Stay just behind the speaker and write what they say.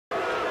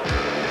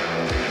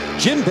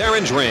Jim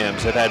Barron's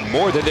Rams have had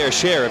more than their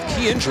share of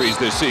key injuries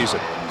this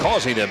season,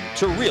 causing them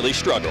to really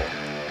struggle.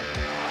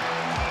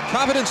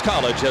 Providence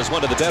College has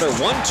one of the better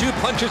 1-2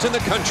 punches in the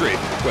country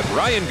with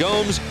Ryan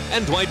Gomes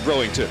and Dwight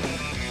Brewington.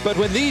 But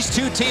when these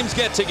two teams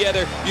get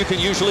together, you can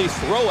usually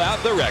throw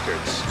out the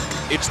records.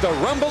 It's the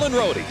Rumble and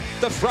Rhode,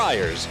 the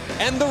Friars,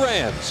 and the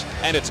Rams,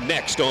 and it's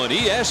next on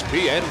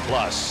ESPN+.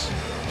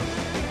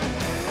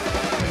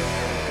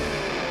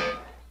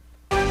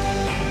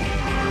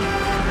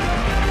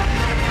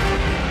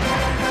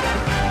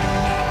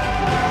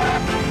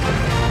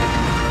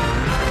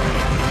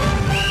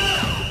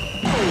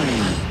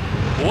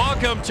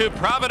 Welcome to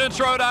Providence,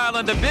 Rhode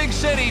Island, a big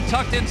city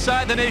tucked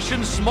inside the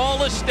nation's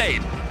smallest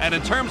state. And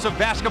in terms of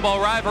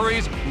basketball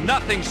rivalries,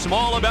 nothing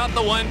small about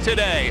the one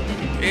today.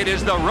 It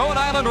is the Rhode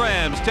Island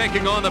Rams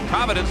taking on the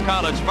Providence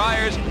College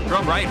Friars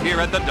from right here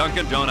at the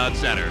Dunkin Donuts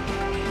Center.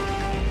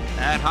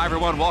 And hi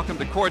everyone, welcome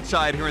to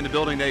courtside here in the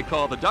building they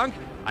call the Dunk.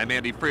 I'm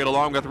Andy Freed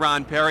along with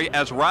Ron Perry.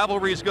 As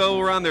rivalries go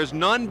around, there's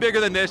none bigger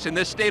than this in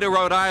this state of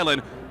Rhode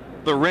Island.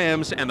 The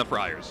Rams and the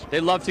Friars.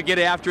 They love to get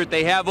after it.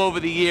 They have over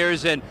the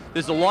years, and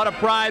there's a lot of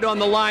pride on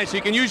the line, so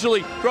you can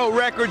usually throw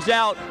records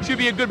out. Should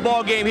be a good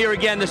ball game here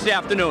again this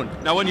afternoon.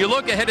 Now, when you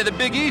look ahead to the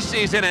Big East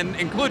season, and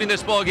including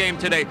this ball game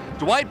today,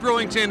 Dwight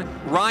Brewington,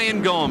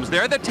 Ryan Gomes,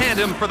 they're the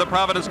tandem for the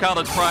Providence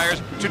College Friars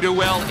to do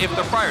well if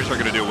the Friars are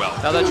going to do well.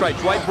 Now, that's right.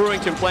 Dwight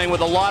Brewington playing with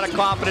a lot of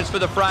confidence for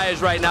the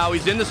Friars right now.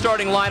 He's in the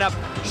starting lineup,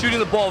 shooting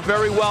the ball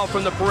very well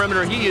from the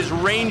perimeter. He is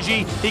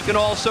rangy. He can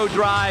also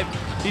drive.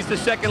 He's the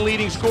second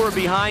leading scorer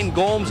behind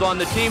Gomes on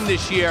the team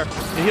this year,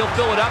 and he'll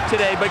fill it up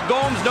today. But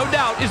Gomes, no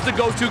doubt, is the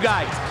go-to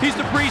guy. He's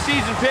the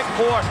preseason pick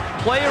for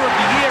Player of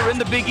the Year in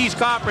the Big East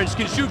Conference.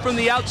 Can shoot from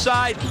the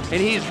outside, and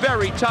he's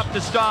very tough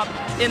to stop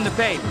in the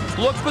paint.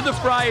 Look for the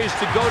Friars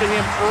to go to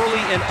him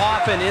early and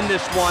often in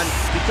this one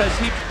because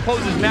he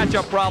poses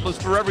matchup problems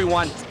for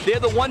everyone. They're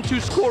the 1-2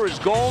 scorers.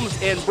 Gomes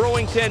and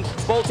Brewington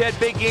both had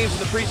big games in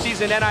the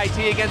preseason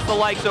NIT against the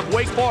likes of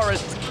Wake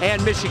Forest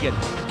and Michigan.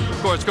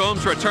 Of course,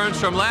 Gomes returns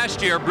from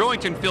last year.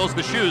 Brewington fills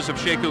the shoes of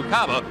Sheku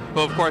Kaba, who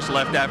of course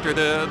left after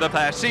the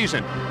past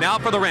season. Now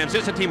for the Rams,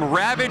 it's a team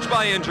ravaged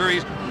by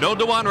injuries. No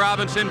DeJuan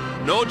Robinson,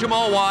 no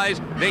Jamal Wise.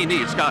 They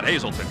need Scott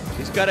Hazelton.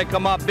 He's got to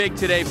come up big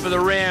today for the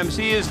Rams.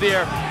 He is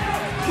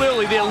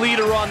clearly their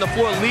leader on the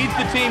floor, leads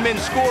the team in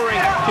scoring,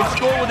 can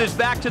score with his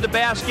back to the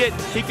basket.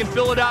 He can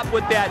fill it up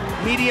with that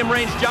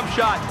medium-range jump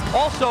shot.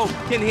 Also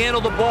can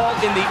handle the ball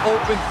in the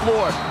open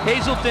floor.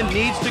 Hazelton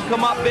needs to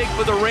come up big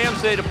for the Rams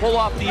today to pull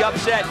off the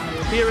upset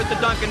here at the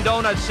Dunkin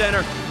Donuts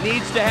Center.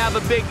 Needs to have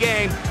a big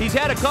game. He's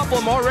had a couple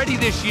of them already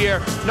this year.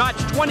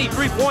 Notched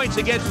 23 points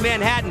against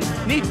Manhattan.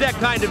 Needs that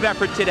kind of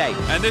effort today.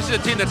 And this is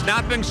a team that's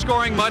not been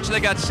scoring much. They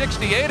got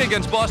 68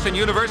 against Boston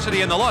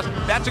University in the loss.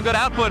 That's a good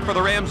output for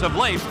the Rams of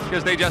late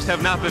because they just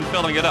have not been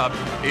filling it up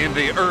in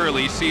the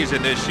early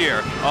season this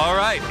year. All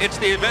right, it's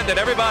the event that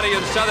everybody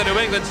in Southern New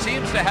England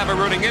seems to have a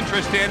rooting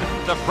interest in.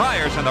 The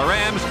Friars and the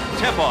Rams.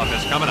 Tip-off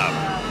is coming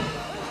up.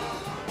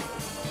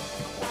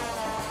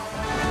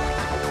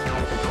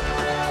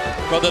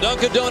 From the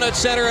Dunkin Donuts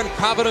Center in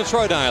Providence,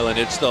 Rhode Island,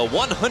 it's the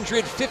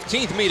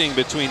 115th meeting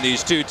between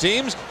these two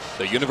teams.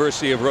 The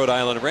University of Rhode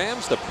Island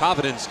Rams, the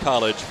Providence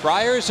College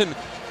Friars, and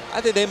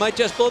I think they might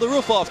just blow the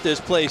roof off this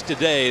place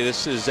today.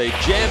 This is a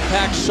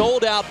jam-packed,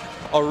 sold-out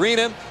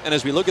arena, and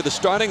as we look at the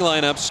starting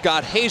lineup,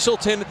 Scott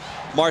Hazelton,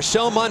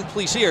 Marcel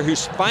Montplaisir, who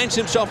finds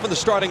himself in the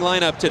starting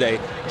lineup today,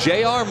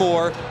 J.R.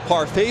 Moore,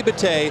 Parfait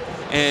Bate,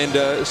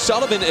 and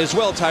Sullivan as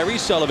well, Tyrese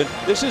Sullivan.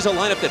 This is a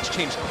lineup that's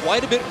changed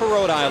quite a bit for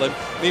Rhode Island.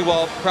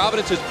 Meanwhile,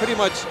 Providence is pretty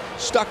much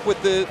stuck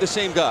with the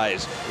same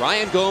guys.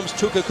 Ryan Gomes,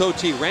 Tuka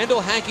Cote,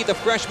 Randall Hankey, the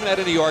freshman out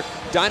of New York,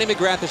 Donnie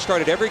McGrath has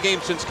started every game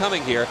since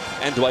coming here,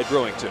 and Dwight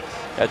Brewington.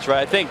 That's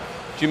right. I think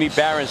Jimmy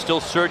Barron still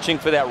searching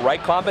for that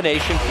right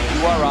combination for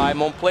URI.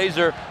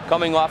 Montplaisir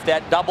coming off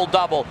that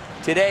double-double.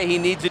 Today he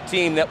needs a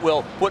team that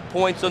will put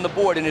points on the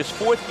board. In his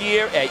fourth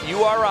year at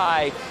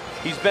URI,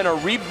 he's been a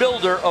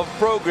rebuilder of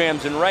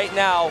programs, and right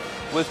now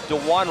with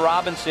DeJuan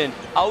Robinson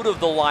out of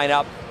the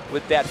lineup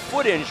with that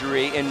foot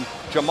injury and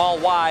Jamal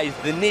Wise,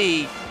 the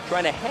knee,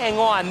 trying to hang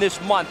on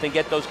this month and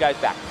get those guys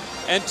back.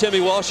 And Timmy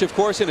Walsh, of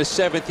course, in his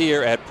 7th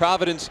year at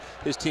Providence.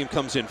 His team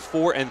comes in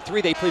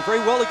 4-3. They play very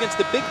well against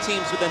the big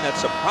teams, but then that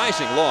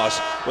surprising loss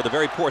with a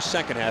very poor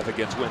second half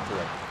against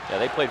Winthrop. Yeah,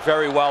 they played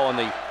very well in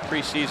the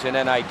preseason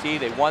NIT.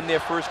 They won their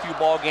first few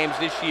ball games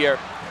this year.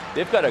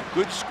 They've got a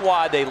good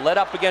squad. They led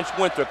up against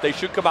Winthrop. They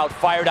should come out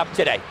fired up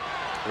today.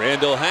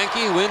 Randall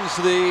Hankey wins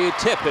the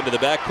tip into the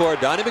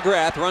backcourt. Donnie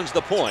McGrath runs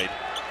the point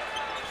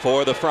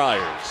for the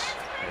Friars.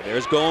 And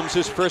there's Gomes,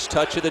 his first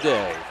touch of the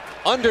day.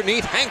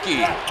 Underneath,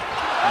 Hankey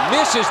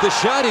misses the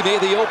shot. He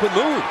made the open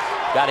move.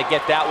 Got to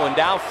get that one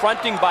down.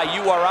 Fronting by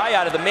URI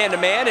out of the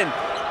man-to-man, and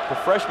the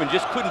freshman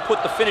just couldn't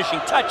put the finishing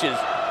touches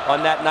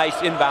on that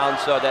nice inbound,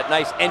 so that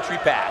nice entry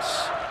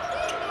pass.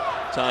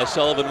 Ty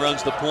Sullivan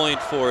runs the point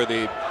for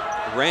the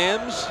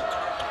Rams.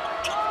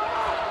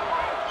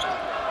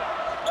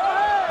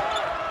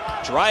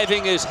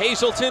 Driving is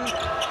Hazelton.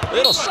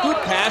 Little scoop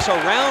pass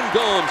around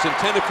Gomes,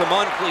 intended for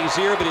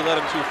Montplaisir, but he led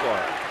him too far.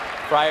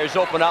 Friars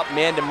open up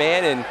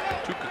man-to-man, and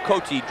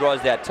Tukakoti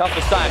draws that tough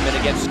assignment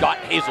against Scott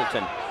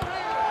Hazelton.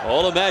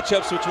 All the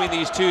matchups between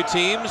these two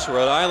teams.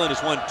 Rhode Island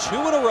has won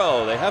 2 in a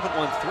row. They haven't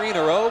won 3 in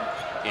a row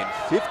in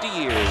 50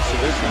 years, so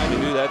they're trying to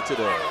do that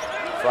today.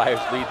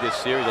 Friars lead this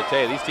series. I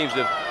tell you, these teams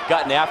have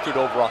gotten after it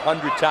over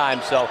 100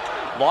 times, so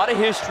a lot of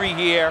history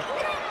here,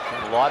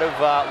 a lot of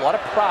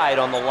pride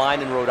on the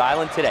line in Rhode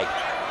Island today.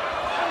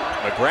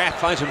 McGrath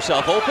finds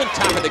himself open,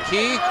 top of the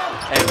key,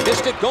 and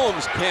missed it.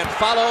 Gomes can't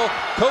follow.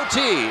 Cote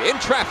in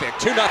traffic,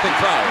 2-0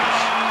 Friars.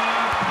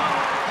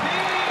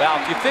 Well,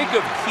 if you think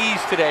of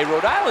keys today,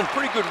 Rhode Island,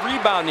 pretty good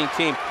rebounding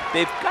team.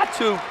 They've got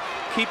to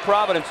keep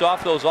Providence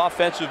off those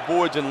offensive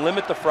boards and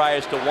limit the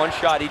Friars to 1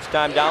 shot each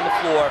time down the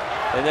floor,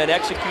 and then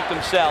execute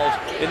themselves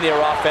in their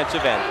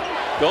offensive end.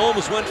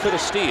 Gomes went for the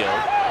steal.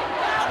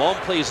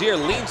 Montplaisir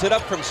leans it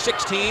up from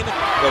 16.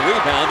 The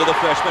rebound to the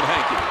freshman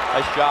Hankey.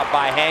 Nice job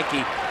by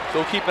Hankey.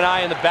 So keep an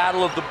eye on the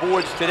battle of the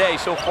boards today.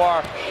 So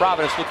far,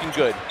 Providence looking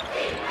good.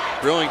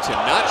 Brewington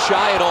not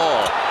shy at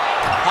all.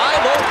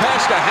 High-low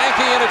pass to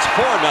Hankey, and it's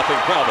 4-0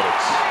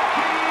 Providence.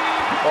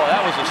 Oh,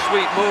 that was a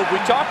sweet move. We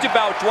talked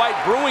about Dwight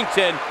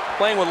Brewington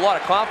playing with a lot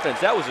of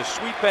confidence. That was a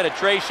sweet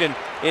penetration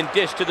in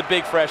dish to the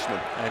big freshman.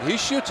 And he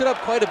shoots it up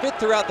quite a bit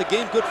throughout the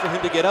game. Good for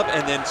him to get up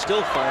and then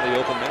still find the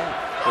open man.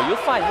 Well,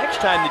 you'll find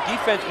next time the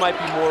defense might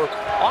be more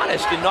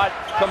honest and not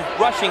come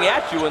rushing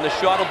at you, and the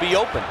shot will be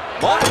open.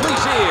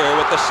 Montplaisir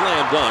with the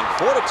slam dunk,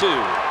 4-2.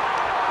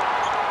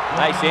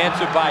 Nice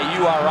answer by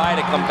URI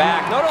to come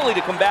back. Not only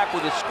to come back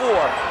with a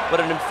score, but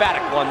an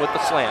emphatic one with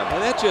the slam.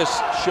 And that just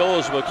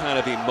shows what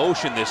kind of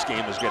emotion this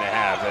game is going to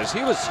have. As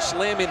he was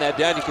slamming that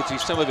down, you could see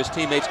some of his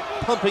teammates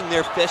pumping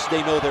their fists.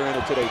 They know they're in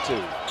it today,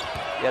 too.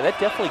 Yeah, that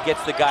definitely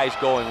gets the guys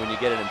going when you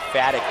get an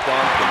emphatic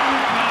dunk.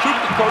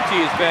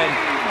 Tukakoti has been,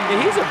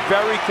 he's a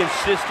very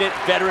consistent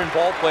veteran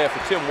ball player for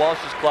Tim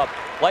Walsh's club.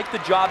 Like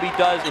the job he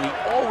does, and he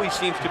always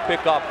seems to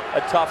pick up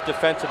a tough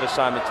defensive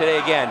assignment. Today,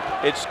 again,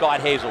 it's Scott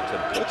Hazelton.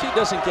 He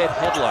doesn't get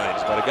headlines,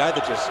 but a guy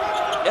that just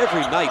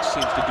every night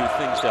seems to do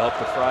things to help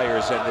the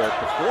Friars and their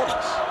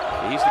performance.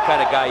 He's the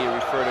kind of guy you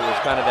refer to as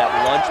kind of that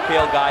lunch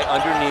pail guy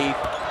underneath.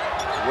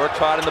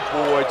 Works hard on the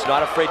boards,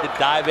 not afraid to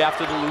dive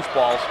after the loose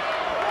balls.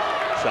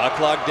 Shot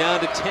clock down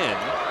to 10.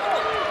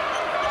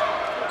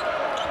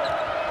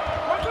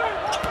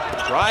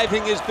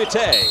 Driving is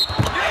Bite.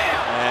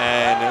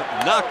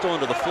 And knocked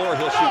onto the floor,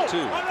 he'll shoot 2.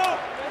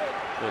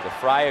 Well, the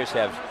Friars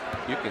have,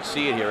 you can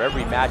see it here,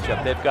 every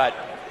matchup, they've got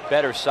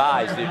better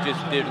size.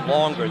 They're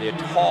longer, they're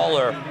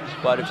taller.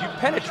 But if you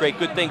penetrate,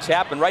 good things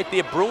happen. Right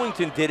there,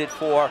 Brewington did it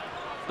for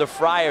the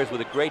Friars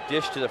with a great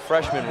dish to the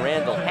freshman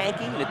Randall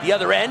Hankey. And at the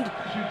other end,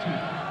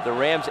 the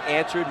Rams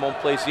answered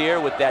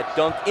Montplaisir with that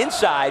dunk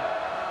inside.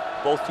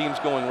 Both teams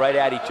going right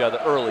at each other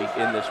early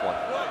in this one.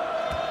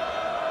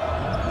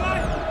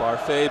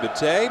 Parfait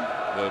Bite,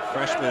 the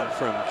freshman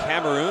from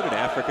Cameroon in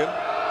Africa,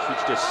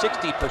 shoots just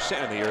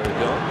 60% in the early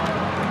going,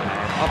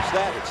 and ups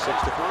that at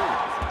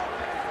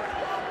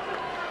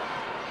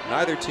 6-3.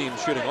 Neither team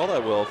shooting all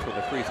that well from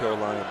the free throw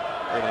line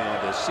early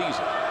on this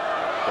season,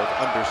 both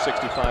under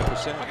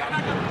 65%.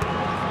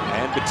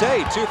 And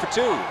Bite, 2 for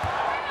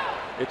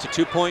 2. It's a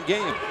 2-point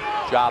game.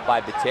 Job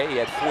by Bite. He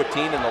had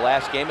 14 in the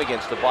last game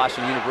against the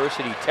Boston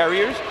University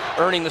Terriers,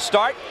 earning the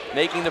start,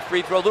 making the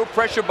free throw. A little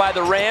pressure by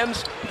the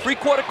Rams.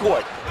 3/4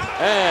 court.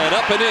 And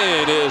up and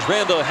in is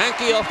Randall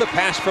Hankey off the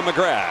pass from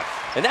McGrath.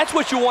 And that's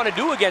what you want to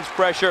do against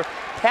pressure.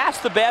 Pass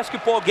the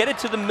basketball, get it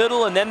to the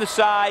middle and then the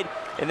side,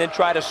 and then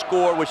try to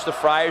score, which the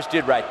Friars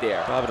did right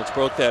there. Providence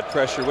broke that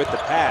pressure with the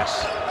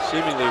pass,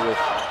 seemingly with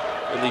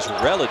at least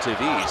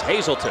relative ease.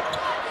 Hazelton,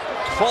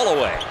 fall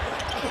away.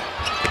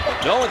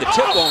 No, and the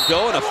tip won't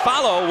go, and a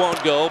follow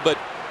won't go, but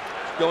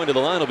going to the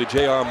line will be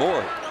J.R.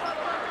 Moore.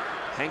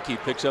 Hankey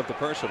picks up the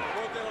personal.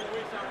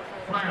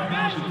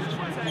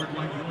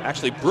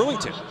 Actually,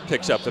 Brewington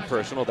picks up the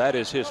personal. That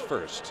is his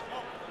first.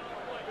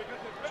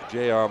 So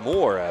J.R.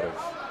 Moore out of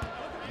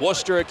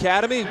Worcester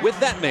Academy with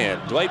that man,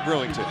 Dwight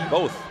Brewington.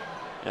 Both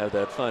have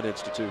that fine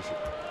institution.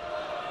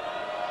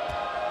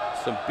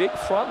 Some big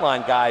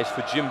frontline guys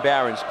for Jim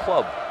Barron's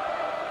club.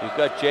 You've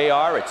got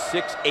J.R. at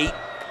 6'8".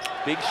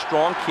 Big,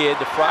 strong kid.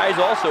 The Friars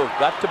also have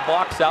got to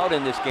box out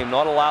in this game,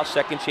 not allow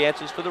second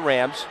chances for the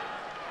Rams.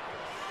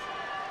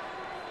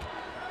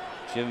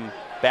 Jim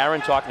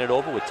Barron talking it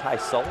over with Ty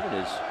Sullivan,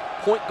 his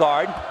point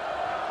guard.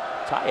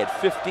 Ty had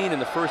 15 in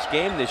the first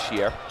game this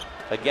year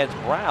against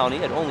Brown. He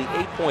had only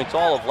 8 points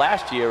all of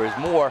last year as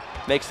Moore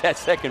makes that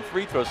second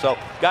free throw. So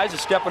guys are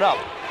stepping up.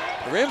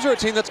 The Rams are a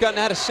team that's gotten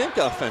out of sync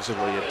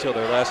offensively until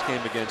their last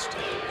game against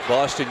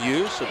Boston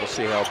U, so we'll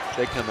see how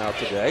they come out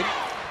today.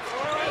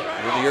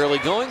 In the early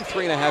going,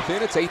 3.5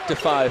 in, it's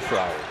 8-5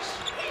 Friars.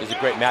 This is a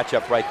great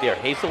matchup right there.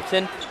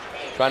 Hazelton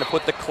trying to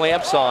put the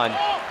clamps on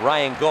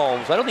Ryan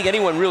Gomes. I don't think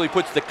anyone really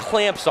puts the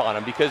clamps on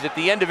him because at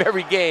the end of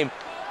every game,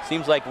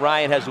 seems like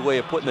Ryan has a way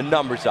of putting the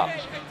numbers up.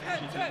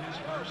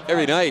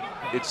 Every night,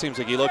 it seems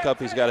like you look up,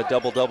 he's got a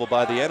double-double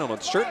by the end. And on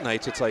certain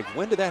nights, it's like,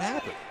 when did that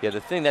happen? Yeah,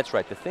 that's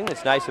right. The thing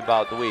that's nice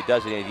about the way he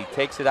does it is he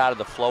takes it out of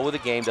the flow of the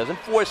game, doesn't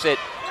force it.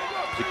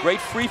 He's a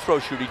great free throw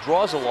shooter. He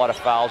draws a lot of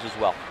fouls as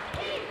well.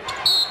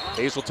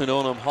 Hazelton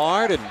on him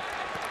hard, and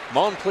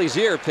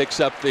Montplaisir picks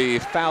up the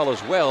foul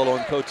as well on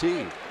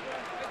Coty.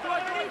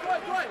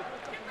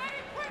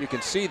 You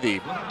can see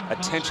the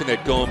attention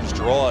that Gomes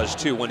draws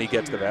too when he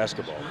gets the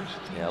basketball.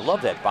 Yeah, I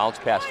love that bounce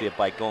pass there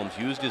by Gomes.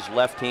 Used his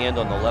left hand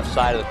on the left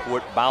side of the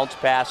court. Bounce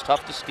pass,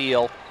 tough to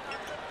steal.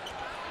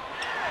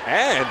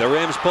 And the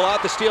Rams pull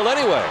out the steal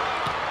anyway.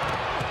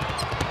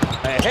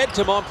 Ahead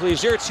to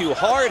Montplaisir, too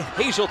hard.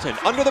 Hazelton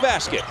under the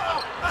basket.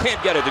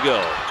 Can't get it to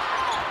go.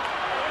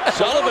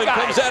 Sullivan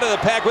comes out of the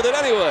pack with it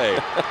anyway.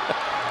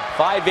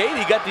 5'8",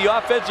 he got the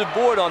offensive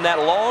board on that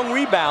long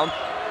rebound.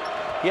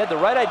 He had the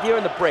right idea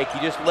in the break. He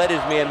just led his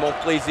man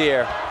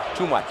Montplaisir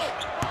too much.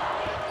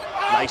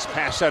 Nice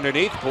pass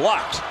underneath,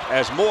 blocked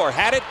as Moore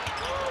had it.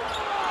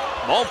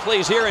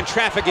 Montplaisir in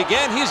traffic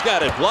again. He's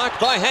got it blocked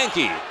by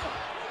Hankey.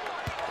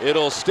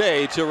 It'll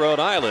stay to Rhode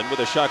Island with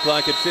a shot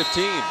clock at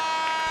 15.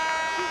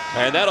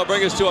 And that'll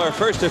bring us to our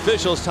first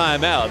officials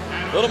timeout.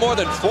 A little more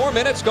than 4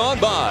 minutes gone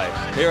by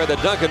here at the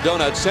Dunkin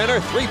Donuts Center.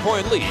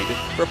 3-point lead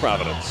for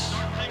Providence.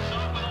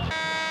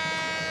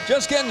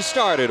 Just getting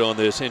started on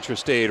this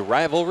intrastate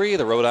rivalry.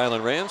 The Rhode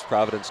Island Rams,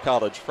 Providence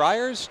College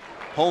Friars.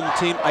 Home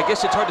team. I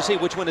guess it's hard to say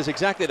which one is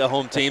exactly the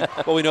home team,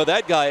 but we know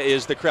that guy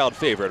is the crowd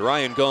favorite,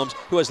 Ryan Gomes,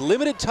 who has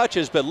limited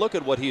touches, but look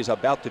at what he's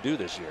about to do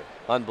this year.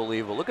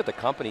 Unbelievable. Look at the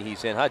company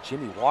he's in, huh?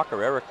 Jimmy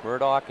Walker, Eric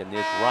Murdoch, and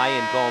there's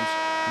Ryan Gomes.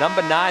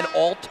 Number 9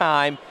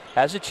 all-time,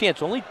 has a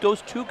chance. Only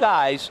those two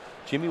guys,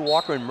 Jimmy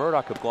Walker and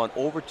Murdoch, have gone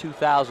over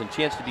 2,000.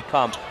 Chance to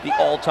become the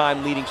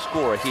all-time leading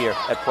scorer here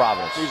at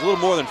Providence. He's a little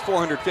more than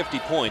 450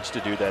 points to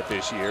do that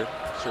this year.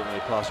 Certainly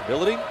a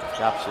possibility.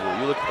 Absolutely.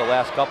 You look at the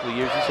last couple of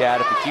years he's had.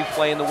 If he keeps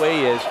playing the way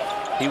he is,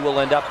 he will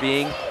end up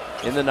being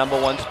in the number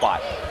 1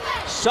 spot.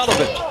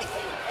 Sullivan,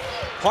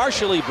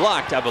 partially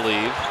blocked, I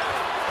believe.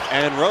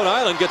 And Rhode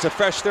Island gets a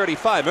fresh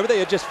 35. Remember, they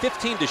had just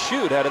 15 to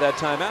shoot out of that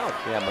timeout.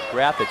 Yeah,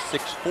 McGrath at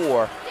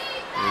 6'4".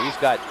 He's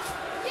got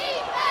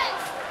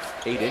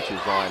 8 inches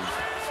on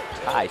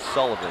Ty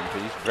Sullivan,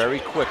 but he's very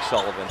quick,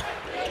 Sullivan.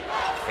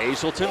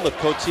 Hazelton with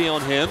Coty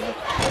on him.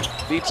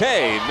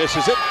 Vitae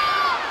misses it.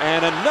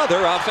 And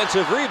another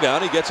offensive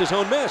rebound. He gets his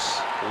own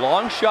miss.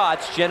 Long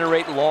shots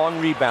generate long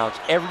rebounds.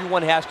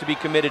 Everyone has to be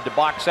committed to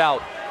box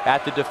out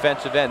at the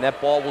defensive end.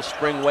 That ball will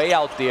spring way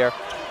out there.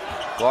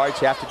 Guards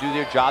have to do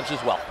their jobs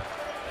as well.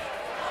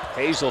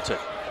 Hazelton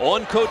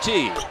on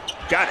Coty.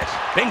 Got it.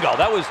 Bingo.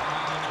 That was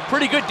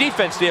pretty good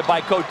defense there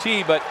by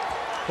Coty, but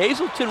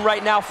Hazelton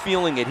right now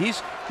feeling it.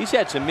 He's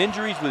had some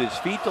injuries with his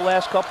feet the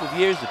last couple of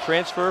years. The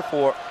transfer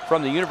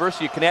from the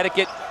University of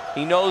Connecticut.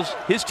 He knows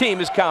his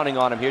team is counting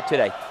on him here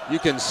today. You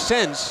can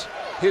sense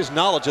his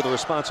knowledge of the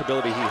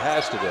responsibility he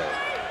has today.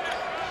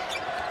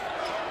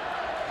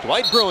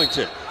 Dwight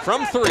Brewington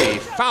from 3,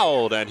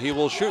 fouled, and he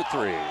will shoot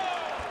 3.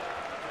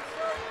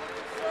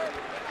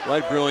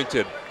 Dwight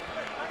Brewington,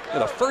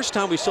 the first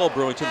time we saw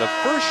Brewington, the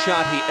first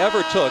shot he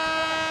ever took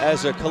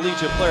as a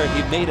collegiate player,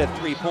 he made a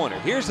 3-pointer.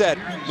 Here's that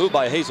move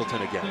by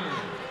Hazelton again.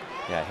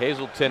 Yeah,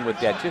 Hazelton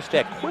with just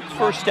that quick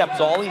first step's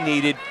all he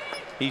needed.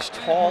 He's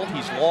tall,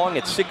 he's long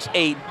at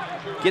 6'8",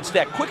 gets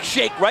that quick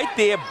shake right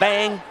there,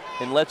 bang,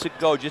 and lets it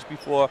go just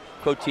before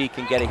Coty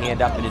can get a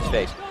hand up in his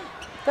face.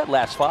 That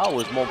last foul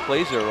was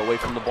Montplaisir away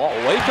from the ball.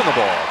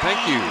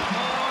 Thank you.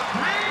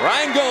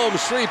 Ryan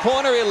Gomes,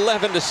 3-pointer,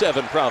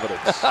 11-7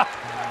 Providence.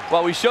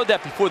 Well, we showed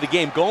that before the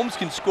game. Gomes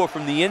can score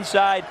from the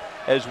inside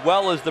as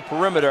well as the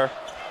perimeter,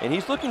 and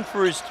he's looking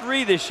for his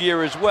 3 this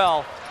year as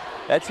well.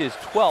 That's his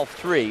 12th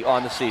 3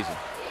 on the season.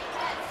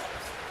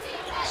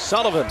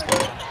 Sullivan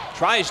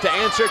tries to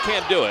answer,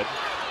 can't do it.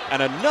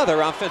 And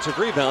another offensive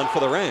rebound for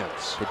the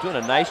Rams. They're doing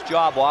a nice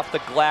job off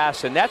the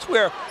glass, and that's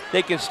where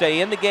they can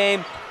stay in the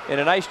game, and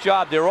a nice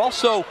job. They're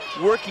also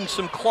working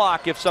some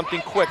clock if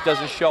something quick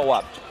doesn't show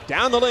up.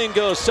 Down the lane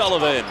goes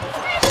Sullivan.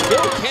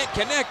 Still can't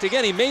connect.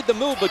 Again, he made the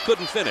move but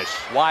couldn't finish.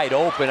 Wide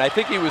open. I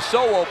think he was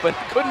so open,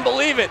 couldn't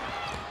believe it.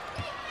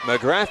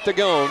 McGrath to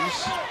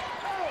Gomes.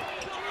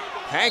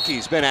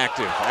 Hankey's been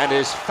active and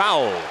is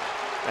fouled.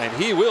 And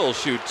he will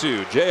shoot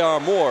 2. J.R.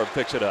 Moore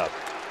picks it up.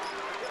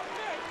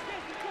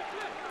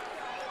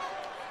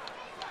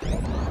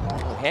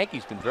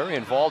 Hankey's been very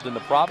involved in the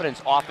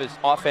Providence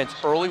offense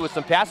early with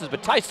some passes,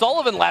 but Ty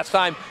Sullivan last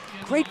time,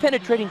 great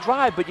penetrating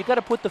drive, but you got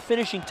to put the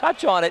finishing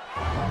touch on it.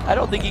 I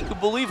don't think he could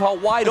believe how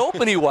wide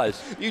open he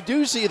was. You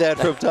do see that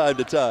from time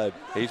to time.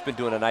 He's been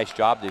doing a nice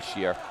job this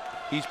year.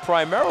 He's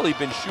primarily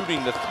been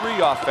shooting the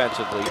 3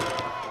 offensively.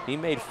 He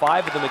made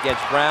 5 of them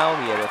against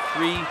Brown. He had a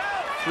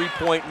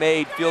three-point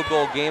made field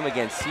goal game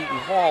against Seton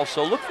Hall.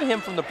 So look for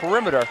him from the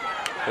perimeter.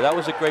 But that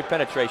was a great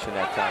penetration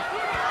that time.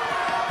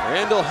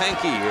 Randall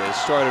Hankey has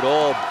started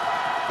all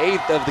 8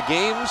 of the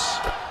games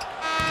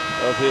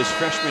of his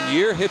freshman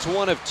year. Hits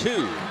 1 of 2.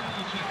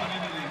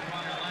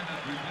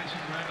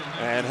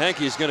 And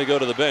Hankey's going to go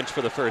to the bench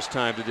for the first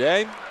time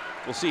today.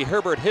 We'll see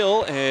Herbert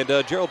Hill and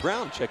Gerald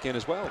Brown check in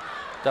as well.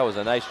 That was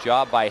a nice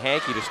job by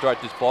Hankey to start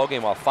this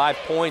ballgame off. 5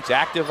 points,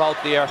 active out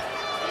there.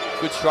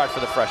 Good start for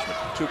the freshman.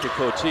 Tuka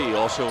Coty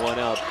also went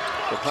out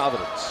for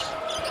Providence.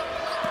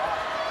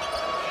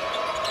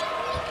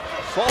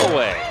 Fall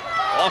away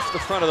off the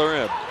front of the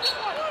rim.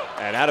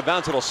 And out of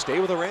bounds, it'll stay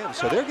with the Rams.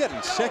 So they're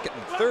getting second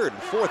and third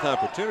and fourth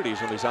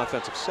opportunities on these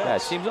offensive sets. Yeah,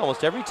 it seems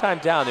almost every time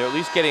down, they're at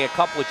least getting a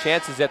couple of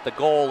chances at the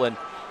goal. And,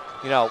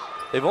 you know,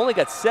 they've only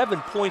got 7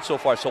 points so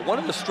far. So one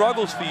of the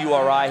struggles for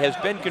URI has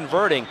been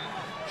converting,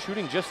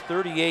 shooting just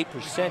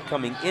 38%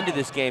 coming into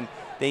this game.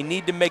 They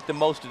need to make the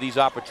most of these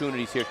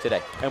opportunities here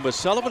today. And with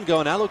Sullivan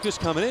going, now look who's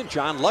coming in.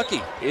 John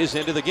Lucky is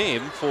into the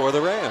game for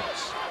the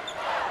Rams.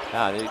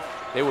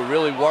 They were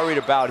really worried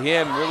about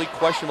him, really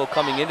questionable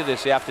coming into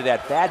this after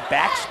that bad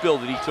back spill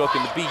that he took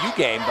in the BU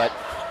game, but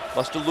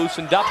must have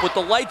loosened up with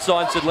the lights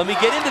on, said, let me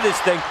get into this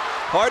thing.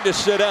 Hard to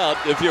sit out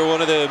if you're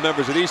one of the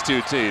members of these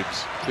two teams.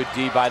 Good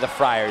D by the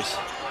Friars.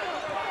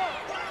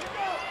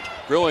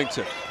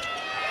 Brewington.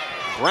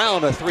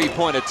 Brown, a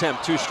three-point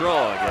attempt, too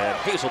strong, and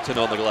Hazelton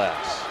on the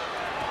glass.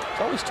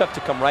 It's always tough to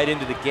come right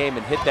into the game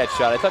and hit that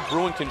shot. I thought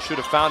Brewington should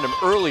have found him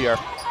earlier.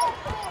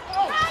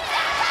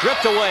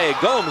 Stripped away,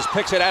 Gomes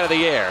picks it out of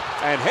the air,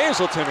 and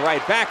Hazelton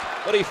right back,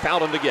 but he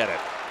fouled him to get it.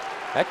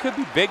 That could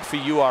be big for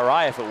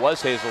URI if it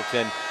was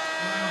Hazelton.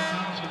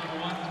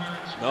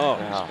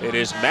 No, it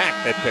is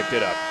Mack that picked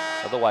it up.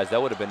 Otherwise,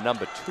 that would have been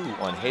number 2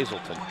 on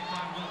Hazelton.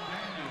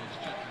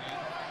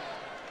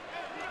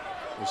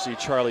 We'll see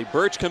Charlie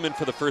Birch come in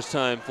for the first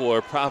time for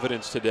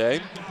Providence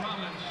today.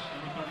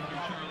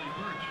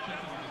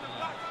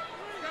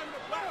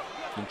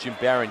 And Jim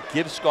Barron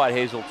gives Scott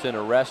Hazelton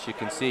a rest. You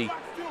can see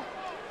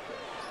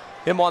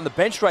him on the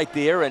bench right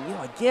there, and you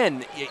know,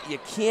 again, you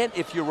can't,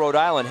 if you're Rhode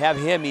Island, have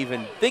him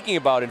even thinking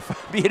about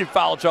being in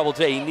foul trouble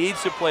today. He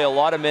needs to play a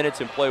lot of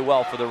minutes and play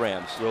well for the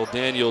Rams. Will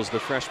Daniels, the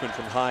freshman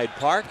from Hyde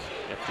Park,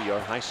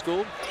 FDR High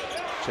School,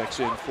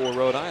 checks in for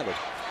Rhode Island.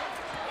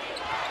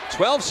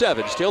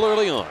 12-7, still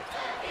early on.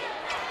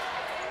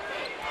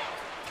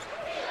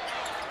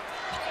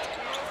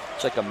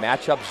 It's like a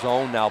matchup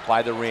zone now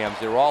by the Rams.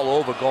 They're all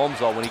over Gomes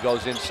though when he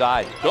goes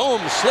inside.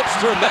 Gomes slips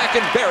through Mack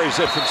and buries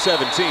it from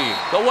 17.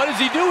 But what does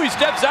he do? He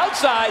steps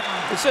outside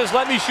and says,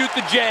 let me shoot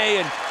the J.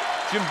 And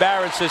Jim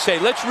Barron says, hey,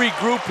 let's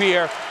regroup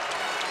here.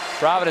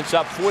 Providence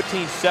up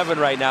 14-7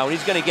 right now, and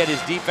he's going to get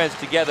his defense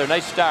together.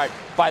 Nice start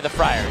by the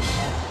Friars.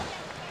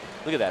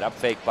 Look at that up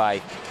fake by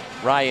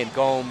Ryan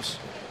Gomes.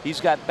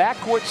 He's got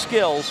backcourt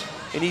skills,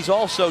 and he's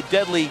also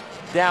deadly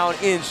down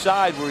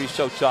inside where he's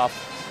so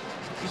tough.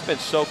 He's been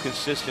so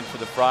consistent for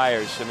the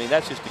Friars. I mean,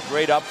 that's just a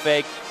great up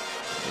fake.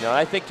 You know,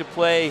 I think to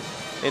play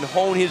and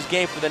hone his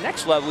game for the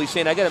next level, he's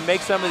saying, I got to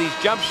make some of these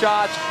jump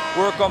shots,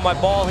 work on my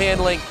ball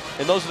handling,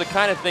 and those are the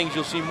kind of things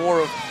you'll see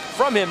more of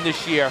from him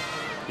this year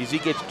as he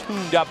gets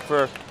tuned up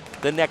for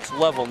the next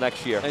level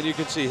next year. And you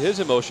can see his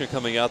emotion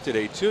coming out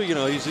today, too. You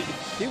know,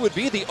 he would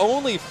be the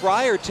only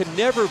Friar to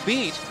never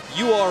beat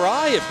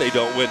URI if they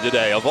don't win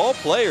today. Of all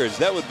players,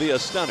 that would be a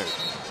stunner.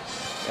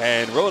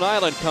 And Rhode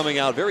Island coming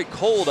out very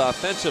cold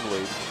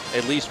offensively,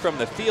 at least from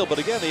the field. But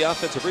again, the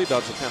offensive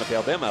rebounds will kind of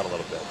bail them out a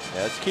little bit.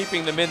 Yeah, it's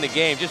keeping them in the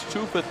game. Just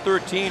 2 for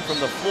 13 from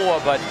the floor,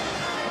 but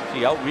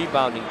the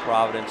out-rebounding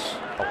Providence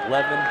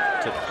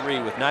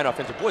 11-3 with 9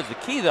 offensive boards. The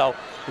key, though,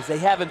 is they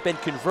haven't been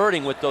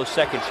converting with those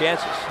second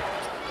chances.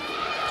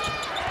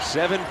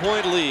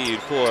 7-point lead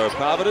for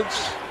Providence.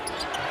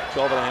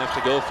 12.5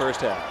 to go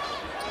first half.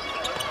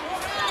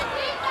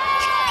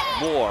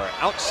 Moore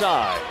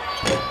outside.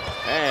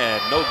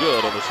 And no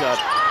good on the shot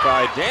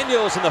by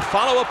Daniels, and the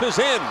follow-up is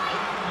in.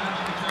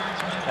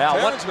 Now,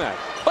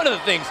 one of the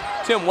things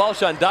Tim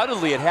Welsh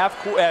undoubtedly at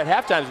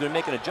halftime is going to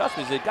make an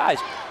adjustment. He said, guys,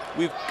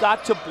 we've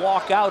got to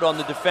block out on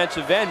the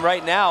defensive end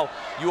right now.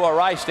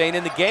 URI staying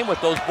in the game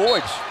with those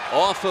boards.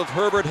 Off of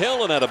Herbert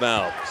Hill and out of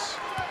bounds.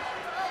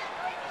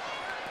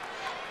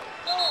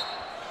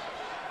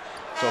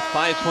 So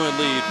 5-point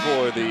lead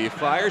for the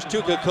Friars.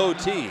 Tuka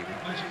Cote.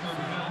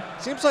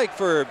 Seems like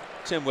for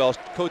Tim Welsh,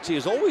 Cote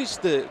is always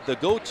the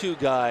go-to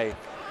guy.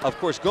 Of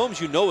course,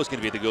 Gomes, you know, is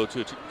going to be the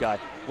go-to guy.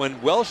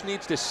 When Welsh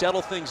needs to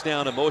settle things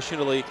down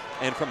emotionally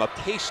and from a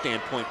pace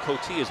standpoint,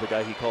 Cote is the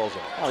guy he calls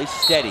on. Well, he's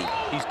steady,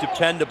 he's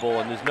dependable,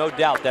 and there's no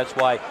doubt that's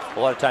why a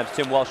lot of times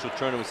Tim Welsh will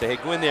turn to him and say,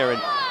 hey, go in there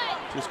and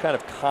just kind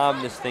of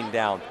calm this thing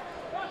down.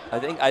 I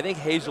think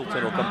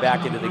Hazelton will come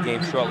back into the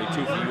game shortly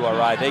too for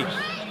URI.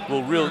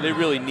 They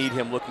really need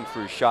him looking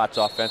for his shots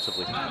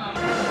offensively.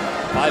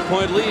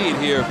 5-point lead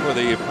here for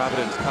the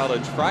Providence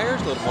College Friars.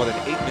 A little more than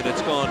 8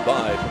 minutes gone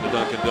by from the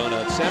Dunkin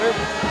Donuts Center.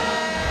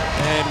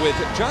 And with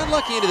John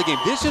Lucky into the game,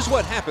 this is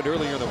what happened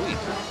earlier in the week.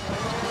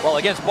 Well,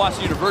 against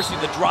Boston University,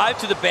 the drive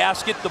to the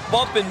basket, the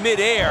bump in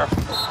midair.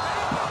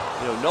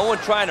 You know, no one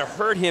trying to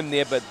hurt him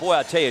there, but boy,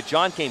 I'll tell you,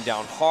 John came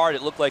down hard.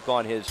 It looked like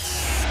on his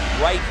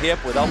right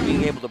hip without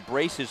being able to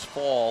brace his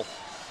fall.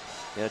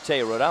 And I tell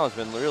you, Rhode Island's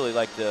been really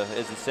like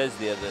as it says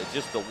there,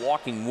 just the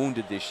walking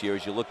wounded this year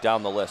as you look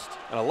down the list.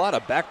 And a lot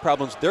of back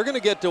problems. They're going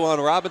to get DeJuan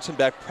Robinson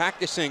back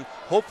practicing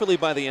hopefully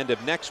by the end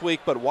of next week,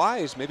 but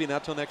Wise maybe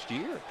not till next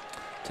year.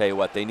 Tell you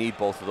what, they need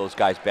both of those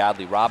guys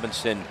badly.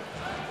 Robinson,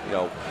 you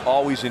know,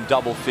 always in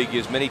double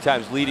figures, many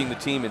times leading the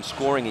team in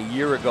scoring a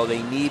year ago.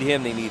 They need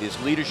him. They need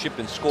his leadership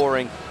in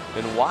scoring.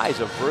 And Wise,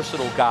 a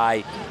versatile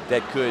guy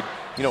that could,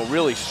 you know,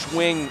 really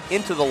swing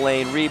into the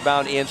lane,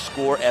 rebound, and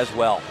score as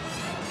well.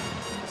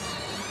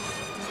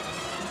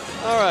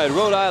 All right,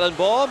 Rhode Island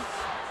ball.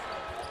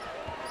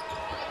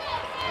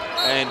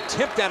 And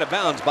tipped out of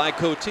bounds by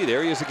Cote.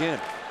 There he is again.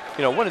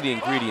 You know, one of the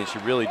ingredients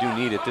you really do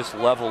need at this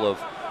level of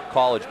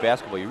college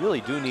basketball, you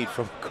really do need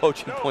from a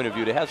coaching point of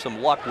view to have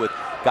some luck with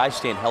guys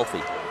staying healthy.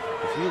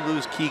 If you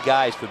lose key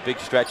guys for big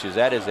stretches,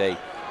 that is a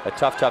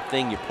tough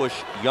thing. You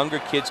push younger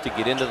kids to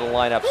get into the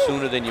lineup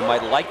sooner than you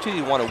might like to.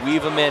 You want to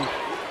weave them in.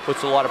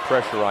 Puts a lot of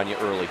pressure on you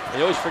early.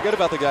 You always forget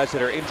about the guys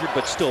that are injured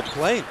but still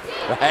playing.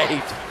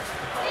 Right.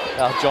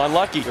 John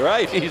Lucky.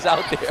 Right. He's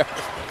out there.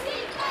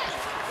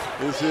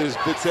 This is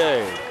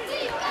Bitte.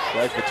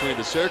 Right between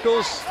the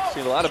circles.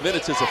 Seen a lot of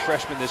minutes as a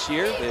freshman this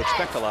year. They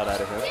expect a lot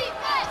out of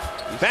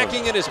him.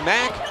 Backing in his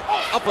Mac.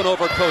 Up and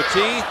over Cote.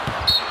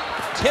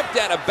 Tipped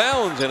out of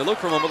bounds. And it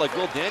looked for a moment like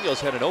Will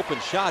Daniels had an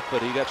open shot,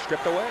 but he got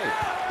stripped away.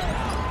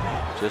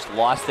 Just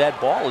lost that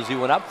ball as he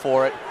went up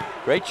for it.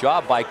 Great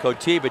job by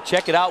Cote, but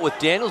check it out with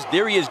Daniels.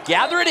 There he is,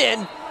 gather it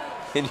in,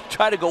 and you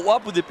try to go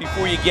up with it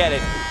before you get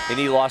it, and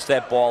he lost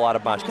that ball out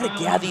of bounds. You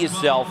gotta gather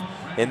yourself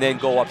and then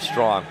go up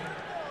strong.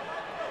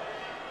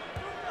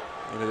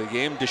 Into the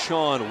game,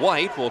 Deshaun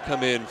White will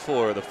come in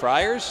for the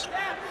Friars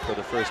for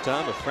the first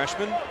time, a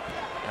freshman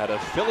out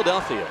of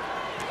Philadelphia.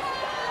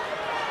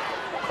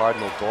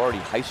 Cardinal Doherty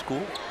High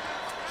School.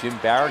 Jim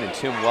Barron and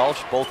Tim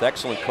Welsh, both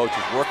excellent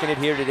coaches, working it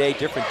here today.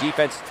 Different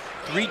defense.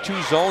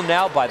 3-2 zone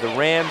now by the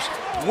Rams.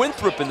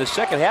 Winthrop in the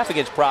second half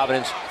against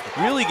Providence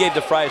really gave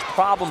the Friars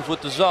problems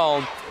with the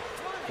zone.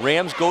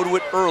 Rams go to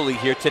it early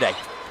here today.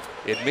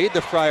 It made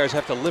the Friars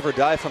have to live or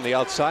die from the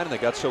outside, and they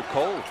got so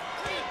cold.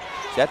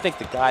 See, I think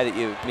the guy that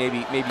you maybe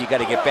you got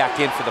to get back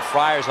in for the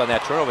Friars on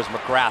that turnover is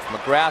McGrath.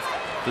 McGrath,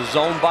 the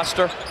zone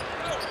buster,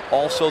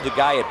 also the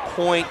guy at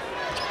point.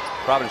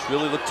 Providence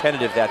really looked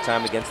tentative that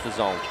time against the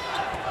zone.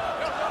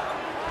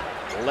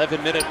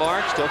 11-minute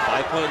mark, still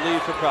 5-point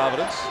lead for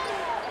Providence.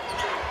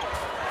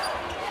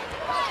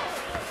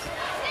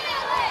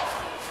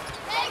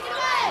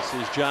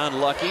 This is John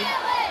Lucky.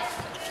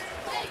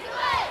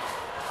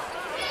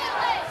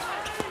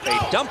 They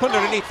dump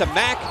underneath the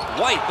Mac.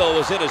 White, though,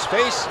 is in his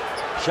face.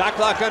 Shot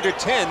clock under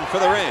 10 for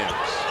the Rams.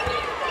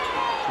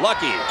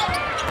 Lucky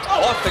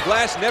off the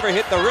glass, never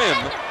hit the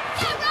rim,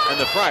 and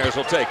the Friars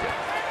will take it.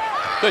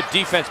 Good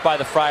defense by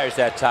the Friars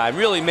that time.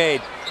 Really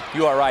made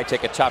URI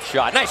take a tough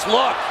shot. Nice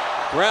look.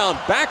 Brown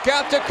back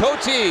out to Cote.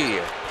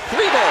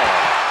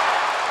 3-ball.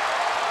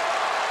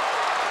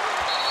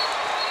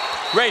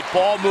 Great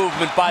ball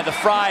movement by the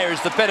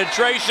Friars. The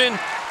penetration,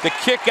 the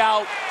kick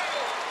out.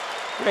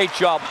 Great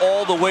job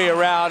all the way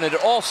around, and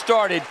it all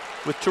started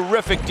with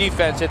terrific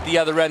defense at the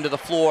other end of the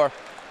floor.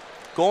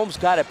 Gomes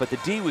got it, but the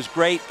D was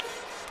great.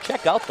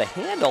 Check out the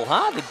handle,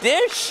 huh? The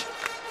dish.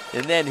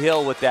 And then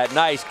Hill with that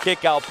nice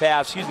kick out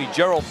pass.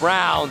 Gerald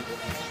Brown,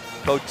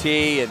 Cote,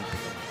 and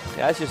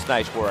yeah, that's just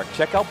nice work.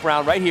 Check out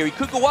Brown right here. He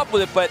could go up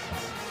with it, but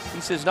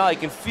he says, no, he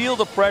can feel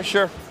the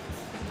pressure.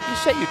 You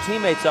set your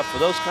teammates up for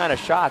those kind of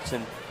shots,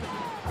 and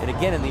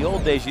again, in the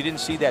old days, you didn't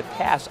see that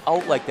pass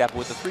out like that, but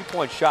with a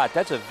three-point shot,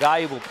 that's a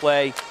valuable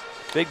play.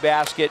 Big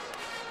basket.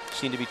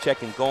 Seemed to be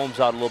checking Gomes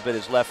out a little bit,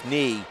 his left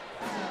knee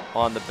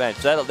on the bench.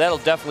 That'll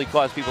definitely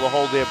cause people to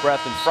hold their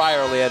breath in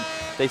Friarland.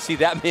 They see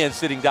that man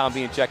sitting down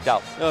being checked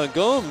out.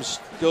 Gomes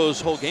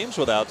goes whole games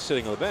without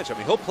sitting on the bench. I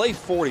mean, he'll play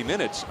 40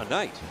 minutes a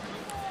night.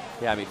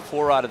 Yeah, I mean,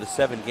 4 out of the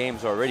 7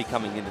 games already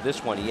coming into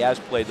this one. He has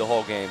played the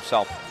whole game,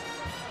 so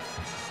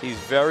he's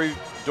very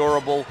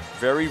durable,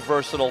 very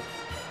versatile.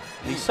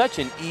 He's such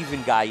an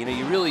even guy. You know,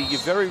 you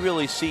very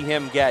really see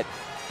him get,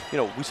 you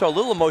know, we saw a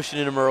little emotion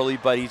in him early,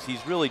 but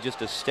he's really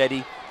just a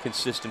steady,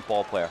 consistent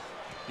ball player.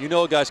 You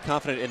know a guy's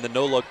confident in the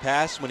no-look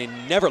pass when he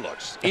never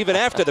looks, even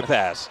after the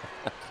pass.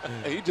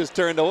 He just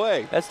turned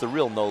away. That's the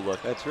real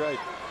no-look. That's right.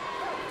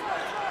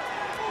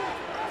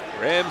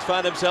 Rams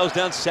find themselves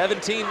down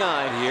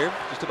 17-9 here,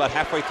 just about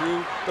halfway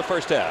through the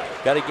first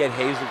half. Got to get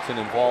Hazelton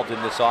involved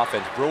in this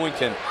offense.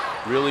 Brewington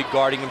really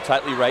guarding him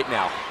tightly right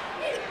now.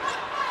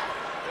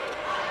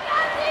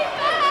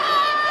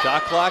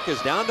 Shot clock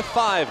is down to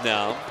 5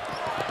 now.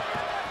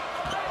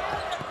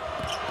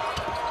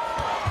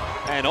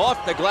 And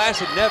off the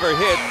glass, it never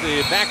hit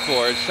the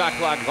backboard. Shot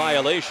clock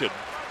violation.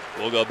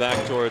 We'll go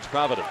back towards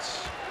Providence.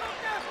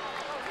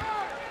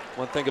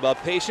 One thing about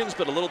patience,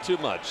 but a little too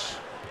much.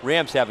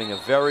 Rams having a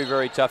very,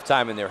 very tough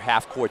time in their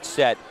half-court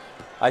set.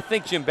 I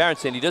think Jim Barron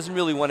said he doesn't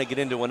really want to get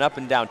into an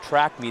up-and-down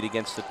track meet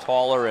against the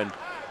taller and,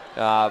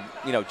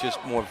 you know,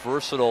 just more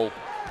versatile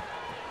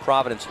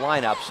Providence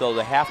lineup. So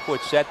the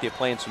half-court set, they're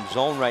playing some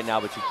zone right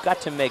now, but you've got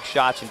to make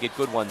shots and get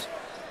good ones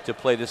to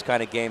play this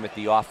kind of game at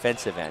the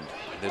offensive end.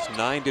 This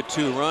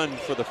 9-2 run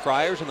for the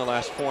Friars in the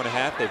last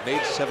 4.5. They've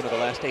made 7 of the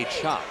last 8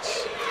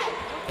 shots.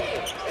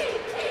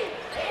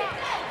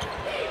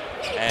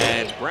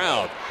 And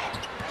Brown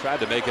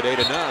tried to make it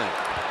 8-9.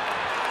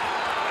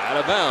 Out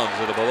of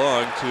bounds, it'll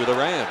belong to the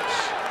Rams.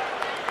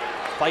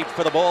 Fight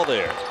for the ball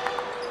there.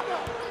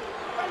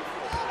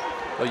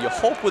 Well, you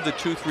hope with the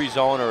 2-3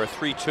 zone or a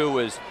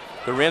 3-2 is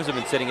the Rams have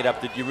been setting it up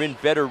that you're in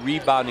better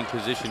rebounding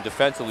position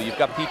defensively. You've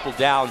got people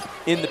down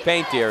in the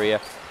paint area.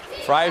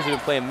 Friars have been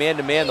playing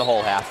man-to-man the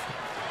whole half.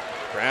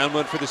 Brown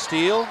went for the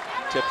steal.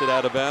 Tipped it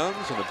out of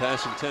bounds, and the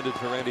pass intended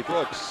for Randy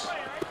Brooks.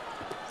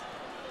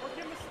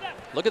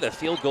 Look at the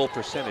field goal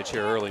percentage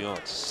here early on,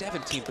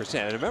 17%.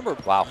 And remember,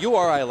 wow,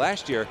 URI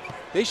last year,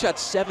 they shot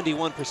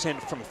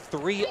 71% from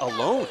 3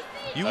 alone.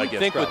 You would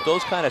think with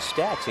those kind of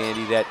stats,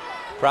 Andy, that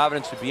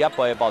Providence would be up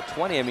by about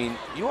 20. I mean,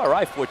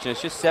 URI, fortunate,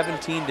 it's just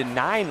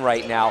 17-9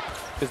 right now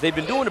because they've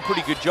been doing a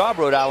pretty good job,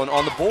 Rhode Island,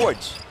 on the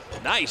boards.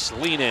 Nice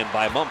lean in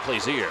by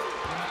Montplaisir.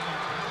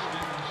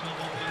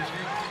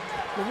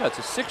 You know, it's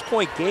a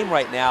 6-point game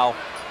right now,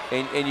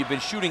 and you've been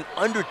shooting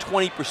under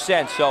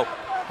 20%. So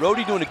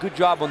Rhode doing a good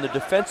job on the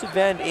defensive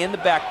end and the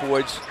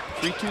backboards.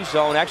 3-2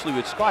 zone, actually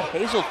with Scott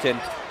Hazelton,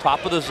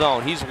 top of the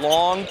zone. He's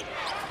long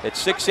at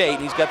 6'8",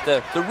 and he's got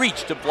the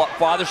reach to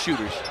bother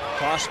shooters.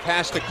 Cross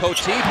pass to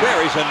Cote,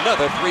 buries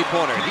another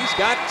three-pointer. He's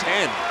got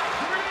 10.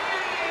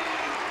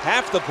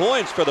 Half the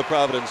points for the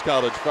Providence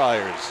College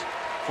Friars.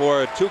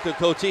 For Tuka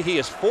Cote, he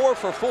is 4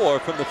 for 4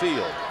 from the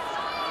field.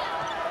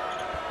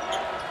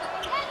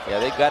 Yeah,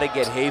 they got to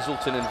get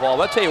Hazelton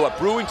involved. I'll tell you what,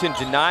 Brewington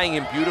denying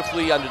him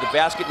beautifully under the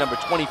basket, number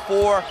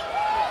 24,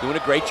 doing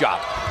a great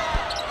job.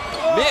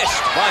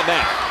 Missed by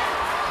Mack.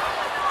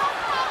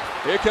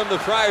 Here come the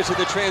Friars in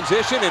the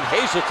transition, and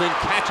Hazelton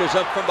catches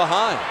up from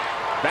behind.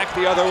 Back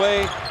the other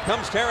way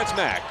comes Terrence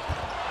Mack.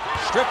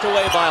 Stripped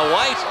away by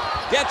White,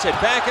 gets it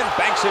back and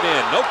banks it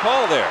in. No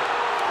call there.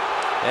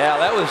 Yeah,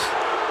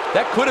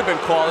 that could have been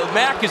called.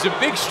 Mack is a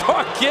big,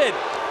 strong kid,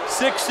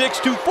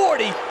 6'6",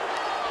 240.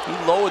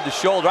 He lowered the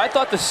shoulder. I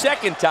thought the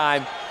second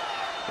time,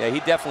 yeah, he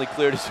definitely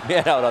cleared his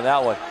man out on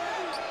that one.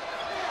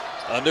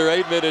 Under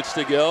 8 minutes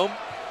to go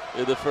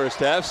in the first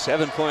half.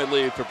 7-point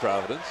lead for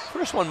Providence.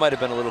 First one might have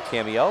been a little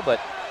cameo, but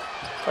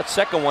that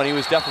second one, he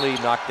was definitely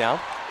knocked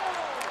down.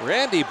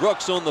 Randy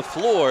Brooks on the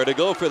floor to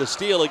go for the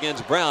steal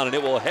against Brown, and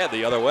it will head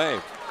the other way.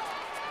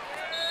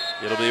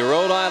 It'll be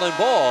Rhode Island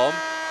ball.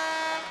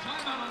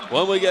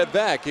 When we get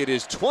back, it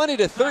is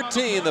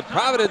 20-13, the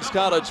Providence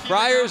College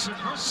Friars.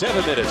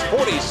 7 minutes,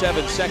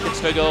 47 seconds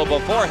to go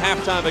before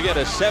halftime. Again,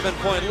 a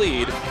 7-point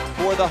lead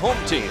for the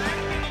home team.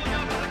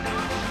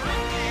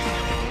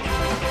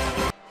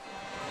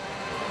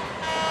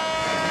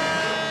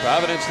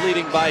 Providence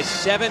leading by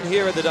 7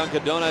 here at the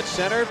Dunkin Donuts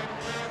Center.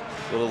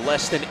 A little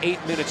less than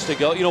 8 minutes to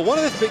go. You know, one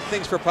of the big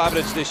things for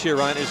Providence this year,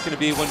 Ryan, is going to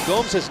be when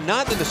Gomes is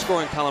not in the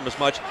scoring column as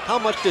much, how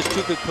much does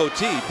Tuka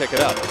Cote pick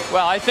it up?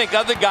 Well, I think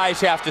other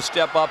guys have to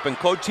step up, and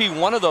Cote,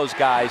 one of those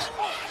guys.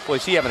 Boy,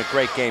 is he having a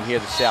great game here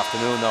this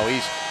afternoon, though.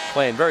 He's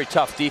playing very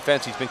tough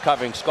defense. He's been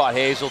covering Scott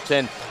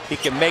Hazelton. He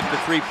can make the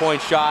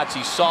three-point shots.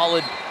 He's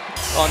solid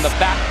on the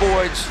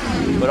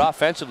backboards, but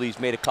offensively he's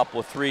made a couple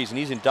of threes, and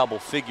he's in double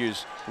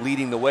figures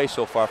leading the way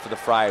so far for the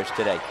Friars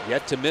today.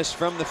 Yet to miss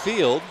from the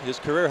field. His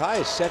career high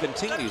is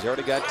 17. He's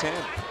already got 10.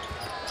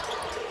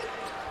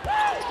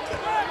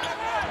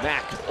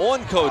 Mack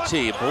on Cote,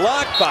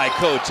 blocked by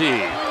Cote.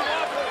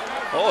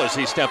 Oh, is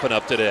he stepping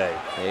up today?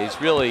 Yeah,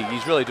 he's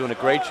really doing a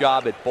great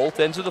job at both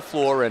ends of the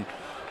floor. And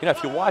you know,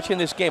 if you're watching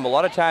this game, a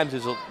lot of times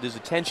there's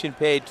attention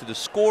paid to the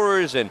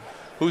scorers and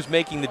who's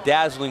making the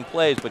dazzling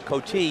plays, but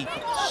Cote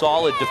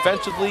solid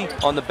defensively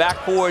on the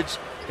backboards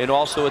and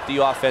also at the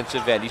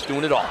offensive end. He's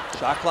doing it all.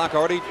 Shot clock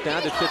already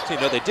down to 15.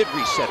 No, they did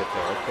reset it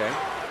there, okay.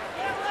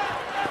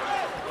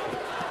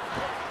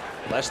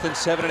 Less than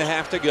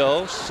 7.5 to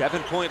go.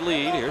 7-point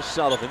lead. Here's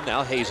Sullivan,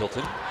 now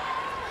Hazelton.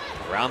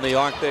 Around the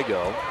arc they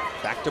go.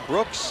 Back to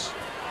Brooks.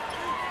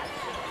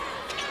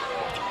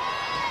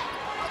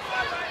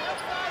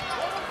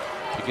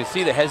 You can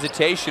see the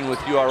hesitation with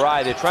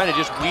URI. They're trying to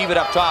just weave it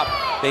up top.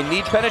 They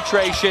need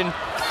penetration,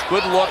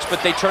 good looks,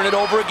 but they turn it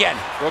over again.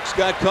 Brooks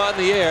got caught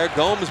in the air.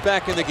 Gomes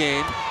back in the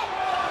game.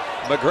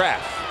 McGrath.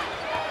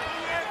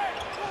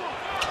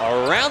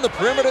 Around the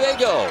perimeter they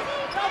go.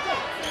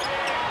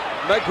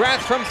 McGrath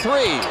from 3.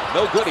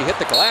 No good. He hit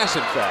the glass,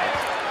 in fact.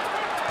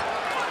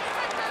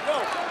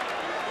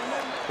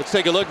 Let's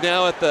take a look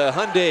now at the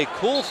Hyundai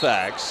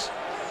Colfax.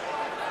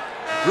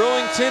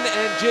 Brewington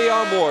and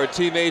J.R. Moore,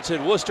 teammates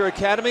at Worcester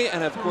Academy,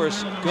 and of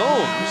course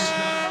Gomes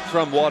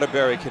from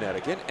Waterbury,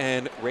 Connecticut,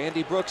 and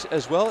Randy Brooks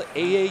as well,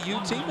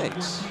 AAU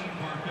teammates.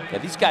 Yeah,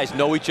 these guys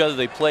know each other.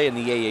 They play in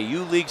the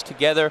AAU leagues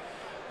together.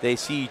 They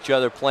see each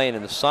other playing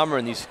in the summer,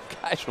 and these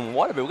guys from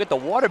Waterbury, we got the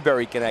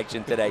Waterbury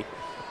connection today.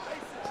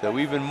 So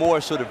even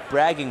more sort of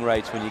bragging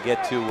rights when you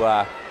get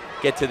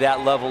to that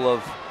level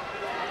of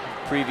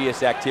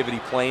previous activity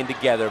playing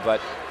together.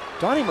 But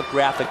Donnie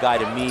McGrath, a guy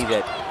to me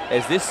that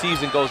as this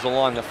season goes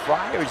along, the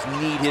Friars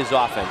need his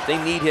offense. They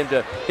need him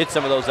to hit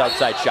some of those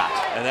outside shots.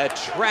 And that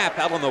trap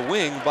out on the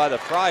wing by the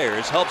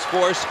Friars helps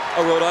force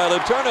a Rhode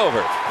Island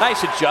turnover.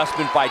 Nice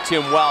adjustment by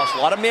Tim Welsh. A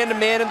lot of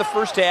man-to-man in the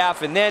first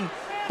half, and then,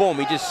 boom,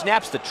 he just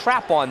snaps the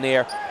trap on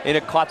there, and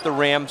it caught the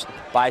Rams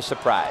by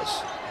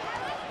surprise.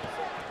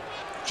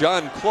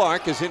 John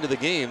Clark is into the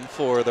game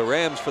for the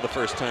Rams for the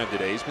first time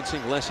today. He's been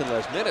seeing less and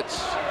less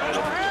minutes.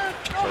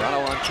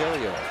 Toronto,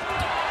 Ontario.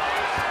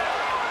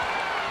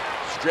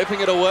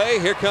 Stripping it away,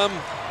 here come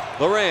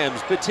the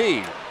Rams.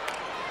 Petit.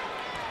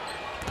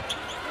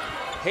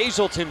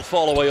 Hazelton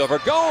fall away over.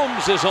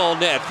 Gomes is all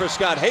net for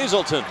Scott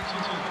Hazelton.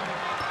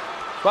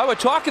 While we're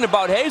talking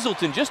about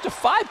Hazleton, just a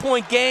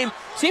 5-point game.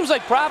 Seems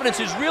like Providence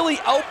has really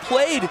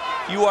outplayed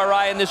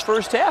URI in this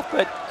first half,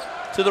 but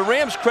to the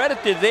Rams' credit,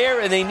 they're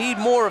there and they need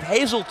more of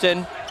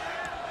Hazleton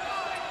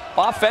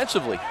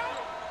offensively.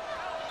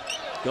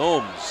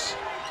 Gomes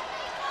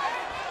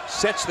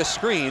sets the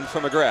screen for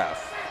McGrath.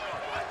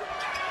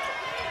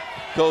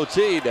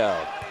 Cote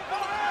down.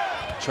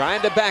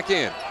 Trying to back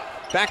in.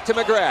 Back to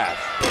McGrath.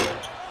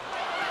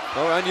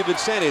 Oh, and you've been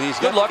saying it. He's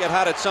got to get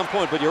hot at some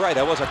point, but you're right.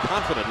 That was a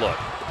confident look.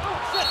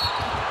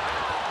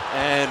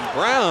 And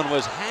Brown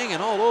was hanging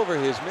all over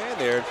his man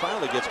there and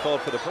finally gets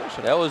called for the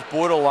personal. That was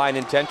borderline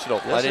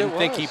intentional. Yes, I didn't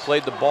think he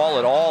played the ball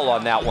at all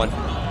on that one.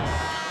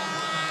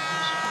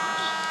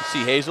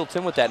 You see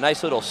Hazleton with that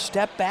nice little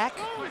step back.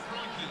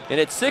 And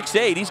at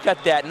 6'8", he's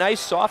got that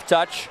nice soft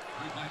touch.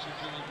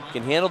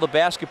 Can handle the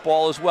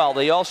basketball as well.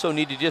 They also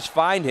need to just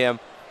find him.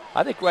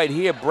 I think right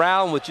here,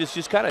 Brown with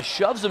just kind of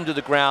shoves him to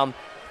the ground.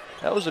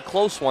 That was a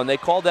close one. They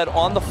called that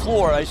on the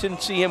floor. I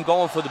didn't see him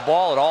going for the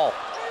ball at all.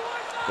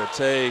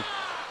 Cote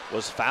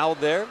was fouled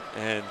there,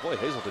 and boy,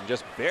 Hazleton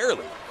just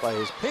barely, by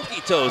his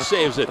pinky toe,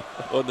 saves it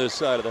on this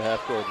side of the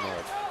half-court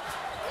mark.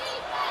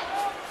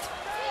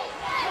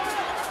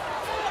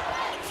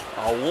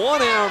 A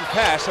one-arm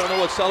pass. I don't know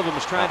what Sullivan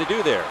was trying to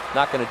do there.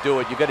 Not going to do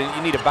it. You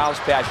need a bounce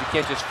pass. You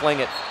can't just fling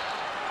it.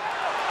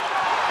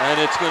 And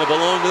it's going to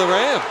belong to the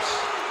Rams.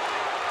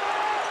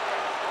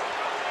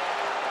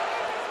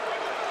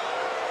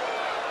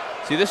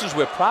 See, this is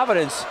where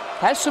Providence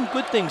has some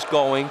good things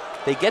going.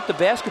 They get the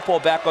basketball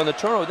back on the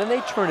turnover, then they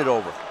turn it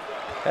over.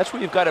 That's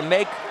where you've got to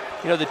make,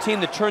 the team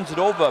that turns it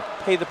over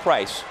pay the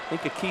price. I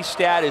think a key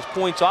stat is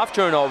points off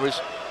turnovers,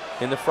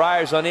 and the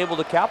Friars unable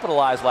to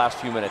capitalize last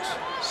few minutes.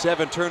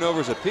 7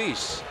 turnovers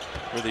apiece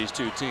for these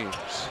two teams.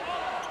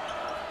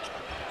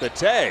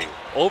 Cote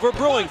over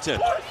Brewington.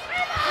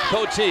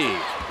 Cote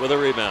with a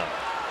rebound.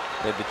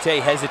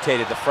 Cote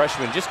hesitated, the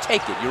freshman. Just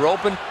take it. You're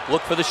open,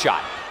 look for the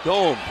shot.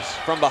 Gomes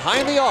from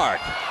behind the arc.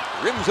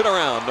 Rims it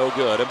around, no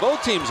good. And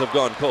both teams have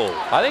gone cold.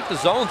 I think the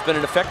zone's been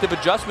an effective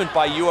adjustment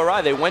by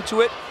URI. They went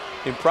to it,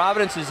 and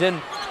Providence is in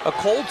a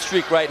cold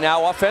streak right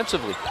now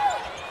offensively.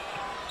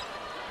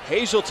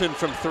 Hazleton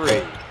from 3.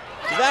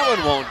 That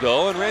one won't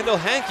go, and Randall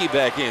Hankey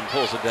back in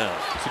pulls it down.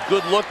 It's a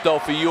good look, though,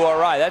 for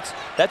URI.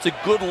 That's a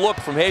good look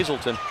from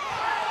Hazleton.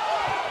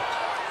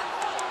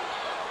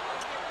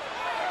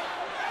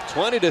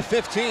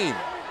 20-15.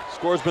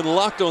 Score's been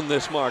locked on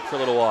this mark for a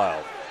little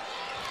while.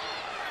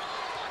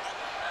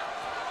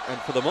 And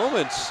for the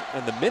moments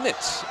and the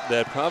minutes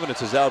that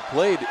Providence has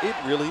outplayed, it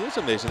really is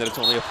amazing that it's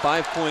only a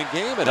 5-point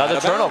game. And another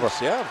turnover.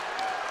 Yeah.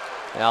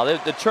 Now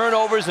the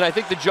turnovers, and I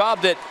think the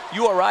job that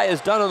URI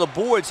has done on the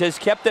boards has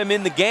kept them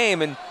in the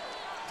game. And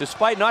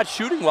despite not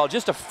shooting well,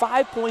 just a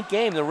 5-point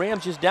game. The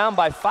Rams just down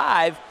by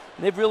 5,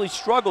 and they've really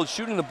struggled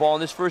shooting the ball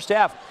in this first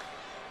half.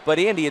 But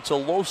Andy, it's a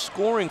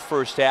low-scoring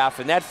first half,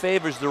 and that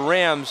favors the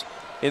Rams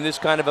in this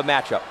kind of a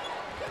matchup.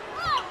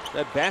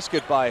 That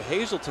basket by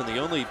Hazleton, the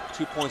only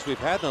 2 points we've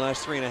had in the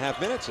last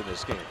 3.5 minutes in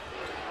this game.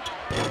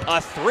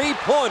 A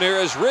three-pointer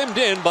is rimmed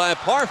in by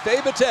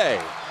Parfait Bate.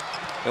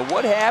 And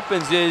what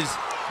happens is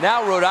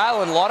now Rhode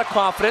Island, a lot of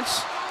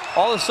confidence.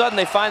 All of a sudden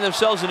they find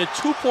themselves in a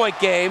 2-point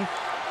game,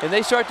 and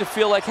they start to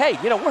feel like, hey,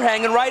 we're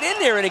hanging right in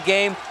there in a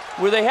game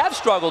where they have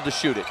struggled to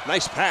shoot it.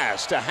 Nice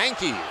pass to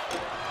Hankey.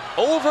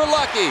 Over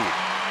Lucky.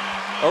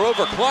 Or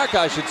over Clark,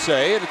 I should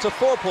say, and it's a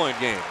 4-point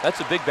game.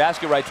 That's a big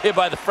basket right there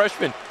by the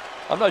freshman.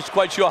 I'm not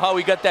quite sure how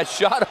he got that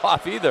shot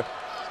off either.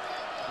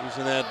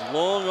 Using that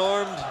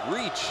long-armed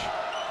reach.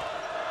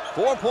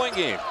 4-point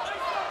game.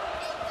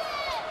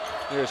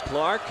 Here's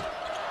Clark.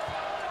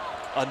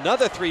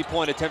 Another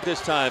 3-point attempt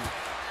this time.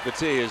 The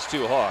tee is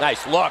too hard.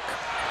 Nice look.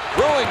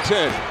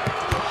 Brewington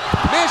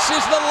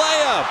misses the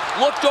layup.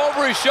 Looked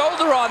over his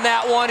shoulder on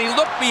that one. He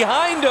looked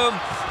behind him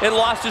and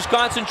lost his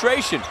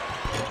concentration.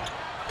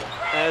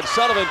 And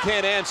Sullivan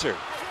can't answer.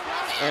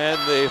 And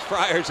the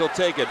Friars will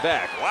take it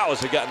back. Wow,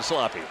 has it gotten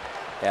sloppy.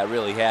 Yeah, it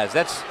really has.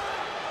 That's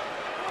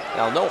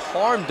now no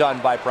harm done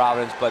by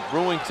Providence, but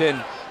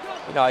Brewington,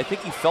 I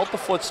think he felt the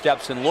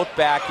footsteps and looked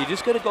back. You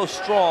just got to go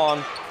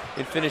strong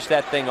and finish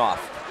that thing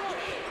off.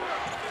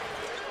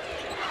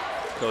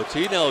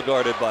 Cotinell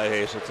guarded by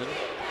Hazleton.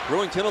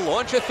 Brewington will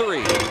launch a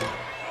 3.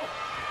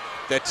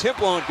 The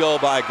tip won't go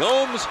by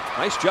Gomes.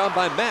 Nice job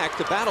by Mack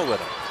to battle with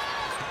him.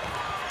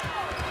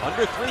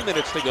 Under 3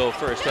 minutes to go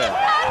first half.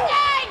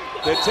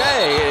 Cote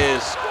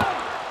is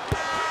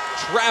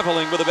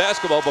traveling with the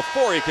basketball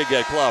before he could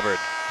get clobbered.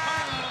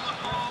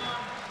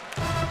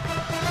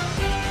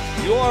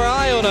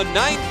 URI on a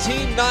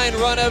 19-9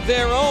 run of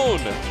their own.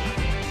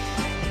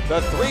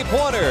 The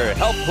three-pointer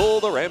helped pull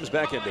the Rams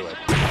back into it.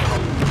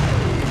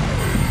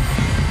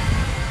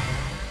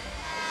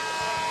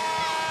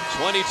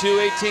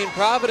 22-18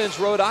 Providence.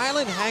 Rhode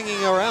Island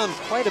hanging around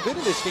quite a bit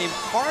in this game,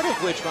 part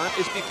of which, Ron,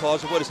 is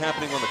because of what is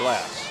happening on the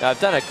glass. Now,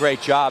 they've done a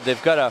great job.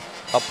 They've got a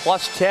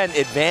 +10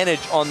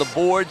 advantage on the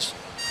boards,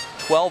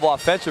 12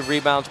 offensive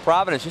rebounds.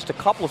 Providence just a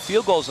couple of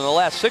field goals in the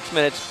last 6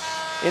 minutes.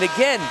 And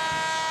again,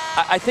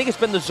 I think it's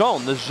been the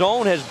zone. The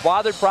zone has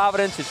bothered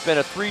Providence. It's been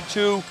a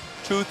 3-2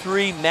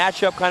 2-3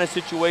 matchup kind of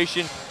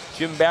situation.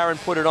 Jim Barron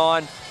put it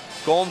on.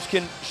 Gomes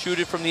can shoot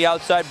it from the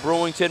outside.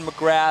 Brewington,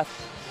 McGrath,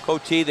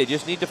 Cote, they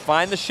just need to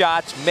find the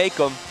shots, make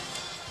them.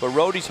 But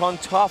Rhode's hung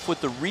tough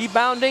with the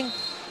rebounding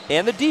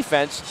and the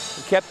defense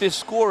and kept this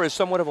score as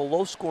somewhat of a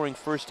low-scoring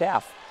first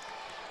half.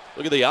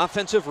 Look at the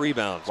offensive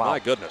rebounds. Wow. My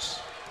goodness.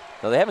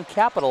 Now, they haven't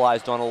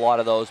capitalized on a lot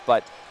of those,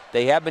 but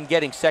they have been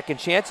getting second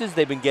chances.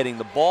 They've been getting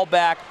the ball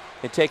back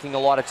and taking a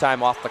lot of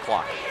time off the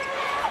clock.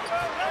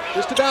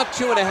 Just about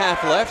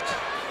 2.5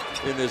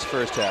 left in this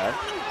first half.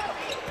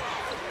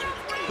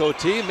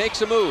 Cote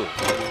makes a move.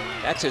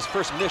 That's his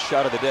first missed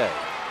shot of the day.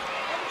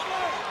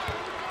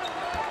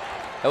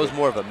 That was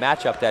more of a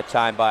matchup that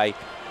time by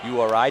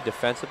URI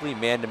defensively,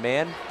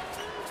 man-to-man.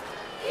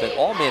 Been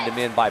all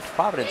man-to-man by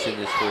Providence in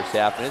this first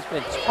half, and it's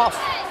been tough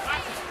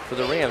for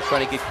the Rams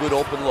trying to get good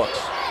open looks.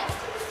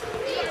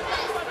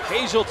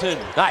 Hazelton,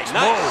 nice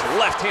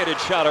left-handed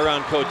shot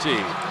around Cote.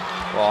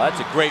 Well, that's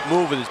a great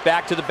move with his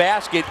back to the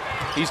basket.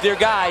 He's their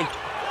guy.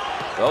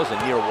 That was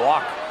a near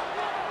walk.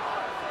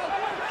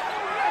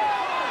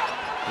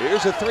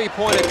 Here's a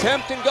three-point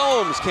attempt, and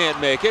Gomes can't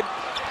make it.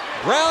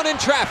 Brown in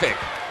traffic.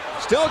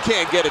 Still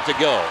can't get it to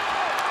go.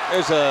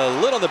 There's a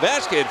lid on the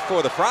basket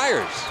for the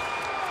Friars.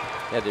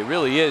 Yeah, there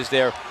really is.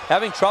 They're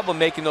having trouble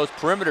making those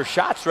perimeter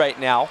shots right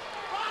now.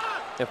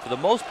 And for the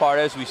most part,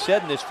 as we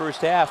said in this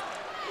first half,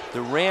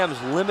 the Rams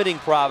limiting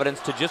Providence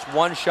to just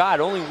one shot.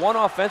 Only one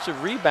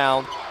offensive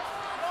rebound,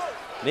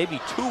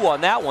 maybe two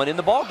on that one in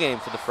the ball game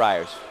for the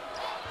Friars.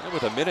 And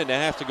with a minute and a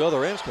half to go, the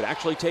Rams could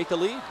actually take the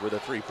lead with a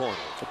three-pointer.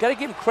 I've got to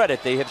give them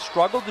credit. They have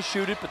struggled to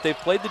shoot it, but they've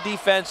played the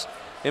defense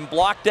and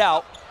blocked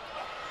out.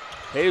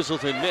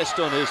 Hazelton missed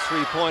on his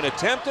three-point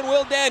attempt, and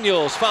Will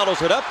Daniels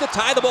follows it up to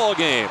tie the ball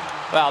game.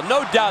 Well,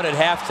 no doubt at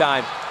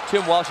halftime,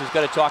 Tim Welsh is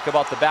going to talk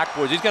about the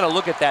backboards. He's going to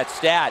look at that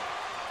stat,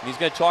 and he's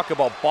going to talk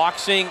about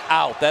boxing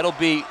out. That'll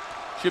be,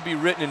 should be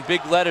written in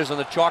big letters on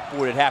the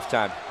chalkboard at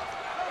halftime.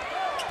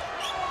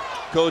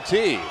 Cote.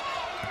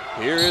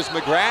 Here is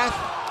McGrath.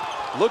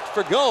 Looked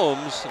for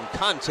Gomes, and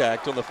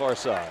contact on the far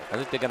side. I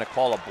think they're going to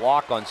call a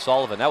block on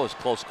Sullivan. That was a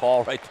close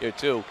call right there,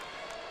 too.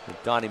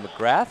 With Donnie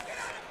McGrath.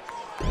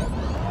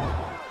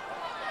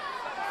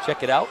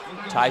 Check it out.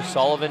 Ty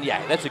Sullivan.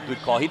 Yeah, that's a good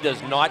call. He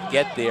does not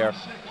get there.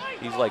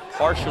 He's like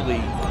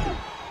partially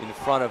in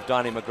front of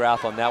Donnie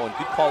McGrath on that one.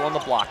 Good call on the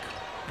block.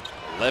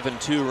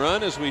 11-2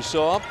 run, as we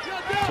saw,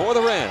 for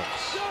the Rams.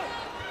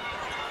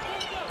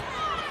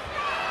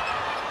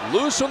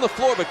 Loose on the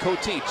floor, but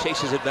Cote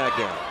chases it back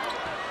down.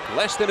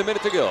 Less than a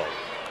minute to go.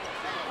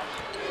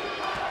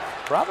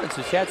 Providence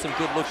has had some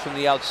good looks from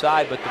the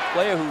outside, but the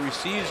player who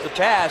receives the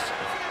pass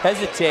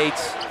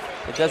hesitates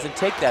and doesn't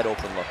take that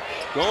open look.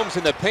 Gomes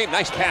in the paint,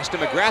 nice pass to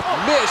McGrath,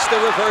 missed the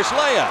reverse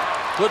layup.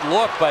 Good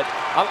look, but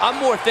I'm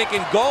more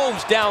thinking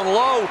Gomes down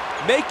low,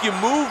 make you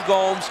move,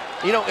 Gomes.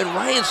 You know, and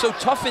Ryan's so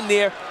tough in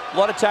there, a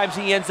lot of times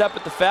he ends up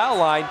at the foul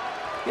line.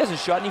 He hasn't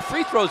shot any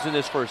free throws in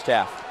this first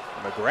half.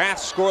 McGrath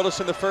scoreless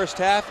in the first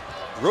half,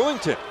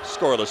 Brewington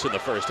scoreless in the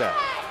first half.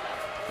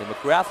 And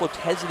McGrath looked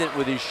hesitant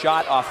with his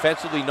shot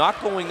offensively,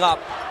 not going up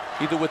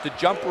either with the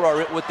jumper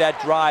or with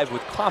that drive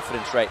with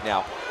confidence right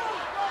now.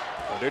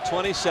 Under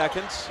 20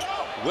 seconds,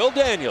 Will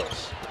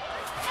Daniels.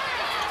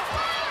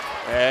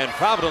 And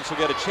Providence will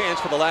get a chance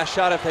for the last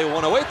shot if they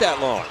want to wait that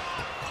long.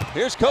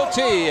 Here's Cote,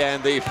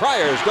 and the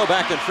Friars go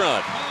back in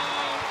front.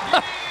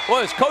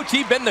 Well, has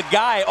Cote been the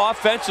guy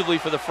offensively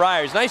for the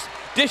Friars? Nice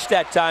dish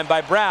that time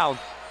by Brown.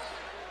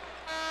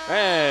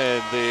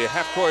 And the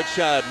half-court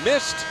shot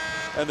missed,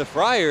 and the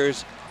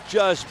Friars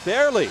just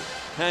barely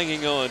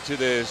hanging on to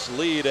this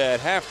lead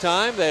at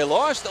halftime. They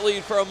lost the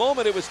lead for a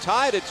moment. It was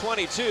tied at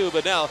 22,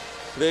 but now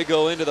they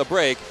go into the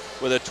break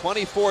with a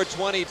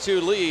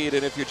 24-22 lead.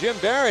 And if you're Jim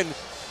Barron,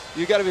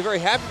 you got to be very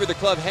happy with the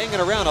club hanging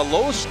around a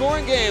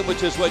low-scoring game,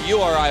 which is what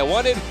URI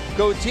wanted.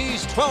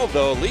 Cote's 12,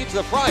 though, leads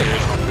the Friars,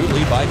 who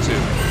lead by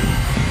 2.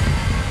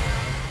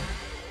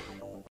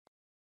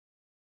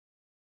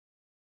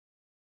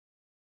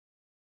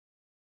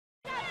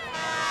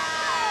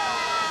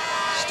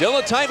 Still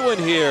a tight one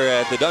here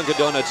at the Dunkin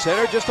Donuts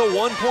Center. Just a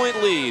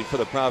 1-point lead for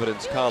the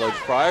Providence College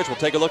Friars. We'll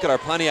take a look at our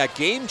Pontiac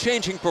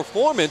game-changing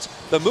performance.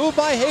 The move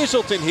by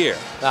Hazelton here.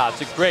 It's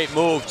a great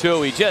move,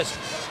 too. He just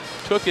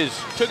took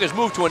his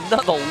move to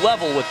another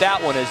level with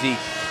that one as he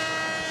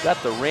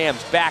got the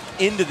Rams back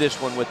into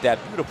this one with that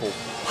beautiful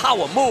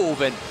power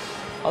move. And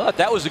I thought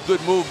that was a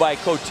good move by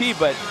Cote,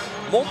 but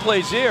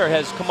Montplaisir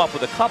has come up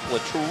with a couple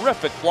of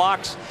terrific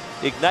blocks,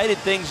 ignited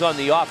things on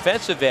the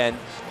offensive end.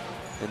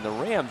 And the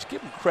Rams,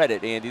 give them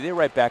credit, Andy. They're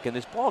right back in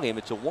this ballgame.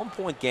 It's a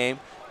 1-point game.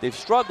 They've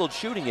struggled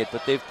shooting it,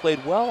 but they've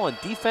played well on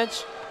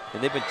defense,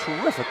 and they've been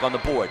terrific on the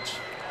boards.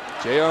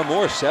 J.R.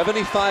 Moore,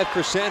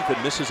 75%,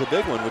 but misses a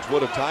big one, which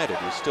would have tied it.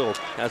 He still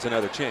has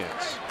another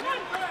chance.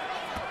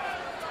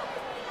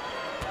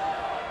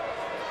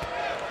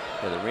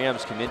 Yeah, the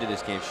Rams come into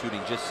this game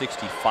shooting just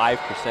 65%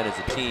 as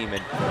a team,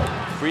 and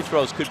free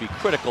throws could be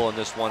critical in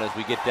this one as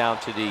we get down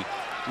to the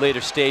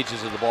later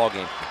stages of the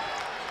ballgame.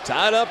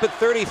 Tied up at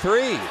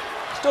 33.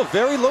 Still a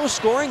very low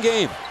scoring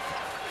game.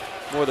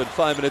 more than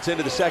 5 minutes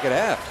into the second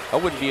half. I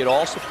wouldn't be at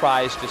all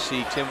surprised to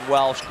see Tim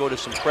Welsh go to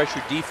some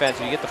pressure defense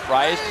and you get the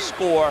Friars to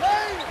score.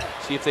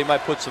 See if they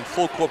might put some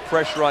full court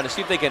pressure on to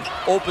see if they can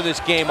open this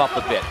game up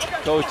a bit.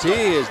 Cote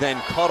is then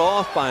cut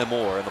off by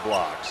Moore in the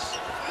blocks.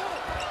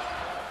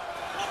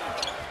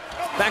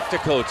 Back to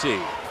Cote.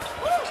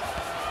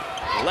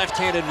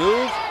 Left-handed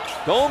move.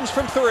 Gomes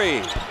from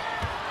 3.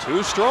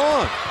 Too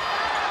strong.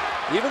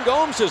 Even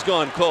Gomes has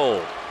gone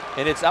cold.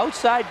 And it's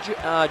outside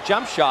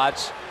jump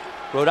shots.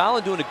 Rhode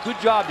Island doing a good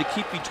job to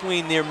keep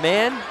between their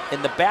man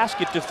and the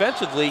basket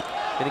defensively.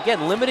 And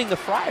again, limiting the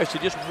Friars to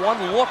just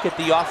one look at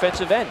the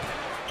offensive end.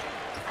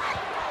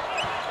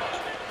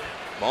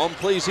 Baum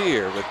plays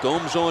here with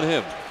Gomes on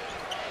him.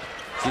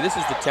 See, this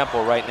is the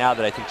tempo right now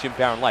that I think Jim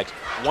Barron likes.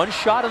 One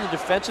shot on the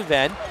defensive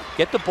end,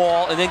 get the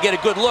ball, and then get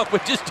a good look,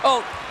 but just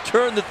don't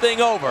turn the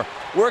thing over.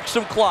 Work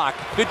some clock.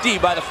 Good D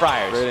by the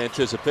Friars. Great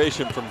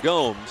anticipation from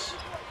Gomes.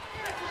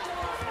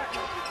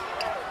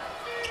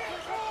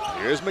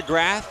 Here's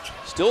McGrath,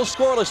 still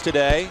scoreless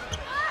today,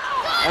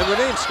 and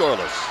remains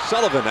scoreless.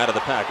 Sullivan out of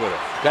the pack with it.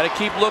 Got to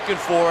keep looking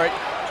for it.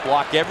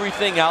 Block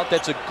everything out.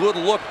 That's a good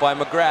look by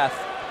McGrath.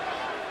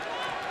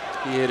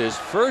 He hit his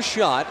first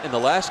shot in the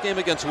last game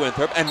against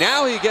Winthrop, and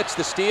now he gets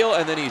the steal,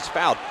 and then he's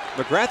fouled.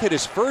 McGrath hit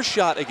his first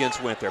shot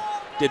against Winthrop,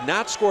 did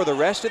not score the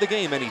rest of the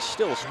game, and he's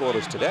still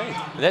scoreless today.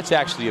 And that's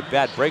actually a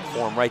bad break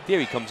for him right there.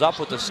 He comes up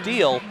with a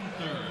steal.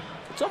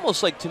 It's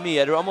almost like, to me,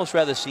 I'd almost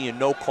rather see a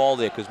no call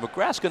there because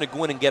McGrath's going to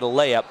go in and get a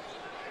layup,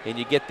 and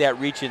you get that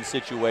reach-in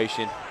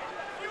situation.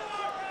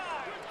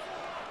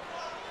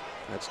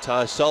 That's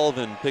Ty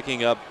Sullivan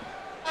picking up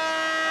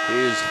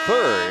his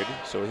third,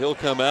 so he'll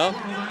come out.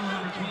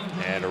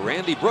 And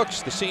Randy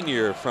Brooks, the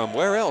senior from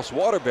where else?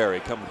 Waterbury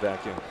coming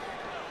back in.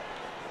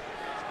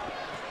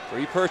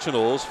 3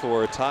 personals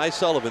for Ty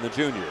Sullivan, the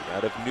junior,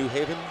 out of New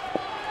Haven.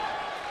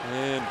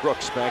 And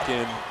Brooks back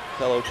in,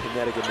 fellow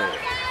Connecticut native.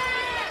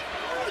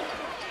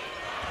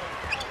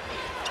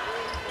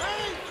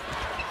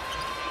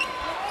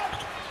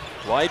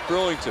 Dwight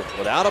Brewington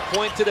without a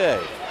point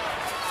today.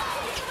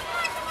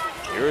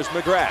 Here's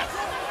McGrath.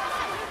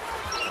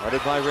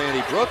 Guarded by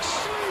Randy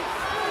Brooks.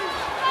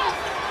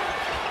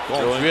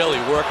 Gomes really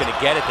working to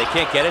get it. They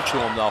can't get it to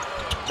him, though.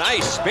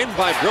 Nice spin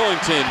by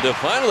Brewington to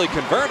finally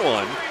convert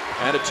one.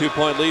 And a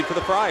 2-point lead for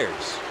the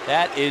Friars.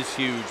 That is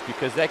huge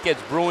because that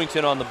gets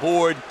Brewington on the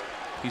board.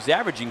 He's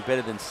averaging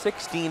better than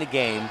 16 a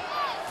game.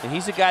 And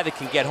he's a guy that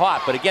can get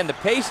hot. But again, the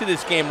pace of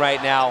this game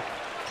right now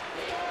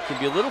can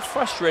be a little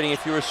frustrating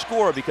if you're a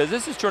scorer because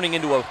this is turning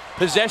into a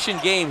possession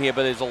game here,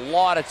 but there's a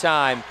lot of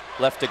time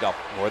left to go.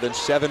 More than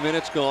 7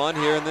 minutes gone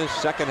here in the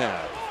second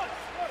half.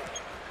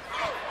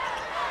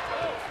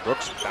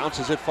 Brooks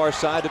bounces it far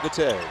side to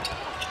Bate.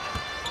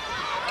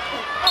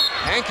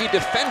 Hankey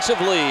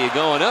defensively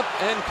going up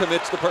and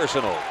commits the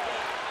personal.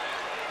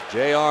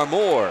 J.R.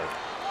 Moore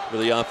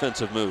with the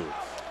offensive move.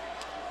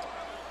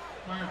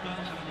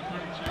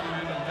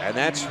 And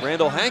that's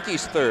Randall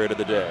Hankey's third of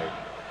the day.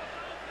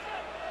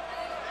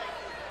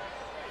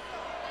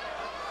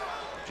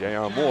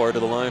 J.R. Moore to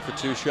the line for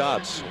 2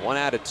 shots. 1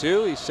 out of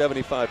 2, he's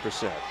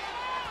 75%.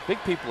 Big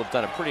people have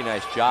done a pretty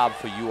nice job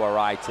for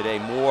URI today.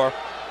 Moore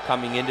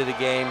coming into the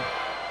game,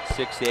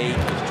 6'8", he's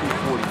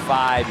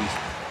 245. He's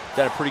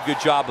done a pretty good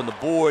job on the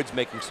boards,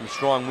 making some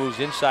strong moves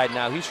inside.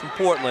 Now he's from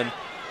Portland,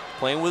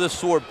 playing with a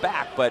sore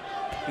back, but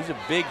he's a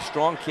big,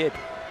 strong kid.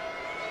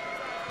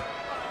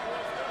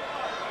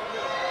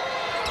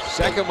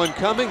 Second one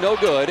coming, no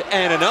good,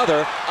 and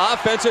another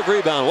offensive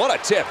rebound. What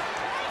a tip.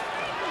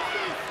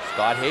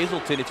 Scott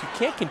Hazelton, if you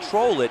can't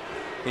control it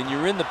and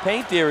you're in the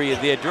paint area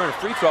there during a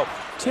free throw,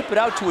 tip it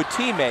out to a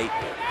teammate.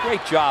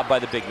 Great job by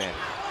the big man.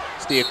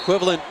 It's the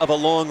equivalent of a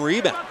long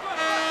rebound.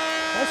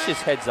 That's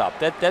just heads up.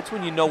 That's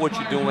when you know what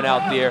you're doing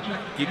out there.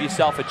 Give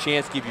yourself a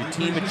chance, give your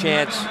team a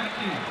chance.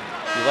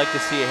 You like to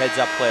see a heads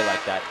up play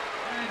like that.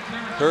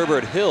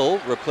 Herbert Hill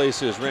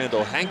replaces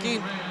Randall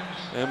Hankey,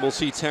 and we'll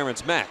see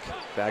Terrence Mack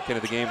back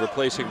into the game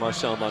replacing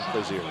Marcel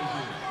Montplaisir.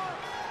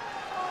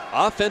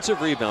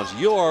 Offensive rebounds,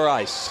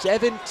 URI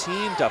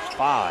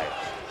 17-5.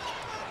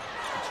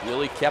 It's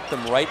really kept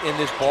them right in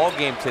this ball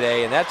game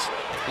today, and that's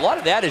a lot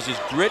of that is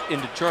just grit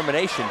and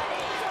determination.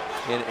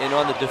 And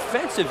on the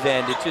defensive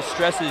end, it just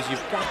stresses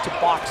you've got to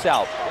box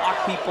out,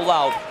 block people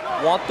out,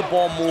 want the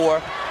ball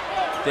more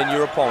than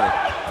your opponent.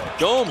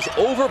 Gomes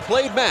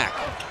overplayed Mack,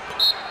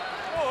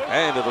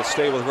 and it'll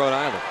stay with Rhode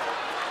Island.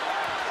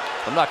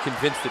 I'm not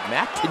convinced that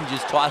Mack didn't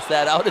just toss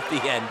that out at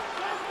the end.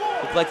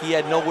 Looked like he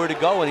had nowhere to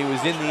go and he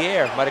was in the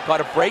air. Might have caught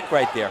a break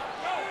right there.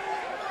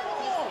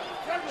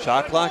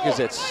 Shot clock is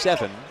at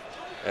 7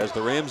 as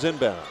the Rams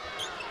inbound.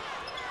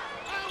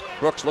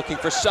 Brooks looking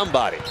for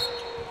somebody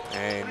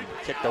and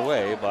kicked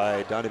away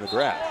by Donnie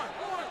McGrath.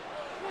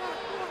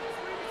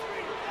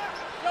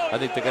 I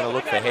think they're going to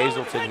look for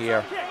Hazelton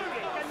here.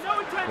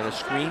 Going to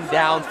screen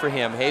down for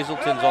him.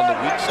 Hazelton's on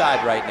the weak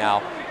side right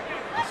now.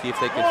 Let's see if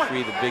they can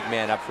free the big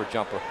man up for a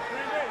jumper.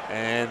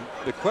 And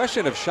the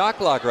question of shot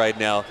clock right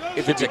now,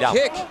 if it's a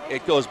kick,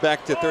 it goes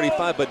back to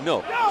 35, but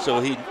no. So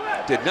he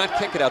did not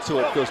kick it out, so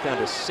it goes down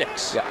to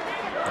 6. Yeah.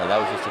 No, that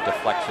was just a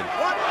deflection.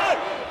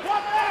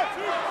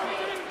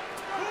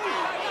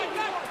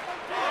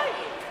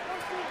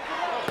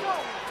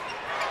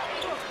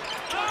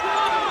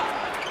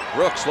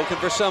 Brooks looking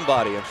for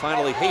somebody, and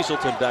finally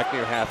Hazelton back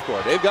near half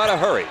court. They've got to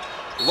hurry.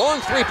 Long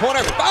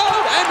three-pointer,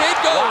 fouled, and it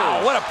goes!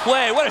 Wow, what a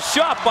play, what a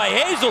shot by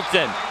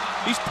Hazelton.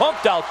 He's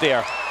pumped out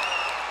there.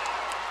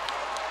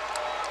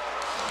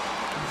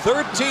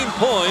 13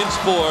 points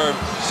for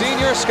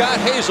senior Scott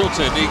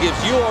Hazelton. He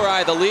gives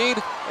URI the lead,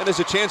 and there's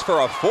a chance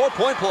for a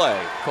 4-point play.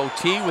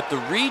 Cote with the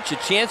reach, a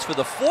chance for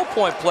the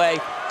 4-point play.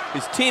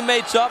 His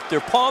teammates up,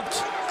 they're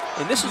pumped.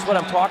 And this is what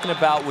I'm talking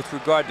about with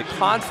regard to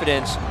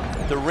confidence.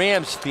 The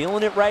Rams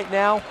feeling it right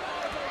now.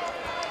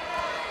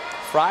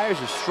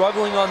 Friars are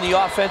struggling on the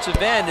offensive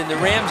end, and the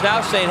Rams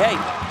now saying, hey,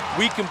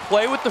 we can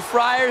play with the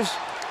Friars.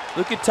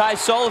 Look at Ty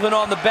Sullivan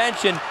on the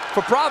bench, and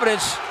for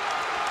Providence,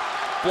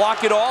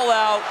 block it all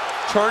out,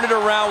 turn it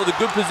around with a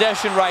good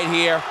possession right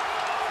here.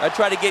 I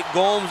try to get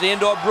Gomes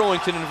and/or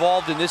Brewington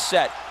involved in this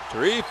set.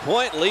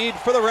 3-point lead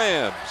for the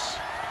Rams.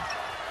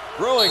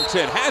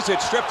 Brewington has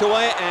it stripped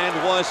away and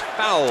was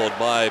fouled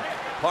by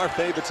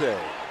Parfait Bate.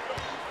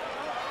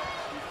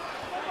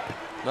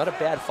 Not a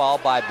bad foul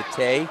by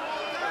Bate.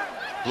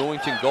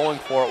 Brewington going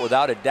for it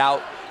without a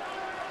doubt.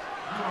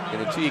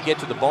 And until you get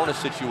to the bonus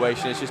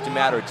situation, it's just a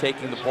matter of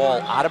taking the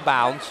ball out of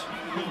bounds.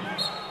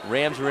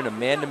 Rams are in a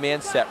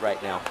man-to-man set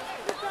right now.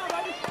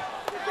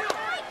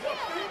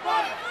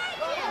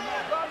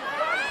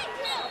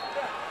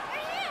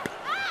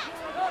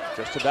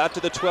 Just about to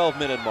the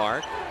 12-minute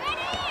mark.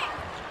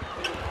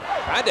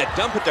 Tried to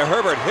dump it to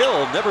Herbert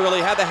Hill, never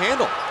really had the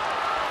handle.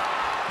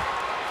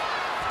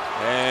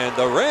 And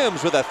the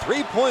Rams with a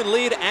 3-point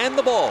lead and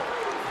the ball.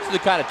 These are the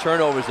kind of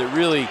turnovers that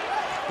really,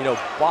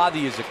 bother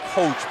you as a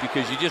coach,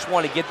 because you just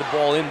want to get the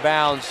ball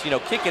inbounds,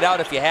 kick it out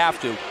if you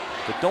have to,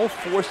 but don't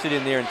force it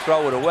in there and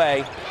throw it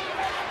away.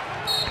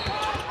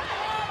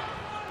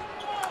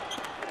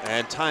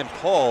 And time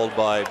called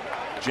by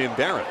Jim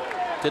Barron.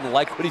 Didn't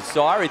like what he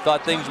saw. He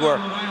thought things were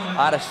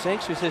out of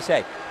sync. So he says,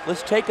 hey,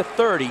 let's take a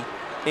 30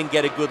 and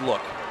get a good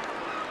look.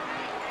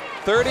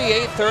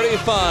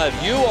 38-35.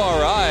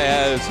 URI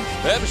has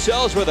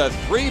themselves with a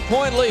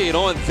 3-point lead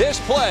on this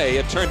play.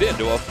 It turned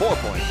into a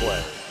 4-point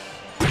play.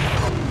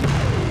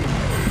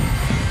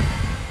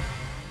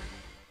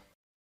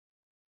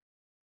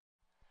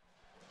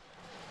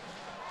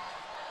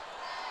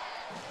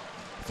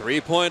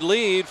 Three-point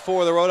lead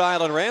for the Rhode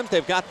Island Rams.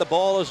 They've got the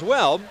ball as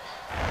well.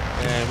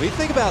 And we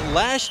think about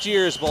last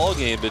year's ball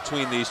game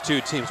between these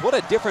two teams. What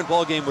a different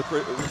ball game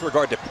with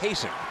regard to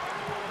pacing.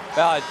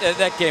 Well,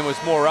 that game was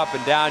more up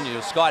and down.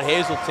 Scott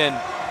Hazelton,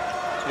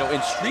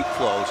 in street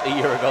clothes a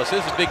year ago. So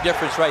there's a big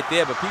difference right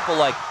there. But people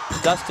like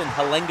Dustin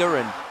Hellinger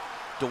and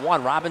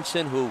DeJuan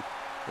Robinson, who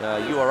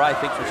URI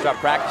thinks will start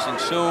practicing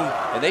soon,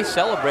 and they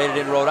celebrated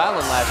in Rhode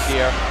Island last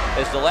year,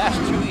 as the last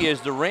 2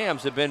 years the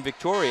Rams have been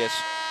victorious.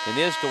 And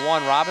there's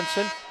DeJuan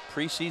Robinson,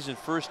 preseason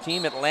first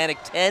team Atlantic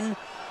 10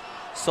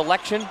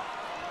 selection.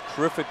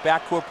 Terrific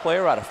backcourt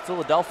player out of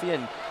Philadelphia,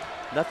 and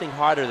nothing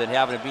harder than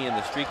having to be in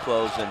the street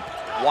clothes and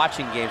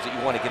watching games that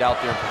you want to get out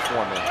there and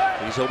perform in.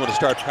 He's hoping to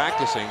start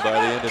practicing by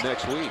the end of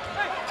next week.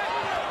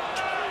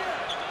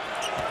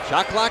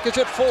 Shot clock is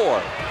at 4.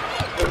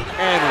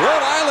 And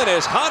Rhode Island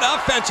is hot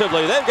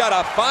offensively. They've got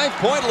a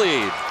 5-point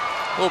lead.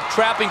 A little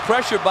trapping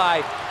pressure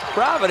by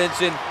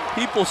Providence, and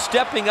people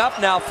stepping up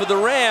now for the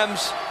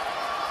Rams.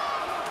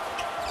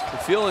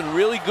 They're feeling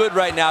really good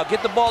right now.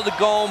 Get the ball to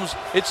Gomes.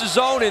 It's a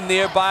zone in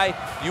there by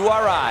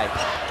URI.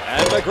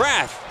 And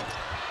McGrath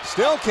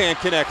still can't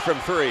connect from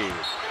 3.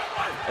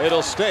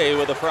 It'll stay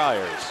with the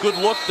Friars. Good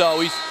look,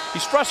 though.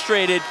 He's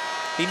frustrated.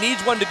 He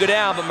needs one to go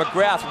down, but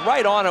McGrath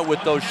right on it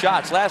with those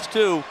shots. Last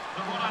two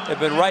have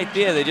been right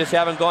there. They just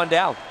haven't gone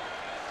down.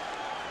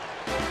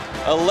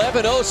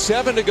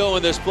 11:07 to go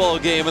in this ball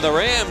game, and the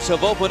Rams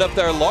have opened up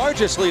their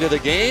largest lead of the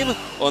game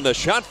on the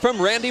shot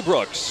from Randy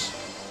Brooks.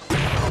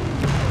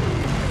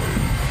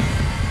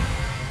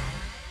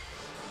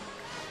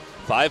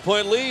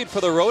 Five-point lead for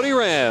the Rhode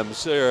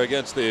Rams here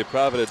against the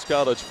Providence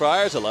College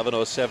Friars.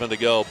 11:07 to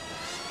go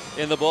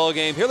in the ball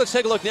game. Here, let's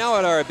take a look now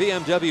at our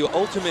BMW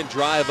Ultimate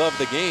Drive of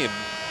the game.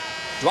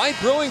 Dwight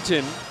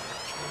Brewington,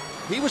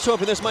 he was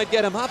hoping this might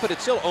get him up, but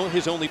it's still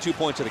his only 2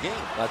 points of the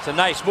game. That's a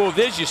nice move.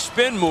 There's your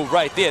spin move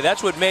right there.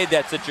 That's what made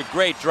that such a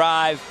great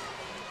drive.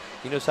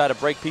 He knows how to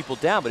break people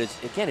down, but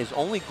it's, again, his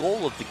only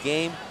goal of the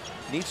game.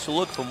 Needs to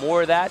look for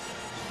more of that.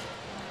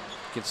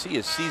 You can see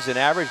his season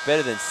average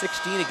better than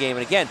 16 a game.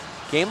 And again,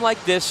 game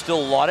like this, still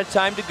a lot of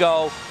time to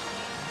go.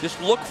 Just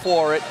look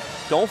for it.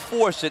 Don't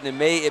force it,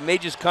 and it may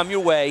just come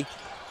your way.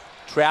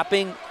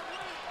 Trapping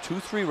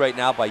 2-3 right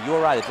now by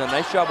URI. They've done a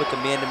nice job with the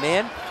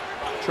man-to-man.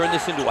 Turn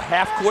this into a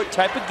half-court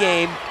type of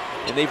game,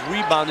 and they've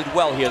rebounded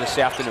well here this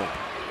afternoon.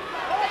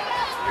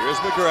 Here's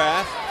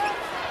McGrath.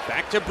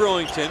 Back to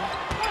Brewington.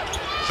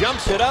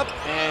 Jumps it up,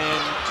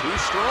 and too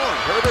strong.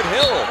 Herbert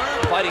Hill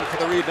fighting for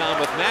the rebound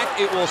with Mack.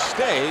 It will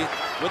stay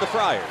with the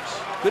Friars.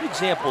 Good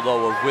example,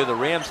 though, of where the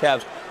Rams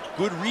have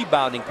good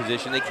rebounding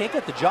position. They can't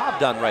get the job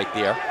done right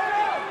there.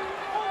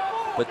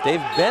 but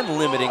they've been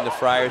limiting the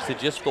Friars to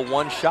just the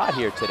one shot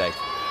here today.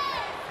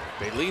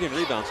 They lead in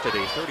rebounds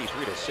today,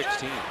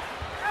 33-16.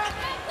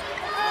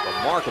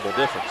 Remarkable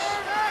difference.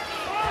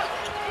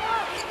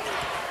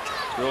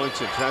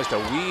 Burlington tries to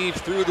weave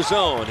through the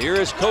zone. Here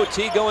is Cote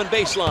going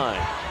baseline.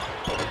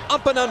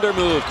 Up and under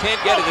move,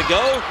 can't get it to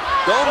go.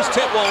 Gomes'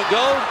 tip won't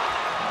go,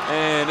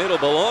 and it'll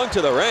belong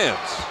to the Rams.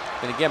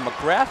 And again,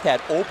 McGrath had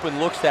open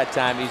looks that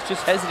time. He's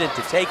just hesitant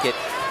to take it.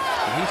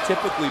 And he's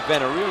typically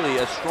been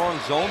a strong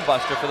zone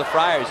buster for the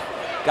Friars.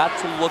 Got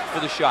to look for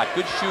the shot.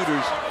 Good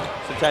shooters.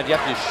 Sometimes you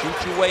have to just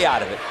shoot your way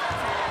out of it.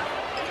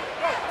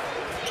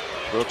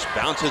 Brooks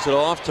bounces it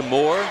off to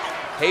Moore.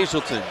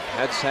 Hazelton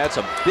has had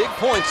some big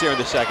points here in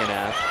the second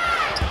half.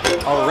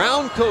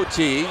 Around Cote,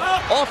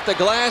 off the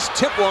glass,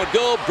 tip won't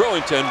go.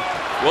 Burlington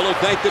will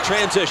ignite the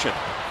transition.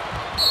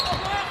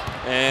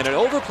 And an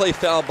overplay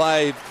foul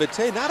by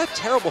Bate. Not a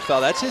terrible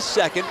foul. That's his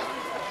second,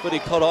 but he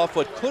cut off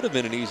what could have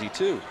been an easy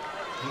two.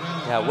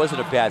 Yeah, it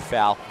wasn't a bad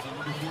foul.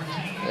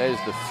 That is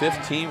the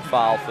 5th team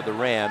foul for the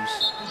Rams.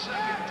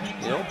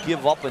 They don't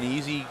give up an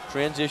easy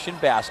transition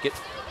basket.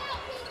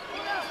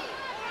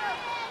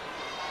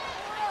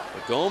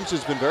 But Gomes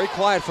has been very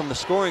quiet from the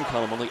scoring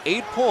column. Only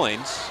 8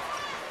 points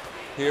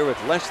here with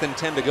less than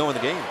 10 to go in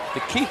the game.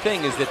 The key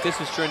thing is that this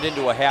has turned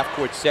into a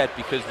half-court set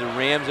because the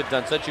Rams have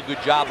done such a good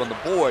job on the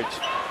boards.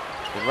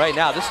 And right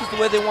now, this is the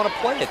way they want to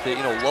play it. The,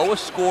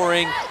 lowest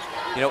scoring,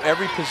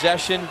 every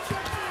possession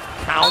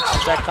counts,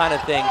 that kind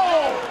of thing.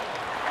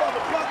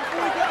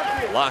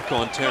 Lock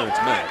on Terrence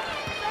Mack.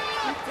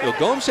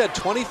 Gomes had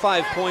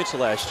 25 points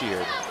last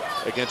year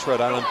against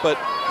Rhode Island, but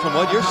from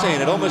what you're saying,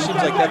 it almost seems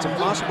like that's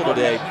impossible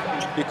today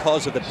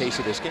because of the pace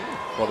of this game.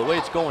 Well, the way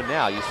it's going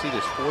now, you see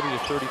this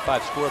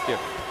 40-35 score up there.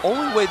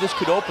 Only way this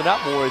could open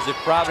up more is if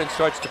Providence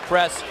starts to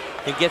press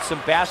and get some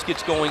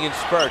baskets going in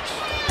spurts.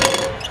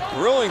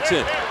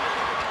 Burlington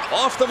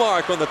off the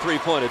mark on the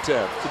three-point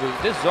attempt. So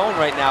this zone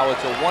right now,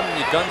 it's a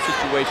one-and-you're-done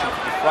situation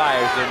for the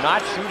Friars. They're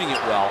not shooting it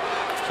well.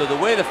 So the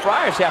way the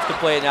Friars have to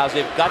play it now is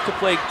they've got to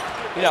play,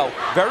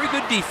 very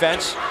good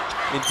defense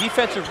and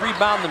defensive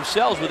rebound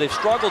themselves, where they've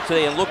struggled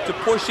today, and look to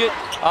push it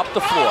up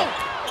the floor.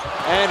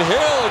 And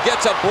Hill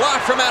gets a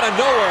block from out of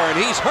nowhere, and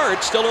he's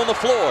hurt, still on the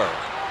floor.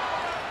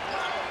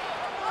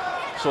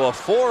 So a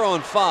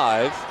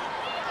 4-on-5.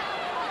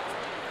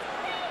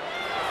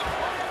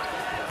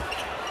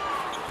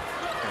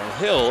 And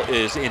Hill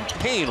is in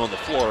pain on the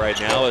floor right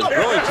now as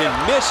Burlington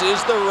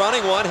misses the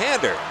running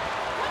one-hander.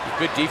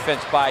 Good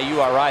defense by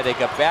URI. They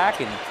got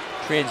back and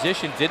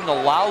transition, didn't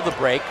allow the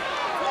break.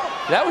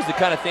 That was the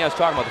kind of thing I was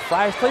talking about. The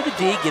Friars play the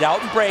D, get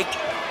out and break,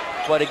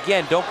 but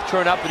again, don't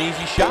turn up an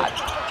easy shot.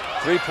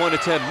 Three-point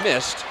attempt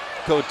missed.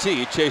 Cote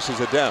chases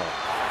it down.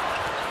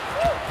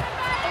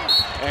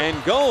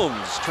 And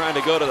Gomes trying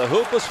to go to the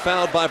hoop was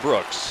fouled by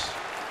Brooks.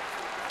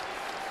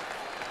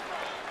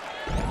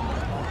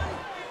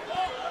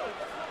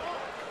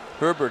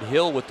 Herbert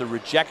Hill with the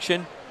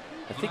rejection.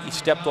 I think he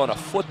stepped on a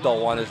foot,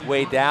 though, on his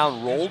way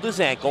down, rolled his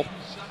ankle.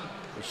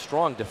 A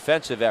strong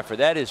defensive effort.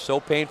 That is so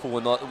painful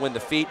when the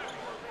feet,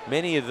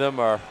 many of them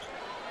are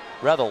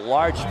rather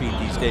large feet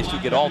these days, to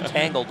get all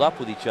tangled up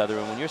with each other.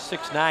 And when you're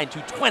 6'9",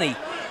 220,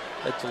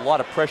 that's a lot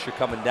of pressure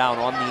coming down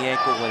on the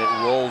ankle when it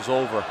rolls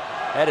over.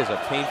 That is a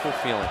painful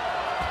feeling.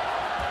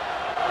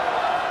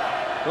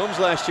 Gomes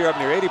last year up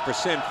near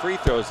 80% free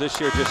throws. This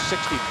year just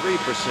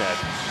 63%.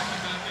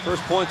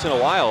 First points in a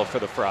while for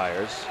the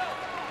Friars.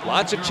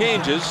 Lots of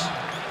changes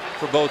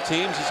for both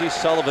teams. You see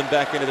Sullivan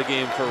back into the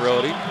game for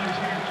Rhode.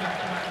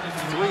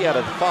 3 out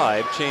of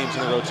 5 change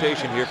in the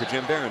rotation here for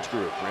Jim Barron's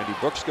group. Randy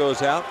Brooks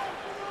goes out.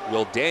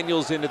 Will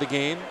Daniels into the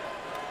game.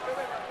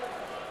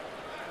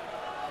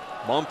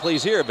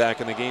 Montplaisir back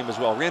in the game as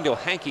well. Randall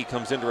Hankey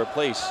comes in to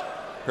replace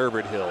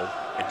Herbert Hill.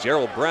 And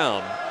Gerald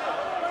Brown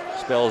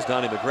spells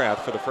Donnie McGrath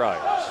for the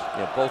Friars.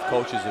 Yeah, both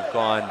coaches have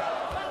gone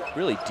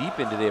really deep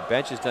into their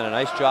benches, done a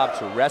nice job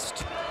to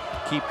rest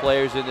key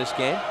players in this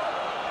game.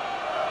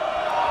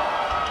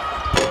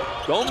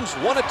 Gomes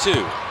 1 of 2.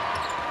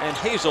 And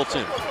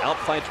Hazelton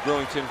outfights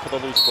Burlington for the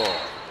loose ball.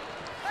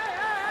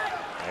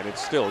 And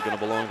it's still going to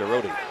belong to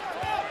Rhode.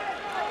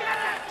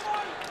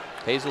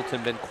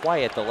 Hazelton been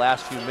quiet the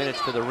last few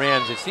minutes for the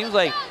Rams. It seems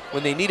like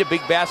when they need a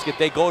big basket,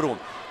 they go to him.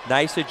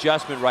 Nice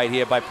adjustment right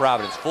here by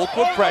Providence. Full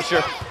court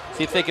pressure.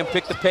 See if they can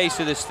pick the pace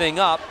of this thing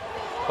up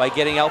by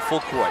getting out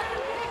full court.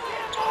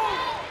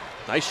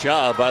 Nice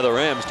job by the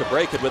Rams to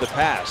break it with a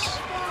pass.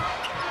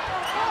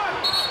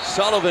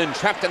 Sullivan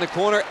trapped in the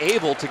corner,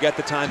 able to get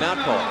the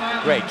timeout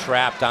call. Great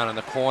trap down in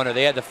the corner.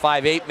 They had the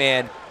 5'8"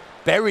 man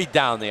buried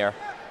down there.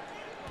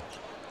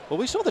 Well,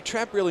 we saw the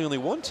trap really only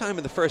one time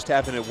in the first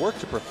half, and it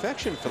worked to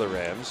perfection for the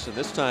Rams. And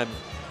this time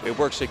it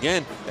works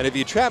again. And if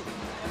you trap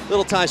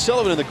little Ty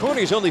Sullivan in the corner,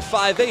 he's only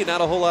 5'8",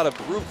 not a whole lot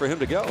of room for him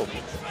to go.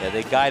 Yeah,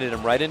 they guided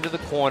him right into the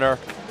corner.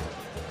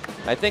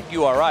 I think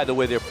URI, the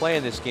way they're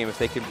playing this game, if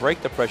they can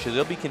break the pressure,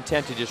 they'll be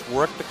content to just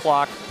work the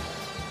clock.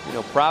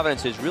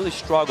 Providence has really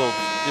struggled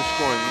just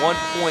scoring 1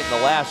 point in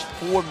the last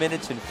 4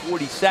 minutes and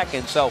 40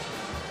 seconds. So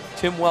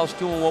Tim Welsh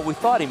doing what we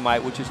thought he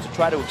might, which is to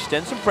try to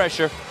extend some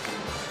pressure,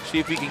 see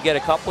if he can get a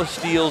couple of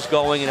steals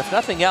going, and if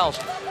nothing else,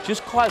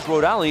 just cause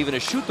Rhode Island even to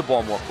shoot the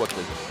ball more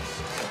quickly.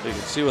 You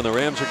can see when the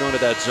Rams are going to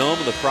that zone,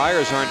 the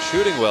Friars aren't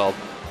shooting well.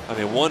 I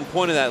mean, 1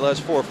 point in that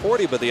last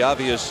 4:40, but the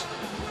obvious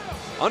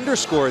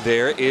underscore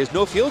there is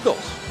no field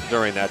goals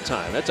during that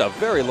time. That's a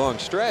very long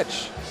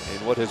stretch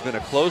in what has been a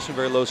close and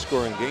very low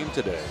scoring game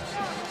today.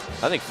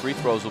 I think free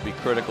throws will be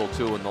critical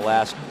too in the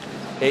last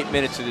 8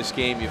 minutes of this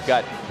game. You've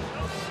got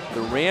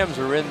the Rams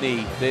are in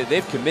the,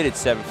 they've committed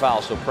 7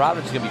 fouls, so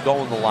Providence is going to be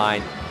going the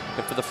line.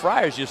 And for the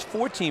Friars, just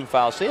 14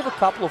 fouls. So they have a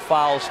couple of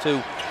fouls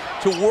to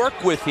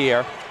work with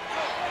here.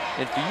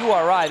 And for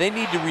URI, they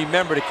need to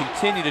remember to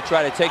continue to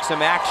try to take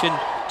some action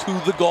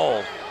to the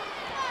goal.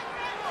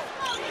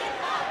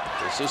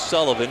 This is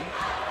Sullivan.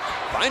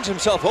 Finds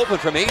himself open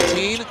from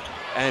 18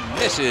 and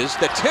misses.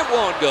 The tip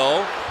won't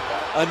go.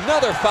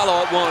 Another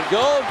follow-up won't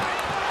go.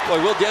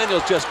 Boy, Will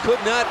Daniels just could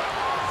not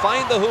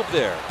find the hoop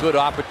there. Good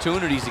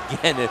opportunities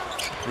again. The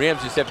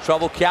Rams just have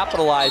trouble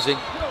capitalizing.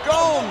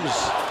 Gomes!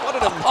 What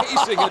an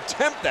amazing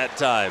attempt that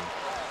time.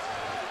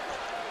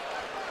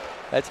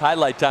 That's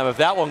highlight time if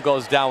that one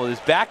goes down with his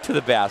back to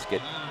the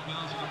basket.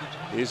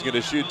 He's going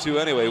to shoot 2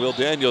 anyway. Will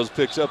Daniels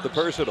picks up the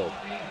personal.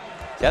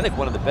 See, I think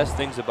one of the best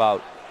things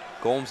about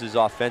Gomes'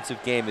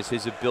 offensive game is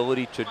his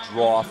ability to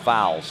draw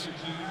fouls.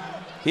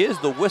 Here's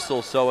the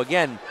whistle, so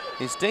again,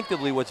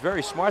 instinctively what's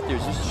very smart there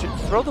is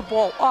just throw the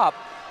ball up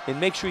and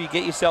make sure you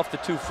get yourself to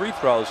 2 free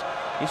throws.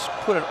 He's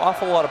put an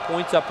awful lot of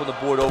points up on the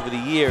board over the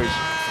years.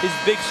 His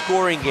big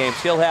scoring games,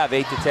 he'll have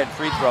 8 to 10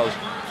 free throws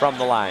from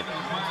the line.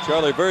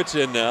 Charlie Burt's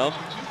in now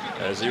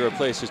as he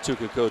replaces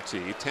Tuka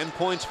Koti. 10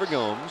 points for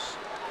Gomes.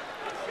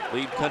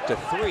 Lead cut to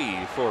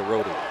 3 for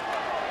Rhode.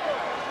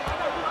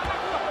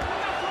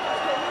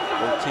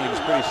 Both teams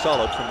pretty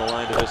solid from the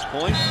line to this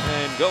point,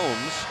 and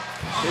Gomes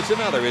hits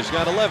another. He's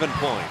got 11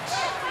 points.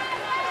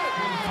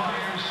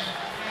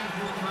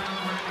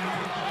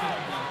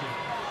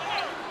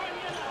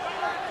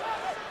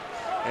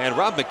 And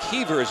Rob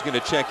McKeever is going to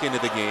check into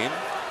the game.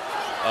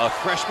 A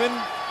freshman.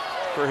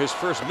 For his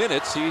first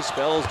minutes, he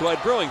spells Dwight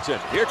Brewington.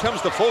 Here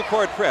comes the full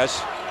court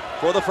press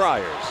for the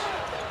Friars.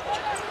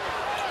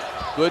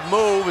 Good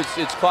move.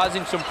 It's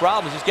causing some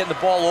problems. He's getting the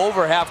ball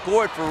over half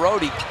court for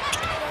Rhode.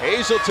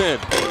 Hazelton,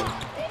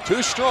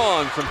 too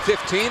strong from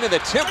 15, and the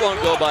tip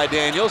won't go by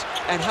Daniels.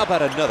 And how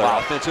about another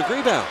offensive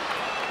rebound?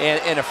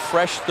 And a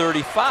fresh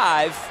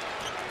 35.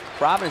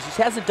 Providence just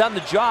hasn't done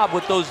the job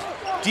with those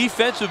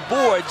defensive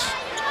boards.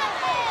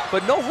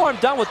 But no harm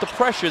done with the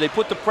pressure. They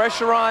put the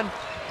pressure on.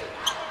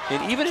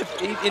 And even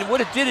if, and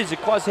what it did is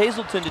it caused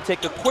Hazelton to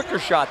take a quicker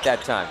shot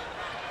that time.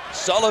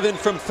 Sullivan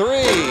from 3,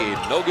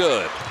 no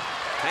good.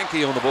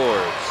 Hankey on the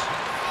boards.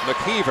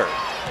 McKeever,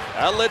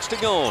 outlets to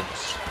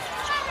Gomes.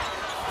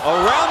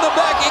 Around the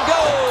back he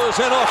goes,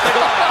 and off the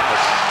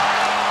glass.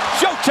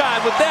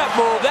 Showtime with that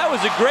move. That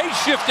was a great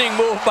shifting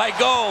move by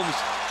Gomes.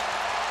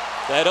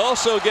 That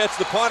also gets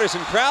the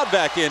partisan crowd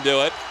back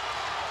into it.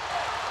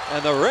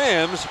 And the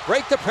Rams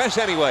break the press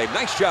anyway.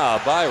 Nice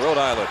job by Rhode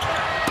Island.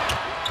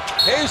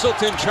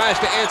 Hazelton tries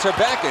to answer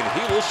back, and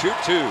he will shoot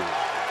 2.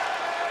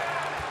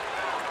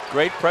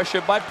 Great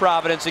pressure by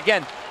Providence.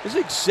 Again, this is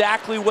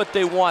exactly what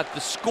they want. The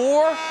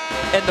score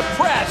and the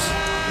press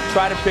to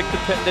try to pick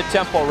the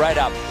tempo right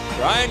up.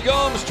 Ryan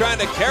Gomes trying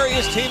to carry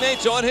his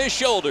teammates on his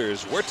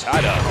shoulders. We're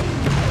tied up.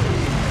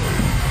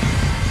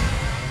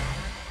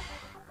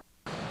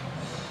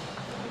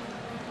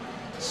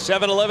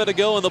 .7-11 to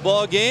go in the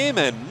ball game,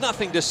 and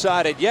nothing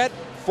decided yet.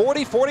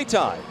 40-40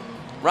 tie.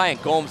 Ryan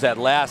Gomes that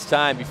last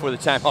time before the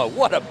timeout.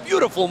 What a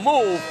beautiful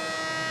move.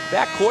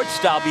 Backcourt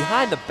style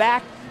behind the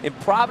back in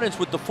Providence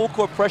with the full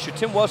court pressure.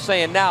 Tim was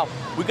saying now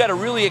we got to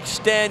really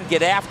extend,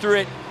 get after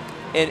it.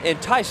 And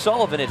Ty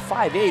Sullivan at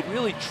 5'8",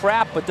 really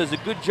trapped, but does a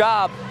good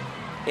job.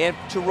 And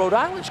to Rhode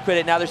Island's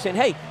credit, now they're saying,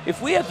 hey, if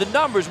we have the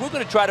numbers, we're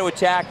going to try to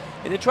attack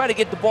and then try to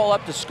get the ball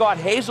up to Scott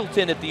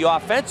Hazelton at the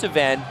offensive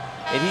end,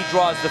 and he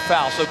draws the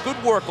foul. So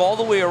good work all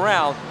the way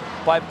around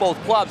by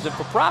both clubs. And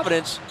for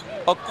Providence,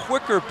 a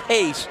quicker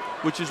pace,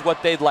 which is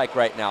what they'd like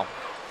right now.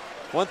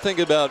 One thing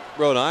about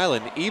Rhode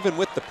Island, even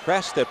with the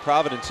press that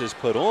Providence has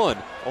put on,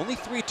 only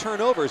 3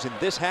 turnovers in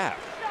this half.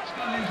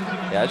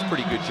 Yeah, that's a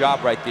pretty good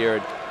job right there.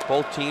 And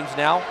both teams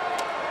now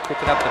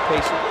picking up the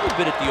pace a little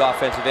bit at the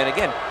offensive end.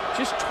 Again,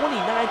 just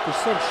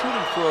 29%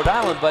 shooting for Rhode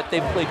Island, but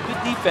they've played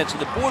good defense,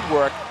 and the board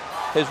work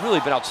has really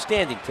been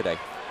outstanding today.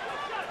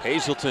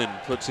 Hazelton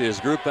puts his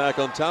group back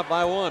on top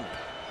by 1.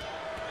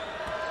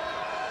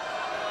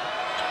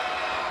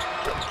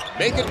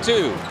 Make it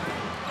 2.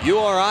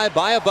 URI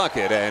by a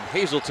bucket, and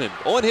Hazelton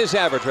on his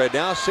average right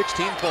now,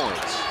 16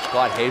 points.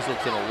 Scott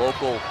Hazelton, a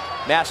local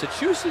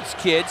Massachusetts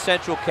kid,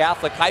 Central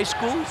Catholic High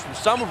School. He's from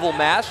Somerville,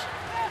 Mass.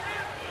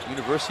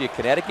 University of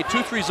Connecticut.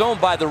 2-3 zone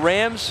by the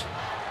Rams.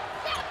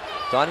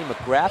 Donnie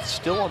McGrath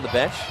still on the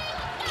bench.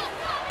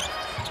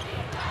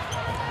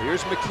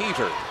 Here's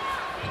McKeever.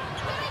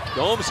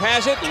 Gomes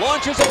has it,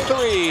 launches a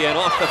 3, and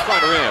off the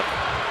front rim.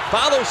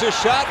 Follows his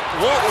shot,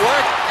 won't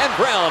work, and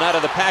Brown out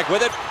of the pack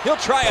with it. He'll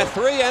try a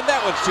 3, and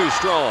that one's too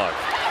strong.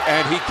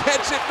 And he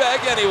gets it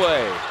back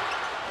anyway.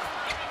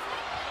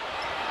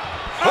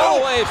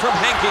 Pull away from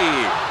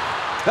Hankey.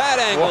 Bad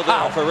angle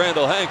Wow. there for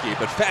Randall Hankey,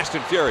 but fast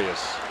and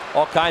furious.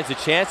 All kinds of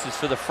chances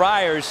for the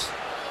Friars.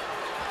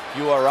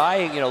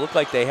 URI, looked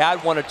like they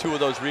had one or two of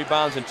those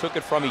rebounds and took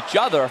it from each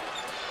other.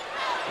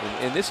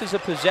 And this is a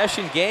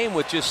possession game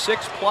with just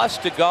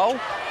 6+ to go.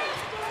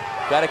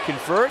 Got to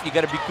convert. You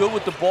got to be good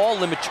with the ball.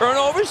 Limit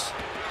turnovers.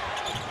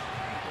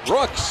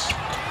 Brooks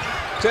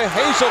to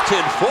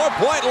Hazelton.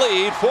 4-point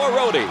lead for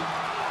Rhode.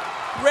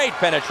 Great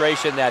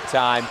penetration that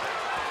time.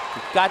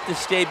 You've got to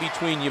stay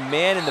between your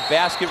man and the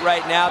basket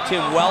right now.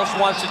 Tim Welsh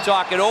wants to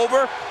talk it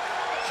over.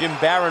 Jim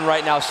Barron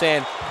right now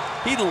saying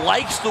he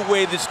likes the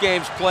way this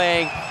game's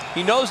playing.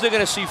 He knows they're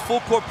going to see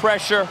full court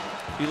pressure.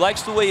 He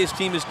likes the way his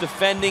team is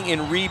defending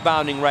and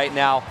rebounding right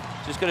now.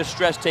 Just going to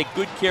stress, take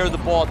good care of the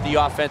ball at the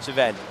offensive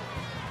end.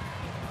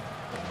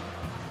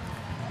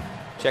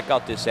 Check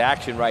out this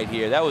action right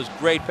here. That was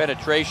great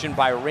penetration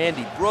by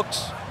Randy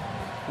Brooks.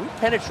 When we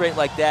penetrate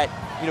like that,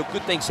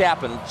 good things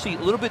happen. See, a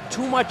little bit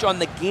too much on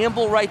the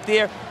gamble right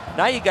there.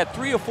 Now you got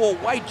 3 or 4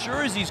 white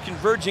jerseys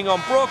converging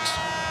on Brooks.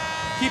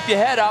 Keep your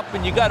head up,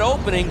 and you got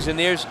openings, and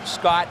there's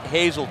Scott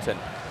Hazelton.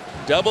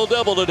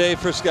 Double-double today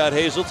for Scott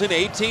Hazelton.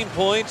 18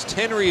 points,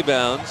 10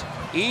 rebounds,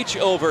 each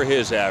over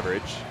his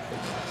average.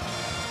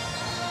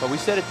 But we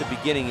said at the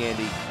beginning,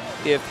 Andy,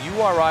 if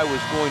URI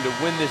was going to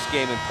win this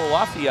game and pull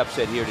off the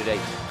upset here today,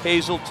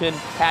 Hazelton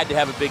had to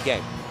have a big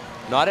game.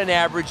 Not an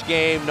average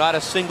game, not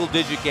a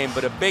single-digit game,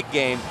 but a big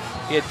game.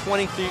 He had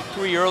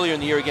 23 earlier in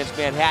the year against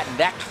Manhattan,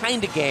 that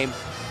kind of game.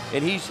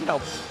 And he's, your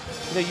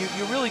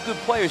really good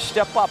players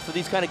step up for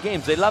these kind of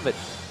games. They love it.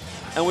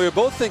 And we were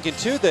both thinking,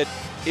 too, that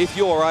if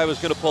URI was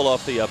going to pull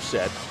off the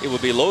upset, it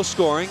would be low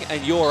scoring,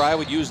 and URI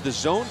would use the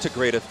zone to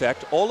great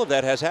effect. All of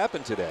that has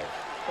happened today.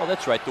 Well,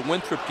 that's right. The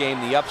Winthrop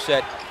game, the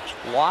upset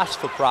loss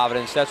for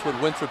Providence. That's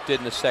what Winthrop did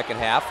in the second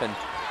half. And,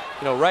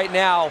 right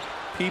now,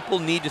 people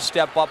need to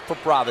step up for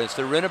Providence.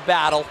 They're in a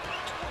battle.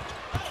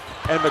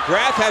 And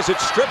McGrath has it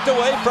stripped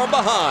away from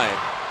behind.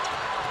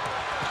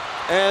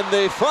 And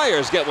the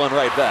Friars get one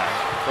right back.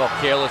 Well,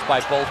 careless by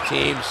both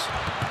teams.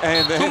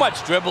 And then, too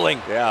much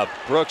dribbling. Yeah,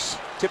 Brooks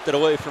tipped it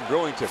away from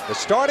Brewington. The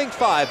starting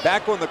 5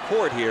 back on the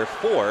court here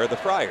for the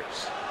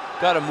Friars.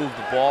 Got to move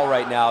the ball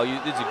right now.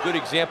 It's a good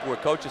example where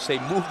coaches say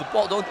move the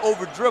ball, don't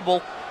over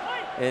dribble.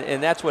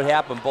 And that's what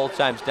happened both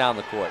times down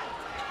the court.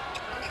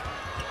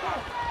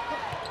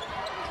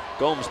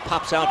 Gomes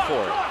pops out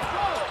for it.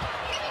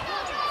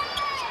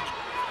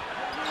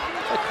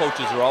 The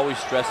coaches are always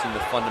stressing the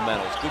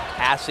fundamentals. Good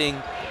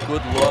passing,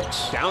 good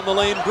looks. Down the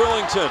lane,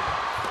 Brewington.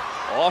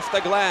 Off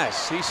the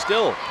glass. He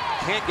still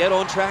can't get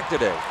on track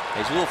today.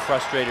 He's a little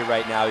frustrated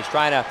right now. He's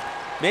trying to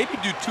maybe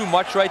do too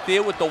much right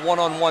there with the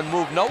one-on-one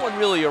move. No one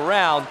really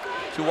around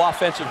to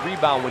offensive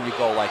rebound when you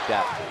go like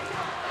that.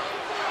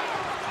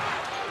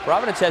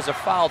 Providence has a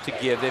foul to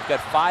give. They've got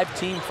 5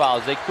 team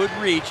fouls. They could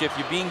reach. If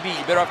you're being beat,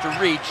 you better have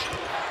to reach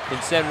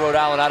and send Rhode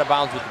Island out of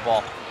bounds with the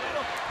ball.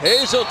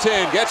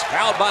 Hazelton gets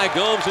fouled by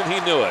Gomes, and he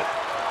knew it.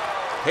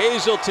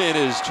 Hazelton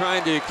is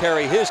trying to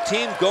carry his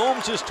team.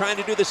 Gomes is trying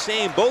to do the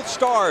same. Both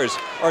stars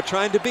are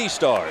trying to be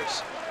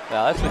stars.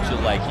 Well, that's what you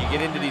like. You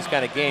get into these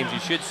kind of games, you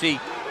should see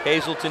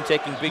Hazelton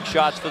taking big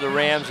shots for the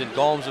Rams, and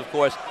Gomes, of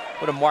course,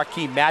 what a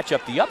marquee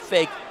matchup. The up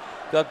fake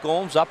got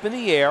Gomes up in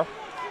the air.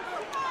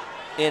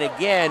 And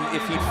again,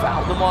 if he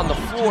fouled him on the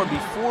floor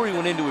before he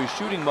went into his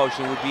shooting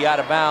motion, would be out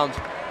of bounds.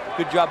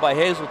 Good job by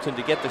Hazelton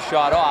to get the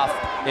shot off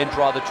and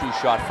draw the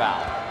 2-shot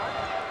foul.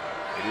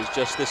 It is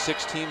just the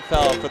 16th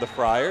foul for the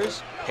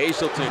Friars.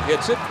 Hazelton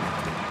hits it.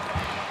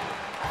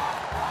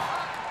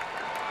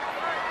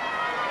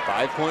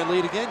 5-point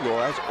lead again.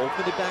 URI's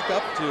opened it back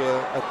up to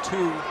a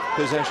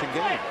 2-possession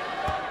game.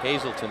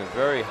 Hazelton, a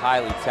very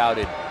highly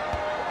touted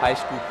high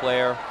school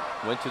player,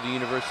 went to the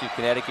University of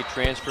Connecticut,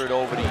 transferred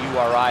over to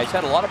URI. He's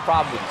had a lot of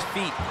problems with his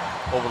feet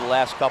over the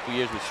last couple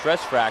years with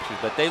stress fractures,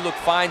 but they look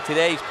fine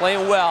today. He's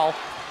playing well.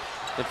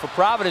 And for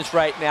Providence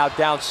right now,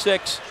 down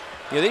 6,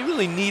 they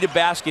really need a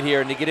basket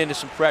here and to get into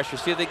some pressure.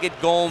 See if they get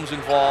Gomes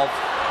involved.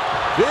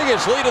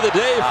 Biggest lead of the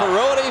day for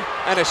Rhode,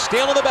 and a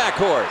steal in the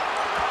backcourt.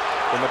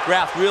 And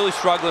McGrath really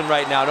struggling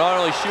right now, not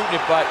only shooting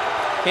it, but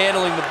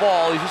handling the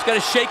ball. He's just got to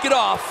shake it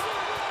off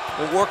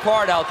and work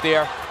hard out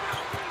there.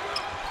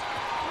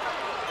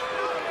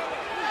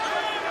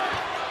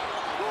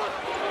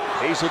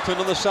 Hazelton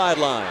on the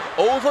sideline.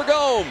 Over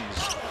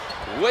Gomes.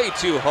 Way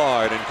too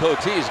hard, and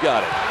Cote's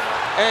got it.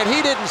 And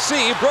he didn't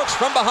see Brooks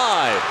from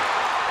behind.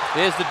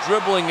 There's the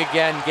dribbling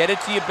again. Get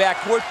it to your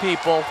backcourt,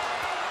 people.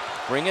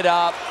 Bring it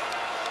up.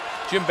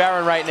 Jim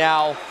Barron right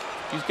now,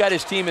 he's got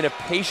his team in a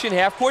patient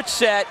half-court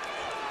set.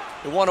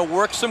 They want to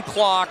work some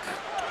clock.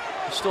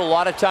 There's still a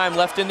lot of time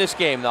left in this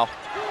game, though.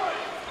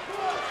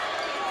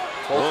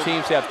 Both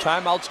teams have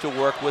timeouts to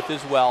work with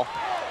as well.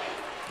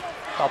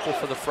 Couple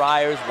for the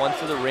Friars, 1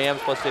 for the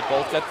Rams, plus they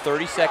both got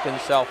 30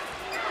 seconds, so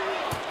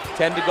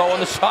 10 to go on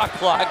the shot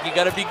clock. You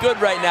got to be good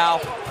right now.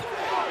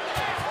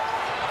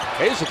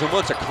 Hazelton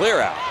wants a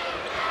clear out.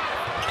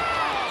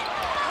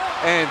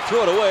 And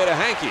throw it away to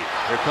Hankey.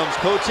 Here comes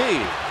Cote.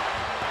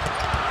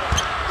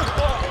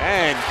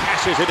 And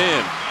cashes it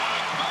in.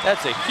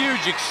 That's a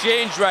huge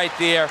exchange right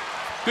there.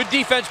 Good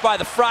defense by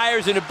the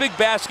Friars, and a big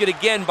basket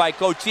again by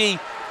Coty,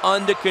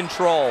 under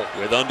control.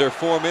 With under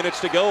 4 minutes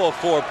to go, a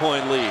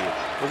 4-point lead.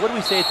 Well, what did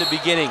we say at the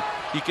beginning?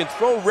 You can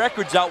throw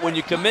records out when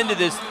you come into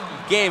this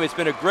game. It's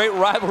been a great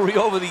rivalry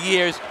over the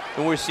years,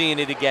 and we're seeing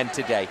it again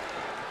today.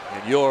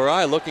 And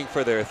URI looking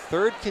for their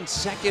 3rd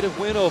consecutive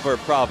win over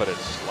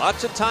Providence.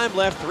 Lots of time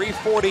left,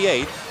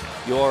 3:48.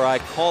 URI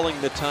calling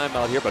the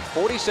timeout here, but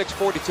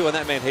 46-42, and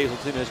that man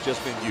Hazelton has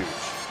just been huge.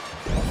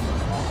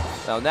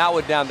 Now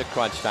we're down to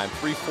crunch time,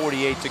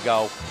 3:48 to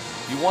go.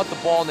 You want the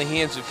ball in the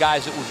hands of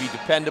guys that would be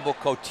dependable.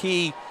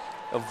 Coty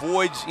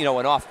avoids,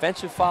 an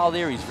offensive foul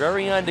there. He's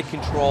very under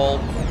control.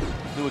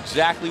 Knew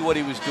exactly what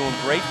he was doing.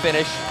 Great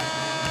finish.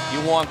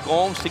 You want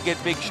Gomes to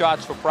get big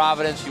shots for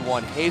Providence. You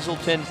want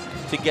Hazelton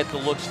to get the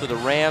looks for the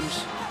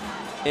Rams.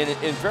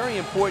 And very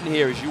important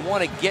here is you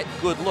want to get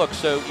good looks.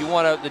 So you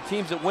want the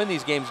teams that win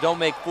these games don't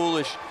make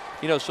foolish,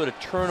 sort of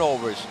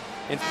turnovers.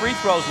 And free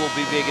throws will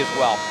be big as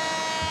well.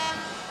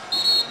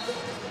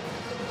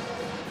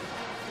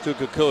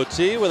 Tuka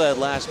Coty with that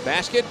last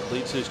basket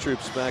leads his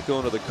troops back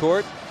onto the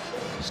court.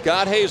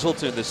 Scott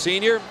Hazelton, the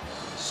senior,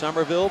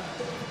 Somerville,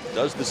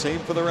 does the same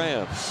for the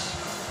Rams.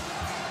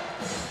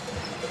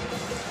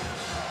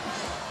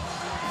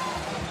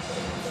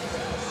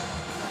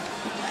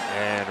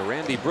 And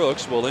Randy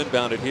Brooks will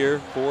inbound it here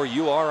for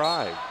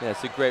URI. Yeah,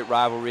 it's a great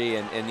rivalry,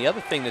 and the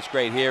other thing that's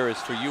great here is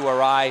for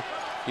URI,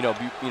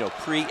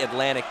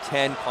 pre-Atlantic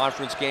 10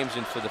 conference games,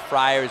 and for the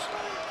Friars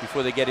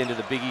before they get into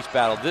the Big East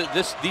battle.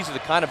 These are the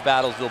kind of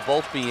battles they'll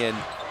both be in,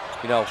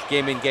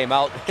 game in, game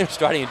out,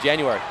 starting in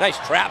January. Nice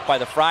trap by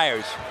the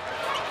Friars.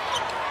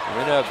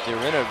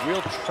 They're in a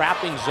real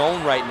trapping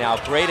zone right now.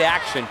 Great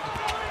action.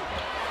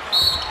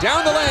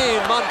 Down the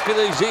lane,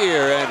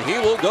 Montpellier, and he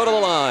will go to the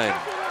line.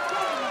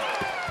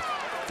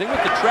 The thing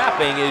with the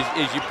trapping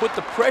is you put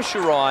the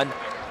pressure on,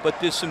 but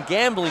there's some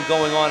gambling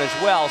going on as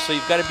well, so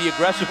you've got to be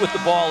aggressive with the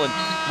ball, and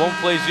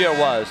Montpellier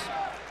was.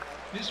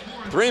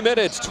 3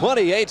 minutes,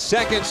 28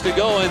 seconds to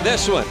go in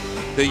this one.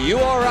 The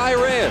URI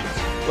Rams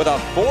with a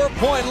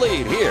 4-point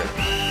lead here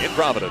in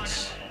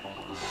Providence.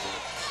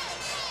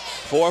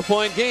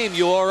 4-point game,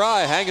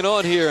 URI hanging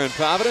on here in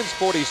Providence,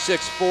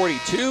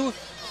 46-42.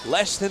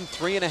 Less than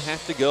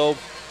 3.5 to go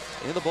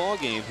in the ball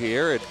game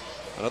here. And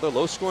another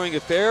low-scoring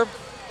affair,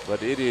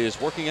 but it is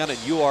working out in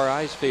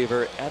URI's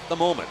favor at the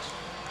moment.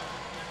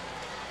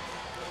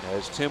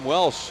 As Tim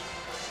Welsh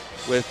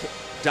with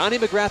Donnie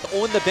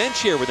McGrath on the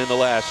bench here within the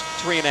last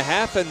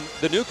 3.5, and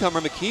the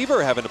newcomer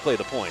McKeever having to play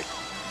the point.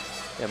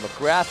 And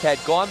McGrath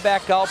had gone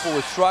back out but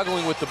was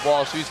struggling with the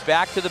ball, so he's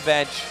back to the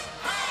bench.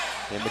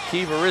 And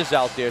McKeever is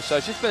out there, so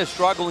it's just been a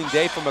struggling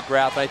day for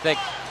McGrath. I think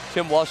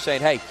Tim Welsh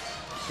saying, hey,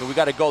 we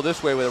got to go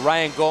this way with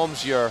Ryan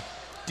Gomes, your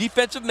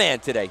defensive man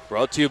today.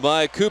 Brought to you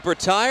by Cooper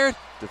Tire,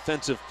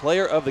 defensive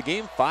player of the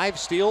game, 5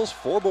 steals,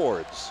 4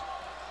 boards.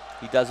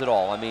 He does it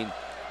all. I mean,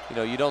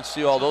 you don't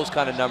see all those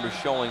kind of numbers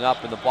showing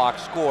up in the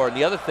box score. And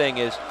the other thing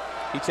is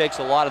he takes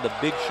a lot of the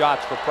big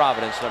shots for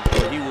Providence, and I'm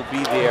sure he will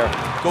be their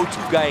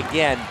go-to guy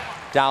again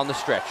down the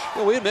stretch.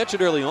 Well, we had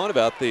mentioned early on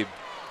about the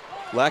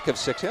lack of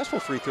successful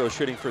free throw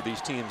shooting for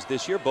these teams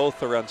this year,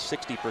 both around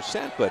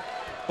 60%, but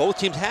both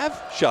teams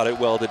have shot it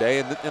well today,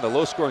 and in a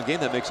low-scoring game,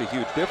 that makes a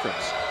huge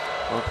difference.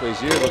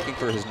 Montpellier looking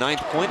for his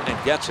 9th point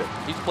and gets it.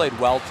 He's played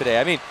well today.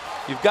 I mean,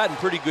 you've gotten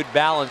pretty good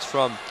balance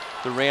from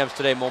the Rams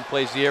today.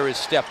 Montpellier has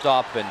stepped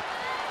up, and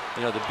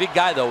the big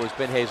guy, though, has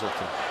been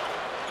Hazelton.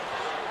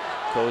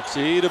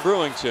 Coty to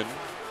Brewington.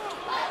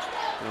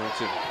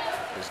 Brewington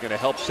is going to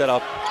help set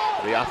up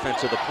the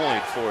offense of the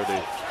point for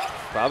the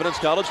Providence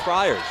College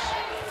Friars.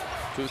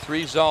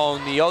 2-3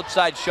 zone. The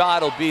outside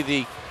shot will be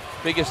the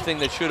biggest thing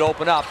that should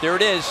open up. There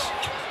it is.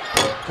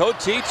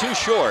 Coty too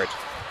short.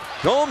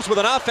 Gomes with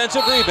an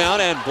offensive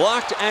rebound and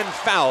blocked and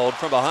fouled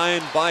from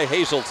behind by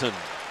Hazelton.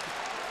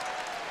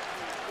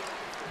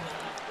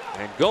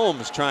 And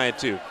Gomes trying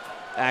to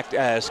act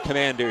as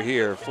commander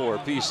here for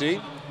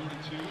PC.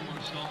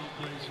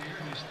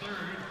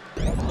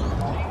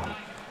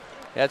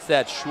 That's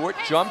that short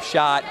jump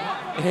shot.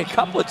 And a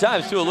couple of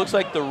times, too, it looks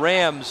like the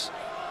Rams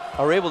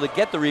are able to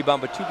get the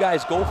rebound, but 2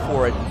 guys go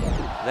for it.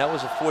 And that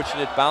was a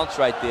fortunate bounce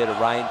right there to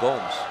Ryan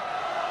Gomes.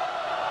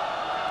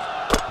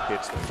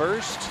 It's the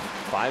first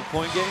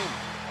 5-point game.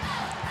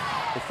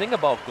 The thing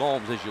about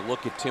Gomes, as you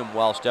look at Tim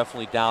Welsh,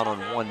 definitely down on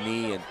one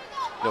knee, and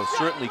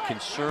certainly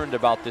concerned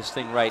about this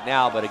thing right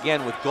now. But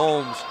again, with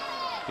Gomes,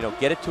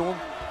 get it to him,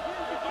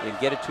 and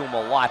get it to him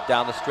a lot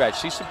down the stretch.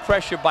 See some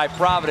pressure by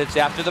Providence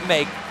after the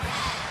make.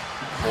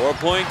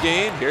 4-point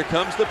game. Here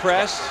comes the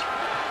press.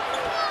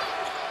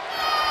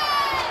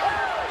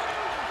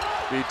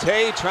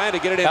 Boutte trying to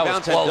get it in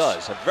bounds and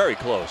does. Very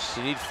close.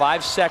 You need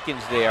 5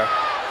 seconds there.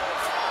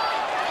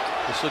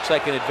 This looks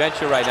like an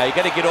adventure right now. You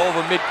got to get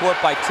over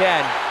midcourt by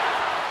 10.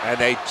 And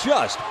they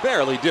just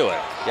barely do it.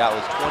 Yeah, it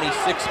was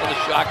 26 on the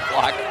shot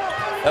clock.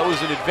 That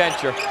was an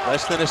adventure.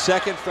 Less than a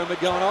second from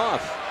it going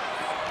off.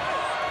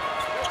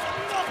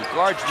 The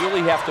guards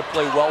really have to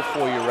play well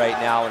for you right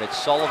now, and it's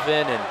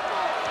Sullivan and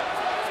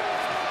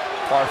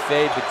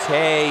Parfait,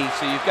 Bate.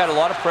 So you've got a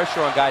lot of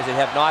pressure on guys that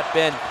have not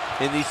been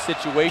in these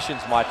situations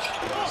much.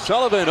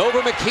 Sullivan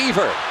over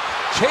McKeever.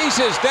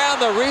 Chases down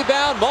the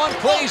rebound.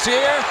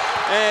 Montplaisir,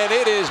 and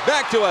it is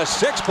back to a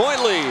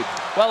 6-point lead.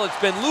 Well, it's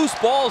been loose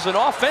balls and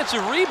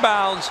offensive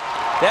rebounds.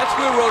 That's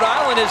where Rhode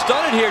Island has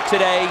done it here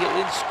today,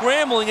 and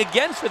scrambling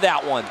again for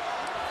that one.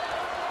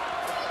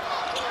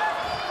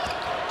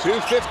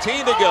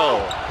 2:15 to go.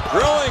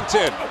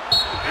 Brewington.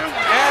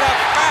 And a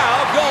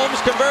foul.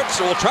 Gomes converts.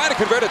 Will try to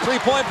convert a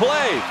 3-point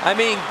play. I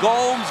mean,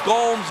 Gomes.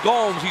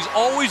 He's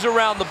always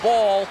around the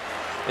ball,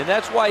 and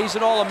that's why he's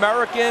an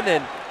All-American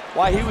and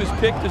why he was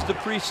picked as the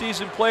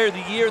preseason player of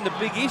the year in the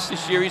Big East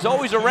this year. He's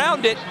always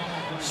around it,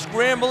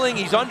 scrambling.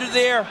 He's under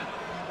there.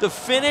 The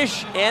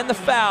finish and the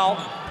foul.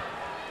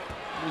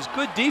 It was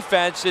good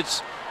defense.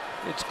 It's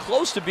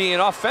close to being an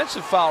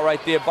offensive foul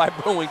right there by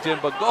Brewington,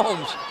 but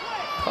Gomes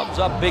comes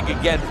up big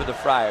again for the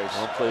Friars.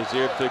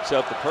 Montplaisir picks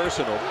up the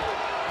personal.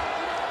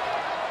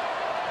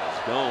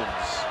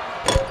 Gomes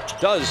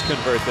does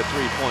convert the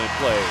 3-point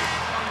play.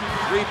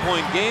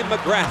 3-point game.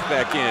 McGrath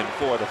back in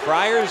for the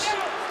Friars.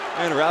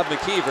 And Rob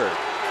McKeever,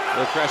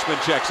 the freshman,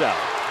 checks out.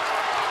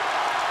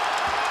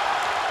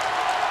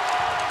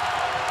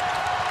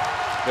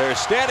 They're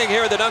standing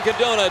here at the Dunkin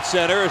Donuts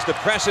Center as the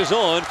press is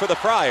on for the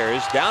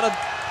Friars. Down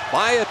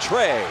by a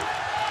tray.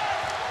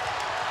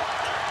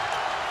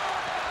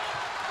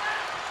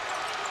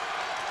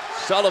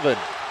 Sullivan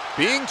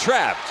being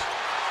trapped.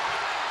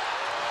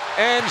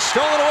 And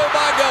stolen away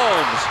by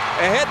Gomes.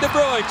 Ahead to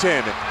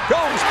Brewington.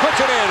 Gomes puts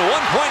it in.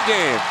 1-point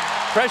game.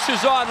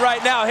 Pressure's on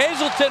right now.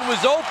 Hazelton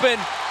was open.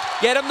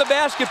 Get him the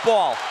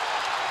basketball.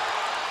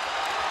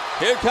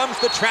 Here comes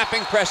the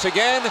trapping press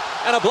again,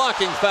 and a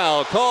blocking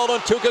foul called on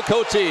Tuka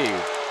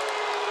Cote.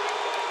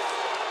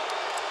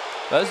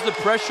 That's the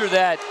pressure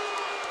that,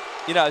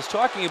 I was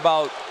talking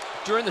about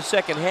during the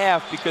second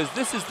half, because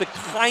this is the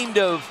kind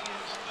of,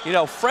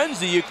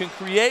 frenzy you can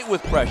create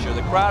with pressure.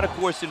 The crowd, of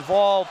course,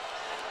 involved,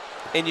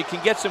 and you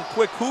can get some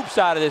quick hoops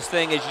out of this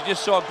thing, as you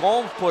just saw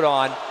Gomes put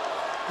on.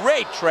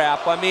 Great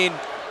trap. I mean,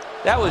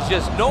 that was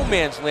just no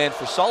man's land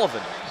for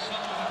Sullivan.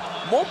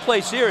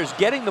 Montplaisir is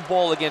getting the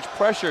ball against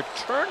pressure,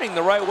 turning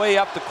the right way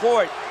up the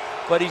court,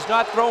 but he's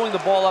not throwing the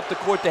ball up the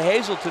court to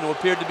Hazelton, who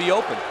appeared to be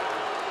open.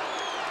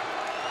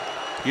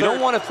 You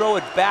don't want to throw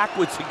it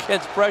backwards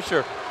against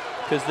pressure,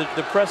 because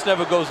the press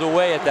never goes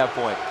away at that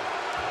point.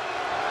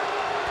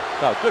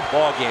 Oh, good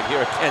ball game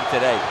here again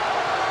today.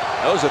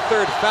 That was a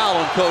third foul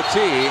on Cote.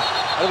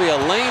 That'll be a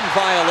lane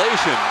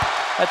violation.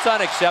 That's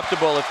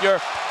unacceptable. If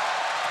you're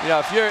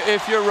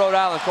Rhode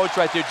Island coach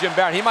right there, Jim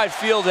Barron, he might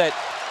feel that,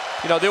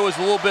 there was a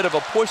little bit of a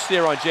push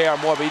there on J.R.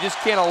 Moore, but you just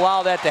can't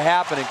allow that to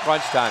happen in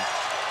crunch time.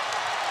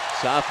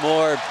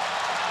 Sophomore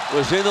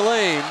Was in the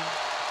lane.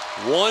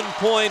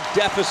 1-point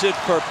deficit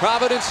for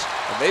Providence,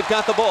 and they've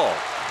got the ball.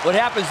 What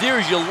happens here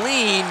is you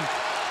lean.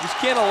 Just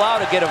can't allow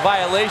to get a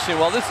violation.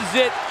 Well, this is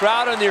it.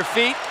 Crowd on their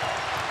feet.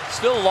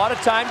 Still a lot of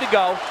time to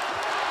go.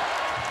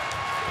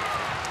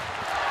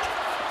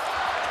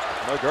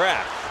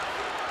 McGrath.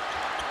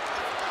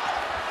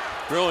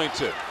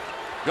 Brewington.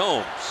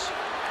 Gomes.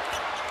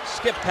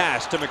 Skip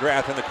pass to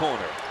McGrath in the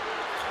corner.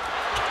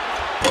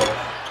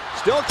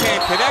 Still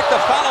can't connect. The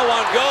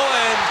follow-on go,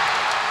 and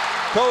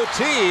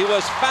Cote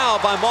was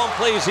fouled by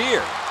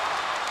Montplaisir.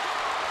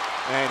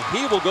 And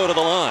he will go to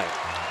the line.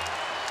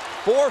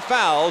 4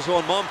 fouls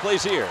on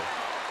Montplaisir.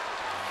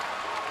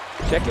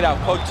 Check it out.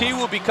 Cote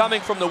will be coming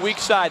from the weak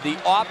side, the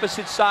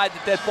opposite side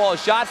that ball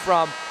is shot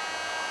from.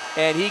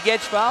 And he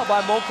gets fouled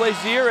by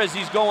Montplaisir as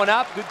he's going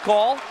up. Good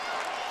call.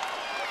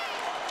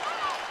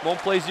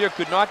 Montplaisir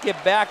could not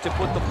get back to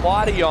put the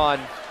body on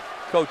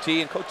Cote,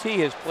 and Cote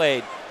has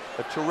played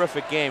a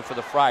terrific game for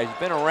the Friars. He's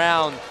been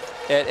around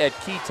at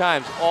key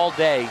times all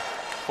day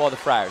for the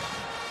Friars.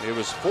 It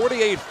was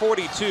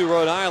 48-42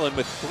 Rhode Island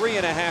with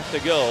 3.5 to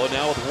go.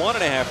 Now with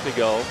 1.5 to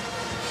go,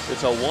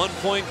 it's a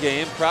 1-point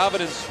game.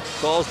 Providence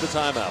calls the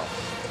timeout.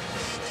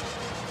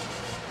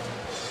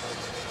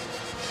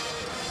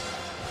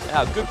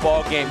 Now, good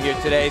ball game here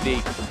today.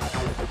 The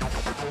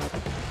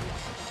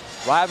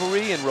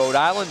rivalry in Rhode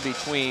Island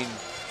between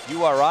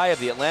URI of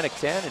the Atlantic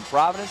 10 and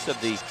Providence of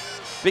the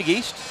Big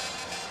East.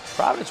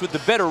 Providence with the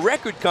better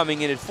record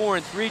coming in at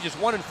 4-3, just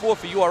 1-4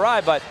 for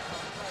URI, but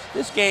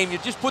this game, you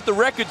just put the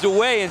records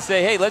away and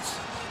say, hey, let's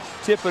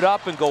tip it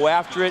up and go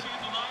after it.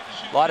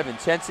 A lot of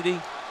intensity.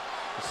 You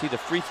see the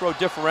free throw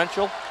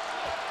differential.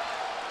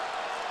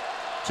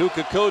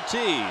 Tuka Cote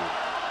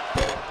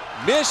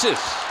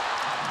misses.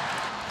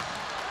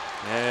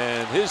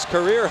 And his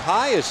career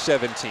high is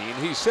 17.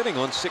 He's sitting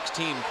on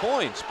 16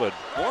 points, but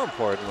more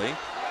importantly,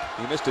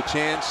 he missed a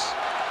chance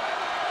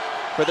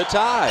for the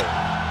tie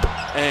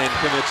and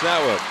commits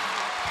that one.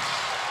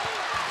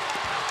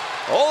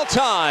 All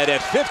tied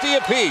at 50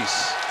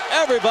 apiece.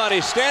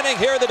 Everybody standing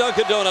here at the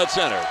Dunkin Donuts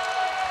Center.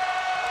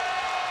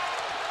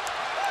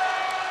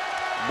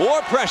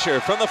 More pressure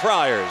from the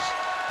Friars,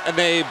 and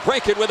they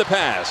break it with a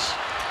pass.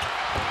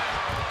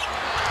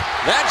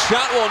 That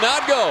shot will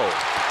not go.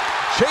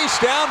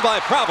 Chased down by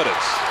Providence.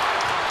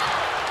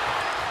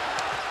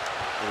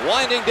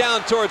 winding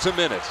down towards a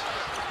minute.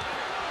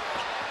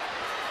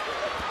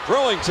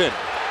 Brewington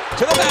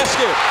to the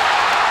basket.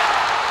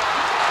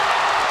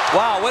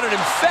 Wow, what an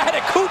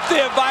emphatic hoop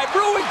there by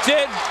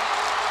Brewington.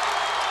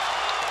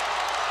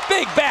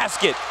 Big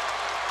basket.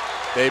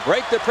 They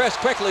break the press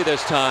quickly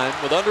this time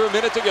with under a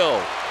minute to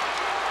go.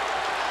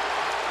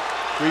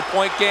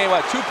 3-point game,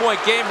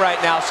 2-point game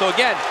right now. So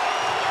again,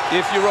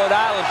 if you're Rhode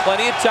Island,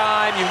 plenty of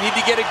time. You need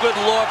to get a good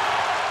look.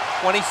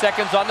 20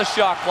 seconds on the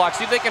shot clock.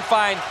 See if they can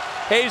find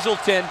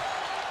Hazelton.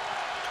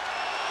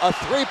 A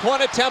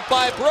three-point attempt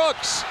by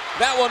Brooks.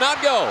 That will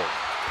not go.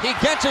 He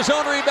gets his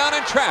own rebound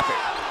in traffic.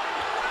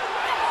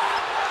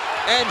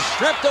 And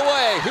stripped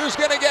away. Who's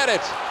going to get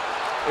it?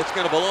 It's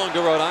going to belong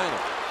to Rhode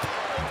Island.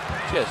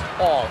 Just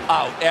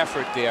all-out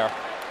effort there.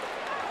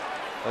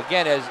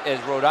 Again,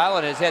 as Rhode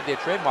Island has had their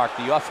trademark,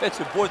 the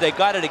offensive board, they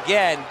got it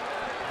again.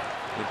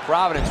 And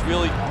Providence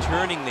really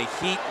turning the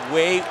heat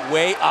way,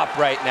 way up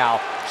right now.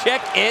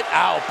 Check it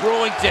out.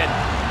 Brewington,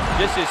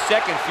 just his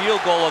second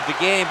field goal of the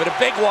game, but a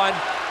big one.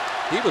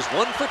 He was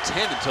 1 for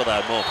 10 until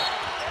that moment.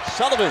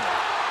 Sullivan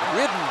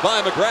ridden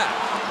by McGrath.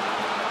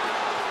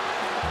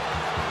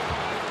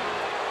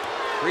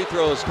 Free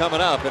throws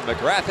coming up, and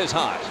McGrath is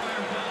hot.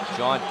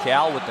 John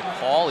Cal with the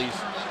call. He's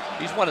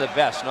one of the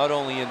best, not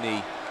only in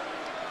the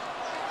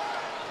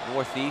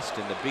Northeast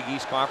and the Big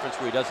East Conference,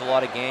 where he does a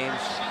lot of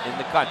games in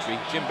the country.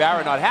 Jim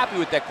Barron not happy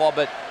with that call,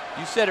 but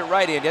you said it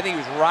right, Andy. I think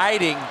he was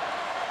riding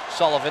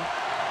Sullivan.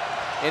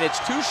 And it's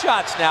 2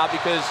 shots now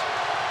because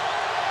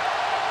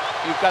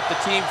you've got the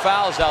team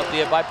fouls out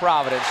there by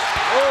Providence.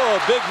 Oh,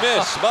 big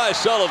miss by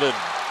Sullivan.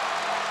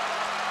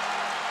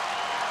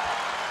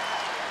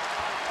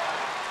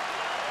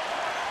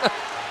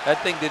 That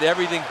thing did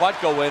everything but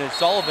go in, and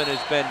Sullivan has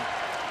been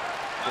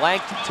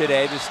blanked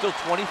today. There's still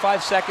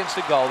 25 seconds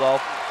to go, though.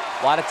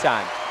 A lot of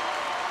time.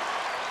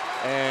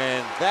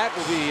 And that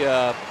will be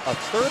a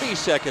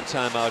 30-second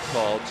timeout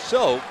called.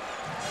 So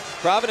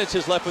Providence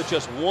is left with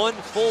just 1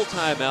 full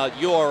timeout.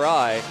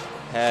 URI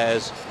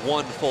has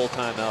 1 full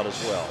timeout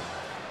as well.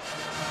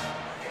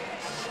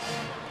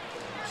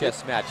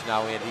 Chess match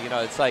now, Andy. You know,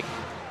 it's like,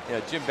 you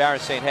know, Jim Barron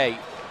saying, hey,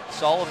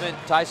 Sullivan,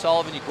 Ty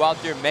Sullivan, you go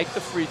out there, make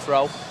the free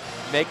throw,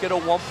 make it a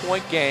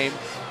 1-point game,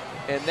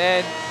 and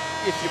then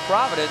if you're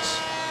Providence,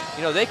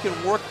 you know, they can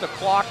work the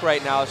clock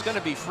right now. It's going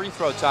to be free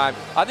throw time.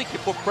 I think you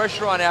put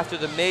pressure on after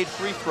the made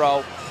free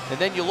throw, and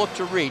then you look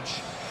to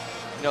reach.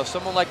 You know,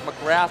 someone like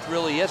McGrath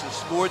really hasn't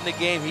scored in the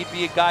game. He'd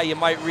be a guy you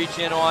might reach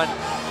in on.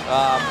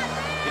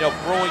 You know,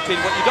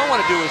 Brewington, what you don't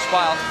want to do is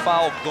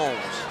foul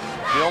Gomes.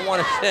 You don't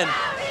want to send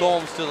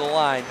Gomes to the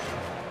line.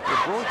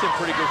 Brewington,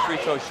 pretty good free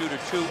throw shooter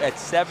too at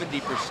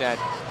 70%,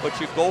 but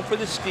you go for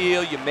the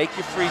steal, you make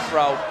your free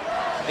throw,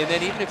 and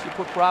then even if you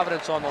put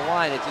Providence on the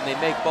line and they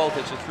make both,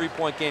 it's a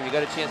 3-point game. You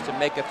got a chance to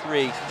make a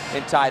 3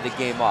 and tie the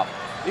game up.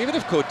 Even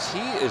if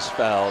Coty is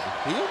fouled,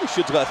 he only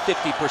shoots about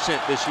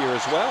 50% this year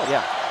as well.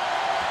 Yeah,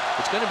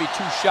 it's going to be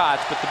 2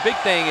 shots, but the big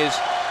thing is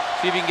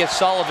see if you can get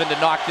Sullivan to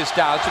knock this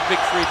down. It's a big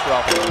free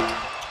throw.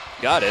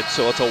 Got it.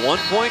 So it's a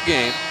 1-point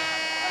game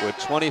with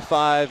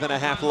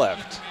 25.5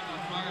 left.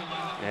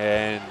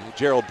 And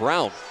Gerald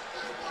Brown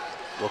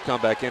will come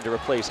back in to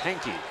replace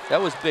Hankey.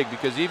 That was big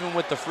because even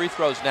with the free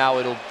throws now,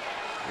 it'll,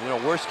 you know,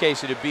 worst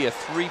case, it'd be a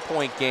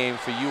 3-point game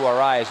for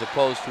URI as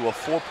opposed to a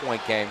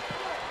 4-point game.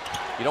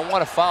 You don't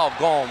want to foul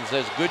Gomes.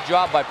 There's a good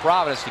job by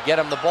Providence to get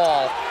him the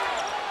ball.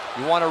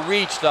 You want to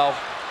reach, though.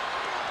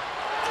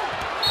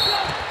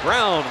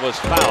 Brown was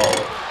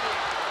fouled.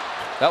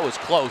 That was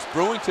close.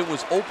 Brewington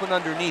was open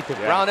underneath. If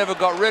Brown ever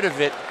got rid of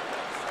it,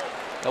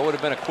 that would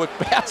have been a quick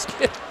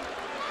basket.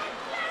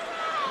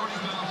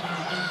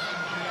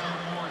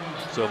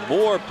 So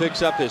Moore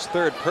picks up his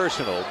 3rd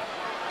personal.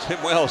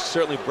 Tim Wells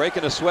certainly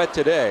breaking a sweat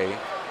today.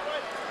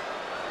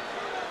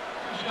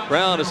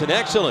 Brown is an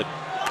excellent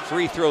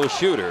free throw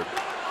shooter.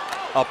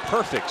 A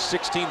perfect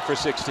 16 for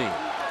 16.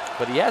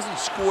 But he hasn't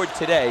scored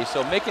today,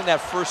 so making that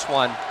first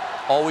one,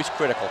 always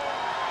critical.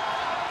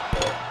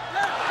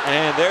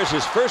 And there's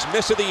his first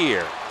miss of the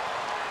year.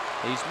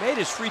 He's made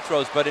his free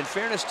throws, but in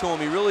fairness to him,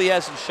 he really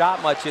hasn't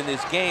shot much in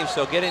this game,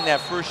 so getting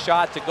that first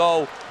shot to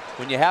go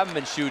when you haven't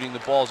been shooting the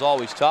ball is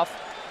always tough.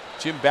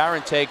 Jim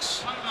Barron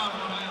takes,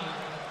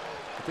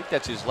 I think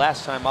that's his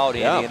last time out, Andy.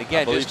 Yeah, and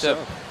again, just to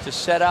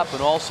set up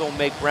and also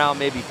make Brown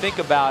maybe think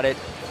about it.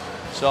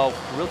 So a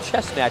real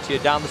chess match here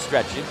down the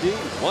stretch. Indeed.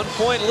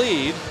 1-point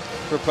lead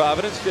for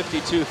Providence,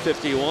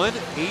 52-51,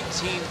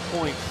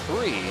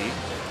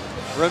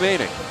 18.3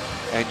 remaining.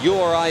 And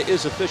URI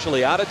is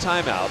officially out of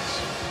timeouts.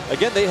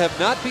 Again, they have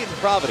not beaten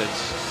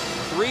Providence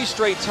 3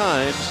 straight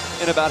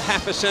times in about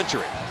half a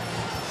century.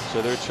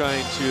 So they're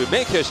trying to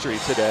make history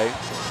today.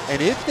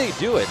 And if they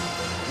do it,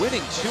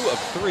 winning 2 of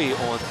 3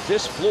 on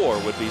this floor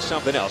would be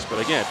something else. But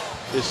again,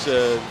 this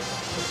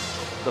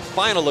the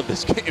final of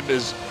this game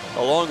is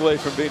a long way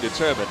from being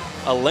determined.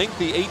 A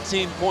lengthy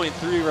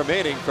 18.3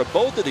 remaining for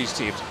both of these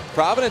teams.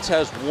 Providence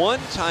has 1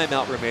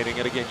 timeout remaining,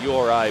 and again,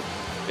 URI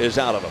is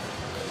out of them.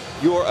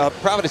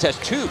 Providence has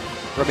 2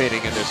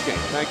 remaining in this game.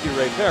 Thank you,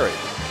 Ray Perry.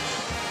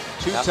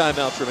 2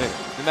 timeouts remaining.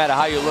 No matter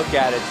how you look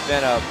at it, it's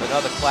been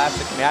another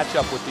classic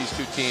matchup with these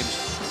two teams.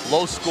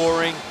 Low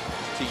scoring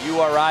to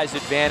URI's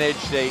advantage.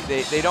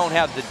 They don't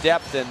have the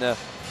depth and the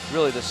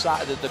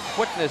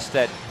quickness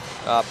that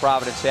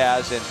Providence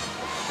has. And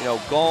you know,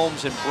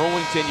 Gomes and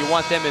Brewington, you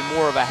want them in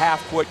more of a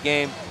half-court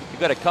game. You've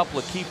got a couple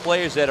of key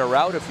players that are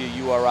out if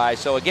you're URI.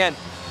 So again,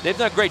 they've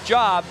done a great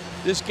job.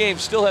 This game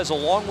still has a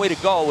long way to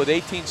go with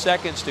 18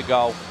 seconds to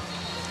go.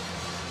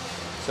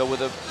 So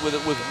with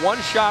one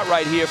shot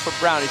right here for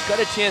Brown, he's got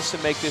a chance to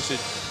make this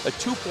a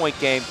 2-point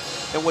game.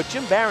 And what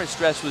Jim Barron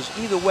stressed was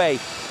either way,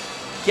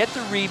 get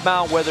the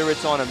rebound, whether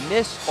it's on a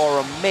miss or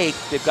a make.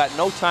 They've got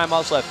no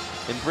timeouts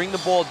left, and bring the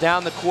ball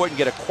down the court and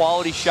get a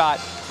quality shot.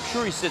 I'm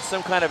sure he set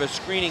some kind of a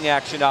screening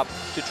action up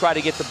to try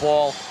to get the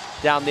ball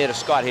down there to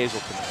Scott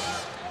Hazelton.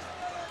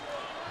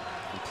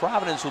 And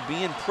Providence will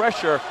be in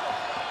pressure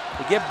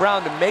to get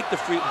Brown to make the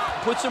free,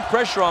 put some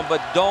pressure on,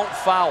 but don't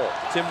foul.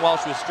 Tim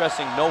Welsh was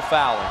stressing no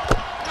fouling.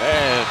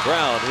 And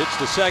Brown hits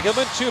the second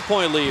one.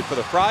 2-point lead for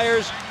the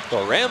Friars.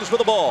 The Rams with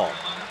the ball.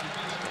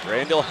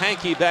 Randall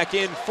Hankey back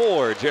in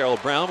for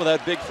Gerald Brown with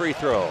that big free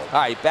throw. All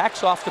right,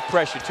 backs off the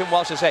pressure. Tim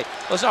Welsh says, hey,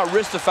 let's not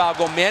risk the foul,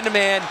 go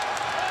man-to-man.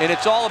 And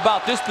it's all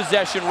about this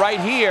possession right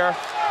here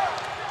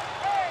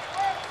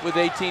with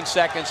 18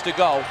 seconds to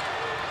go.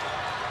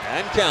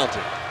 And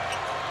counting.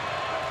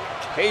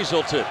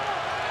 Hazelton.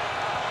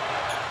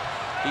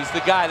 He's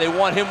the guy. They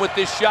want him with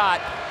this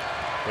shot.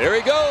 There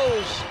he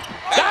goes.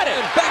 Got it.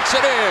 And banks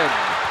it in.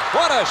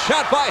 What a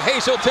shot by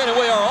Hazelton, and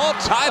we are all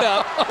tied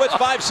up with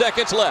 5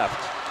 seconds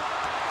left.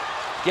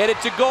 Get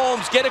it to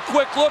Gomes. Get a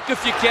quick look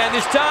if you can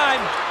this time.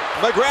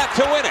 McGrath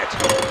to win it.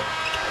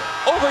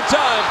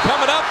 Overtime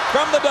coming up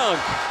from the dunk.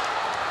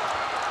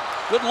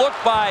 Good look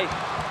by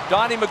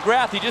Donnie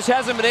McGrath. He just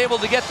hasn't been able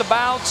to get the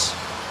bounce.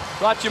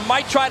 Thought you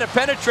might try to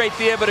penetrate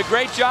there, but a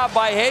great job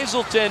by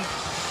Hazelton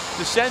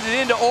to send it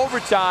into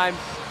overtime.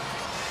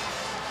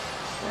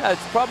 Yeah,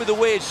 it's probably the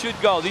way it should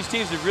go. These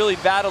teams have really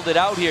battled it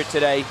out here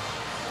today.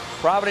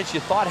 Providence, you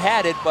thought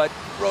had it, but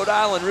Rhode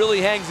Island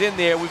really hangs in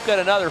there. We've got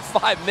another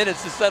 5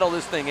 minutes to settle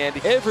this thing, Andy.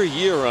 Every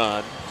year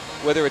on,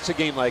 whether it's a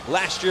game like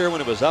last year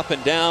when it was up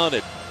and down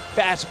at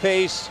fast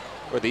pace,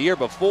 or the year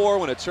before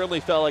when it certainly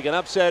felt like an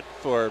upset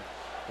for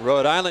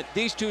Rhode Island,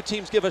 these two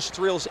teams give us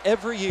thrills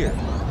every year.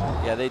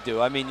 Yeah, they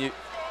do. I mean,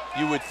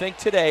 you would think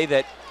today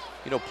that,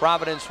 you know,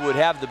 Providence would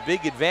have the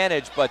big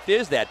advantage, but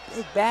there's that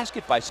big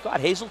basket by Scott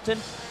Hazelton.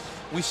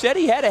 We said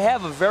he had to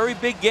have a very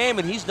big game,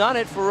 and he's done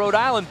it for Rhode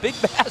Island. Big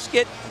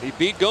basket. He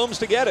beat Gomes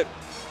to get it.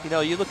 You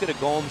know, you look at a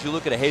Gomes, you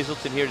look at a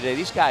Hazelton here today.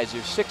 These guys are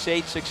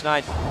 6'8",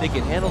 6'9". They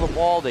can handle the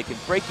ball. They can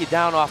break you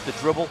down off the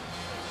dribble.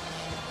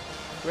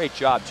 Great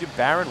job. Jim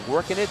Barron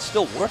working it,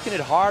 still working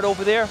it hard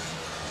over there.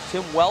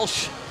 Tim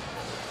Welsh.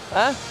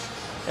 Huh?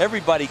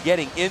 Everybody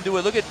getting into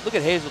it. Look at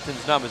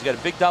Hazelton's numbers. Got a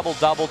big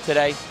double-double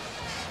today.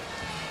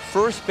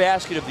 First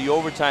basket of the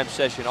overtime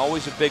session,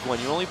 always a big one.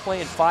 You're only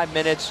playing 5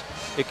 minutes.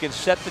 It can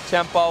set the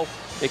tempo.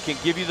 It can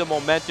give you the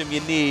momentum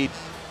you need.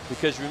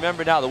 Because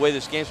remember now, the way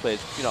this game's played,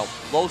 you know,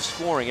 low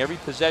scoring, every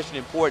possession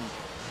important.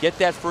 Get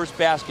that first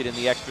basket in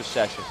the extra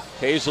session.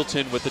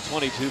 Hazelton with the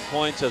 22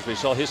 points, as we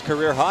saw his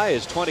career high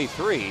is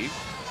 23.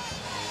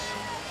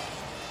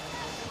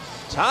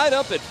 Tied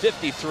up at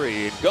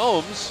 53. And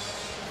Gomes,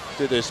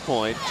 to this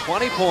point,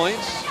 20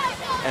 points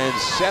and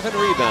 7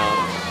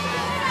 rebounds.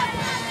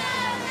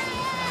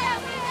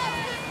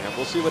 And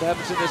we'll see what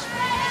happens in this.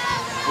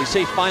 We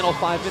say final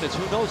 5 minutes.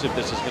 Who knows if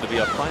this is going to be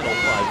a final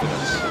 5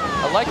 minutes.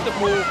 I like the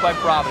move by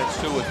Providence,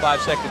 too, with 5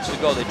 seconds to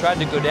go. They tried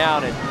to go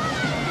down and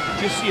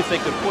just see if they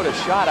could put a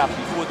shot up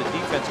before the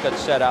defense got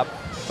set up.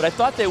 But I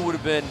thought they would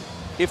have been,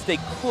 if they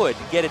could,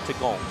 get it to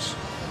Gomes.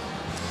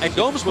 And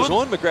Gomes was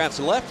on McGrath's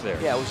left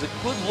there. Yeah, it was a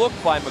good look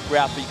by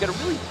McGrath, but you got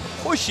to really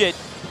push it,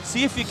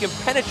 see if you can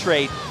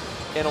penetrate.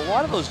 And a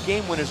lot of those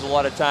game winners, a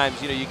lot of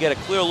times, you know, you get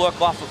a clear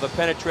look off of a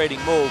penetrating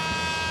move.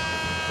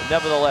 But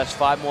nevertheless,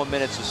 5 more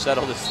minutes to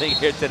settle this thing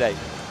here today.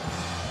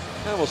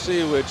 And we'll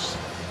see which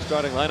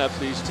starting lineups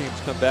these teams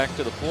come back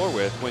to the floor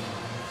with. When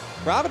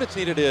Providence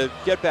needed to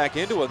get back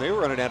into it, they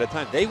were running out of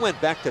time. They went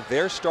back to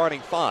their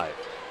starting 5.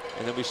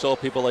 And then we saw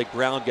people like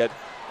Brown get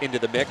into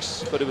the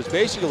mix, but it was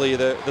basically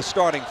the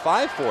starting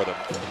 5 for them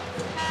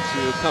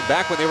to come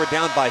back when they were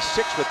down by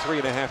 6 with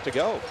 3.5 to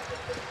go.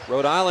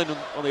 Rhode Island,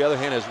 on the other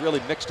hand, has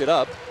really mixed it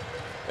up,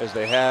 as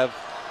they have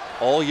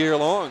all year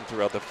long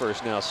throughout the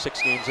first now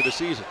 6 games of the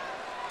season.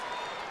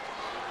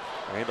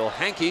 Randall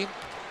Hankey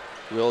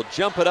will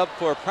jump it up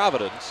for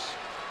Providence,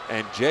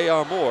 and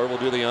J.R. Moore will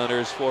do the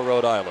honors for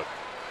Rhode Island.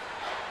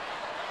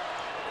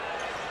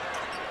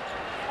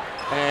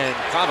 And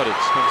Providence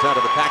comes out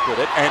of the pack with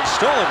it, and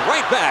stolen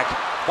right back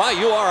by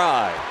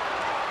URI.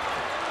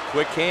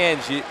 Quick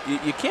hands.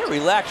 You can't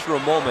relax for a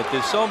moment.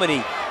 There's so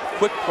many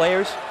quick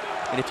players,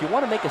 and if you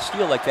want to make a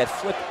steal like that,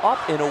 flip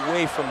up and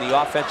away from the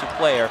offensive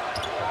player,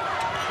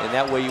 and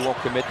that way you won't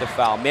commit the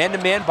foul.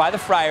 Man-to-man by the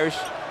Friars.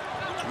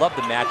 Love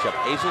the matchup.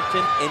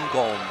 Hazelton and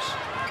Gomes.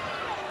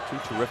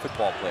 2 terrific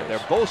ball players.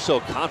 They're both so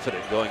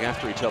confident going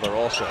after each other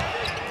also.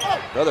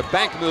 Another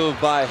bank move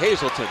by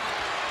Hazelton.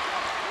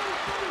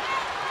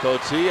 Cote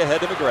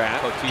ahead to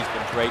McGrath. Cote's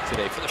been great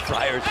today for the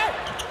Friars.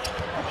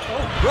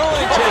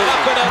 Brewington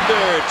up and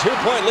under.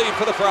 2-point lead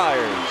for the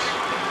Friars.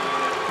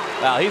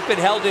 Well, he's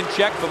been held in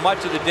check for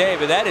much of the day,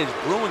 but that is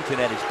Brewington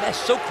at his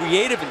best. So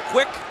creative and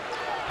quick.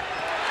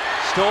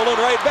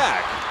 Stolen right back.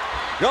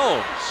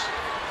 Gomes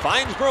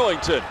finds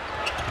Brewington.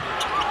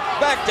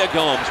 Back to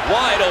Gomes.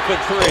 Wide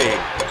open three.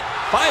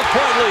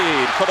 5-point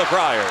lead for the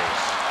Friars.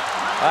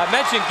 I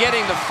mentioned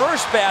getting the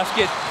first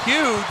basket,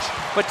 huge,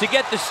 but to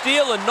get the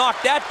steal and knock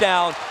that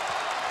down,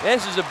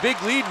 this is a big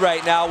lead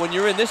right now when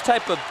you're in this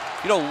type of,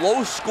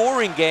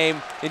 low-scoring game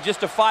in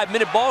just a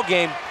 5-minute ball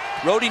game.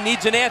 Rhode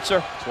needs an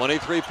answer.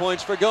 23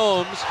 points for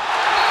Gomes.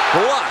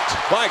 Blocked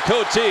by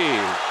Cote.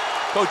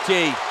 Cote,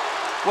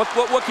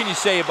 what can you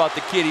say about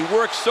the kid? He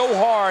works so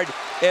hard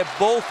at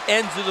both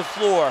ends of the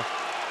floor.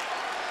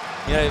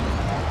 I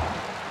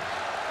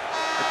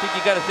think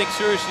you got to think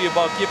seriously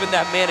about giving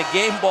that man a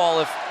game ball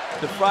if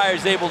the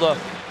Friars able to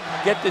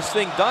get this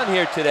thing done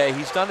here today.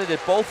 He's done it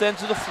at both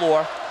ends of the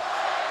floor.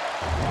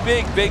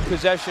 Big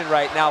possession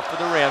right now for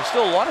the Rams.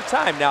 Still a lot of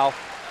time now.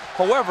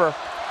 However,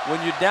 when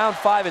you're down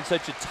 5 in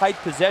such a tight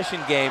possession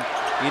game,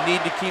 you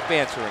need to keep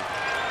answering.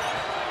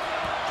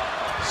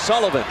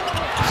 Sullivan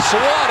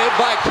swatted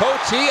by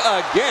Cote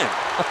again.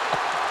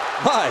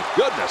 My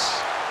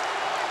goodness.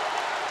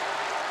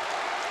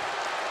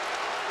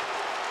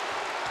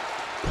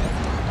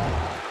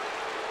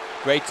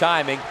 Great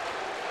timing.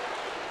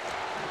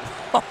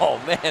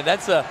 Oh man,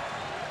 that's a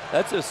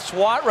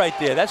swat right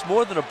there. That's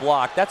more than a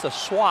block. That's a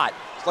swat.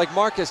 It's like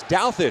Marcus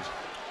Douthit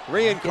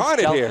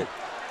reincarnated here.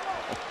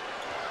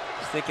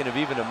 He's thinking of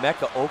even a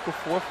Emeka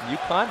Okafor from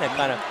UConn. That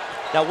kind of.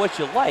 Now what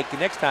you like the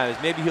next time is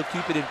maybe he'll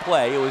keep it in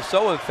play. It was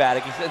so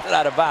emphatic he sent it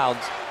out of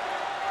bounds.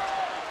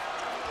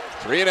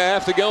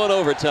 3.5 to go in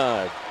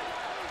overtime.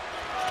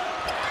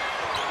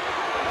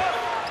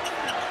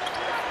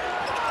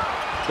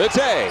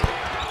 Bate.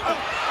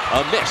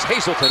 A miss.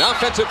 Hazelton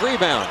offensive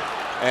rebound.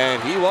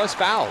 And he was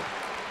fouled.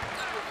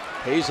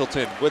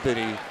 Hazelton with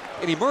an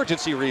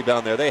emergency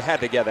rebound there. They had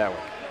to get that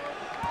one.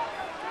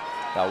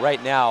 Now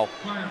right now,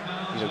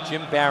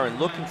 Jim Barron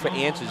looking for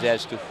answers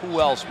as to who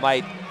else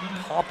might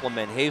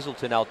complement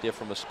Hazelton out there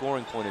from a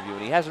scoring point of view.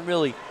 And he hasn't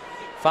really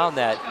found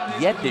that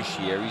yet this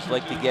year. He's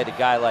like to get a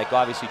guy like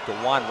obviously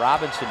DeJuan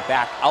Robinson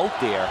back out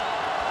there.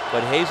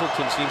 But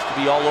Hazelton seems to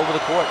be all over the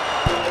court.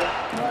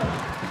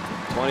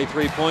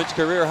 23 points,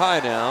 career high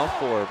now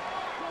for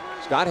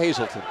Scott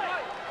Hazelton.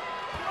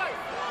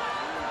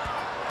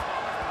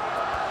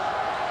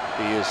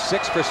 He is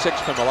 6 for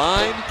 6 from the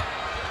line.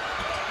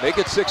 Make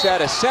it 6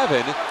 out of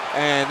 7.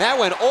 And that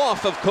went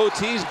off of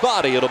Cote's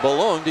body. It'll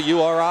belong to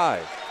URI.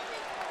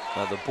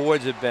 Now the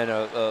boards have been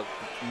a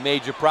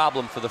major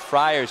problem for the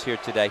Friars here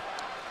today.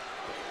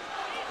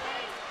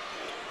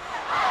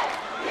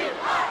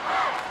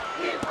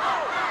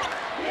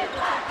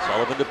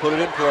 Sullivan to put it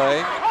in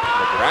play.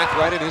 McGrath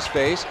right in his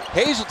face.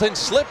 Hazelton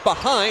slipped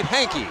behind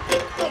Hankey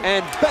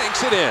and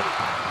banks it in.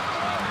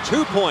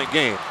 2-point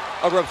game.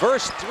 A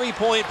reverse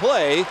 3-point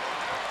play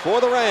for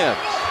the Rams.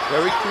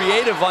 Very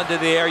creative under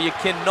there. You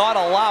cannot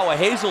allow a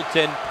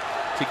Hazelton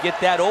to get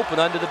that open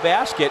under the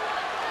basket.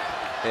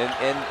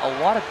 And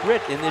a lot of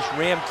grit in this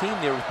Ram team.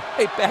 They're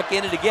right back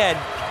in it again.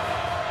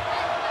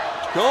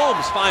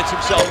 Gomes finds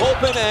himself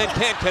open and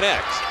can't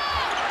connect.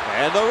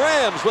 And the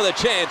Rams with a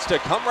chance to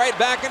come right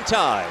back and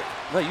tie.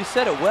 Well, you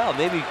said it well.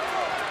 Maybe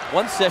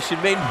one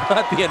session may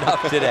not be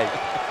enough today.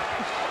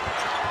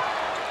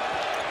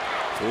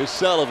 Here's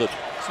Sullivan.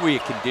 It's where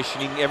your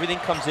conditioning, everything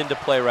comes into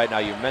play right now.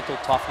 Your mental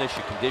toughness,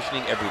 your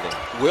conditioning, everything.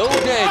 Will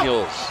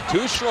Daniels,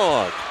 too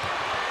strong.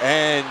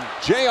 And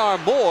J.R.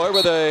 Moore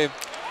with a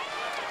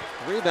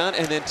rebound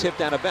and then tipped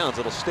out of bounds.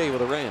 It'll stay with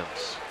the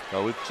Rams.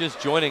 Well, just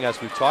joining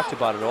us, we've talked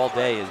about it all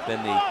day, has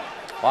been the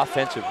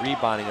offensive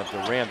rebounding of the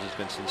Rams has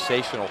been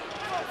sensational.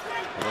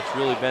 And it's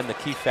really been the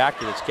key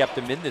factor that's kept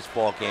them in this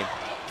ball game.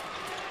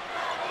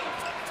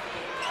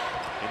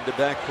 Into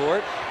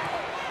backcourt.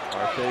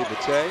 Arpe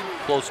Bate.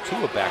 Close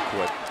to a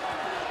backcourt.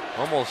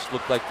 Almost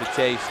looked like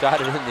Bate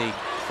started in the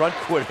front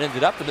court and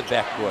ended up in the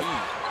backcourt.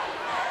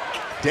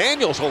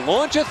 Daniels will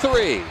launch a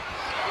three.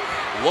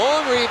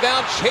 Long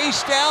rebound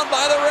chased down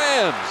by the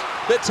Rams.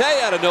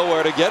 Bate out of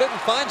nowhere to get it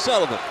and find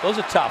Sullivan. Those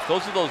are tough.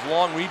 Those are those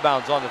long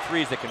rebounds on the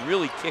threes that can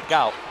really kick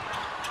out.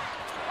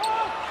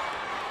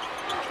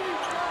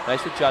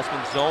 Nice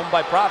adjustment, zone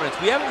by Providence.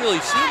 We haven't really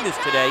seen this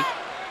today.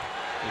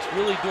 He's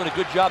really doing a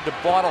good job to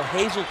bottle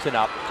Hazelton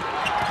up.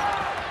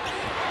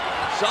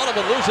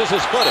 Sullivan loses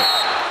his footing.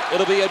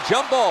 It'll be a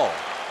jump ball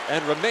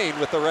and remain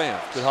with the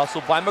Rams. Good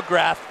hustle by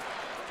McGrath.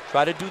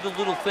 Try to do the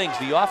little things.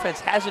 The offense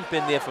hasn't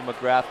been there for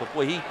McGrath, but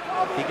boy, he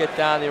got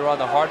down there on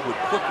the hardwood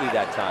quickly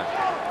that time.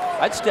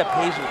 I'd step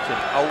Hazelton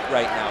out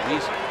right now.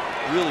 He's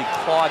really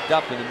clogged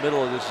up in the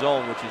middle of the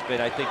zone, which has been,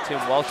 I think, Tim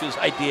Welsh's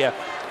idea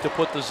to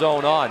put the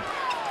zone on.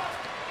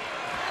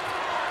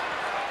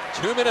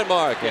 2-minute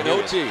mark and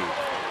OT.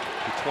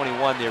 The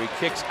 21 there, he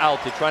kicks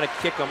out. They're trying to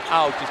kick him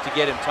out just to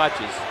get him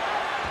touches.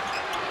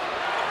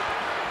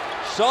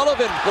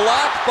 Sullivan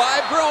blocked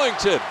by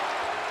Brewington.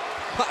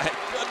 My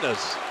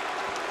goodness.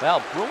 Well,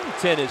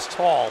 Brewington is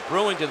tall.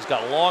 Brewington's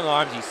got long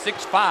arms. He's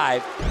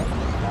 6'5".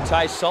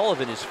 Ty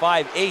Sullivan is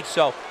 5'8".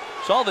 So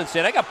Sullivan's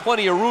saying, I got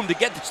plenty of room to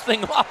get this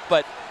thing off,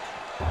 but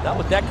not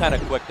with that kind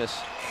of quickness.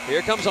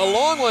 Here comes a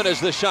long one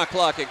as the shot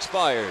clock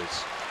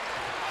expires.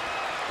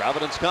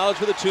 Providence College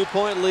with a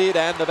 2-point lead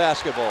and the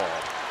basketball.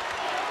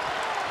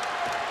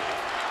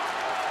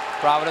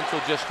 Providence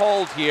will just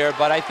hold here,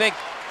 but I think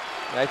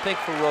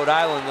for Rhode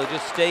Island, they'll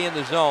just stay in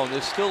the zone.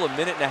 There's still a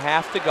minute and a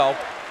half to go.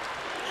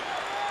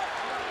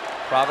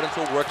 Providence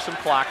will work some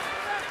clock.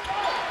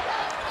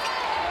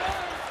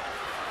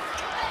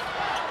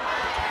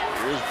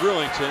 Here's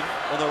Brewington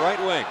on the right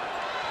wing.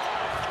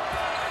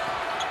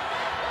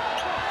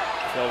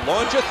 They'll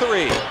launch a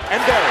three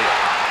and bury it.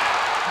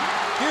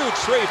 Huge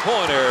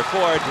three-pointer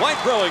for Dwight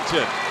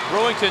Brewington.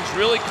 Brewington's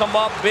really come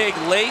up big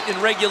late in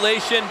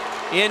regulation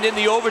and in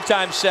the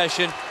overtime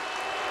session.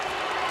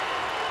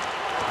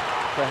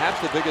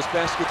 Perhaps the biggest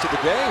baskets of the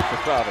day for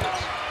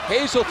Providence.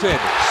 Hazelton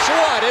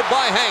swatted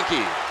by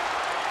Hankey.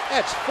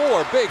 That's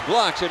 4 big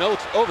blocks in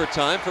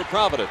overtime for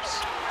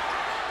Providence.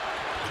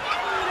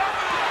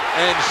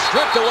 And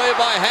stripped away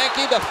by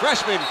Hankey, the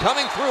freshman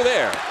coming through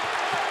there.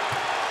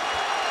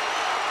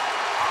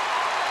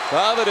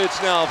 Providence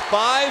now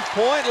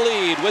 5-point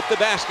lead with the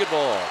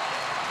basketball.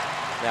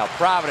 Now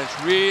Providence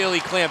really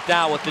clamped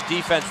down with the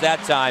defense that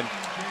time.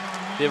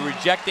 They're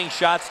rejecting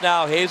shots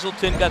now.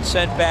 Hazelton got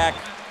sent back.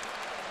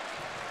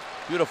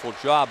 Beautiful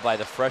job by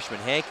the freshman.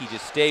 Hankey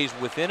just stays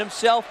within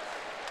himself,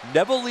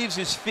 never leaves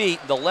his feet.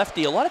 The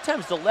lefty, a lot of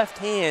times the left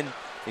hand,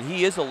 and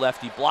he is a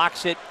lefty,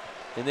 blocks it.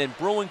 And then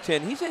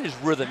Brewington, he's in his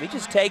rhythm. He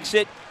just takes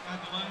it.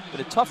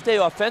 But a tough day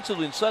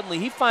offensively, and suddenly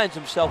he finds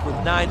himself with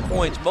 9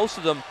 points, most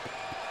of them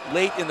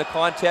late in the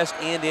contest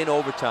and in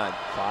overtime.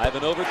 5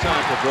 in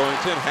overtime for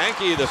Brewington.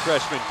 Hankey, the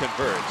freshman,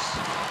 converts.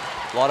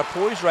 A lot of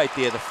poise right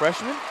there. The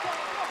freshman,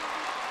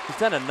 he's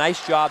done a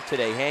nice job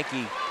today.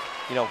 Hankey,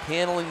 you know,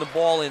 handling the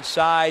ball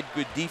inside,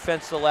 good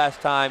defense the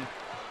last time.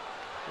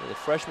 The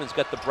freshman's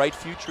got the bright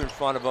future in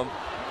front of him.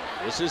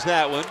 This is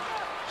that one.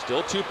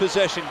 Still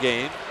 2-possession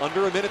game,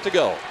 under a minute to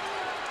go.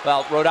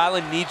 Well, Rhode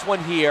Island needs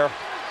one here.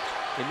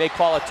 They may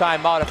call a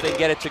timeout if they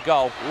get it to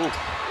go. Ooh.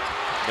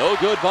 No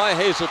good by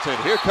Hazelton.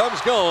 Here comes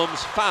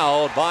Gomes,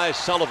 fouled by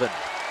Sullivan.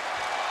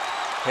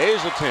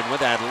 Hazelton with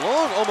that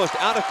long, almost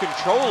out of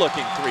control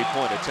looking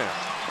 3-point attempt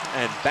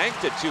and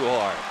banked it too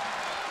hard.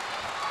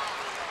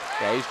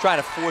 Yeah, he's trying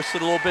to force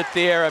it a little bit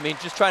there. I mean,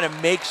 just trying to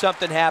make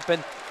something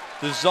happen.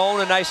 The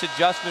zone, a nice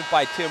adjustment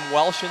by Tim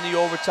Welsh in the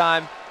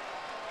overtime.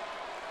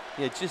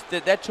 Yeah, just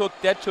that took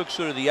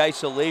sort of the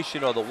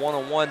isolation or the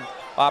one-on-one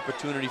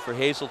opportunity for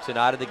Hazelton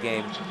out of the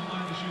game.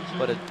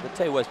 But I'll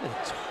tell you what, it's been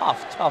a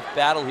tough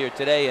battle here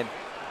today, and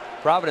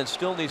Providence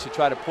still needs to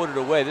try to put it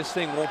away. This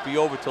thing won't be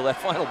over till that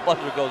final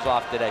buzzer goes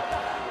off today.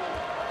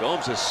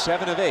 Gomes is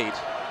 7 of 8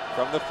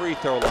 from the free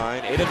throw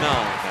line, 8 of 9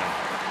 now.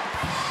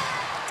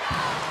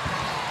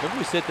 Remember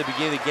we said at the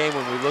beginning of the game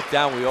when we look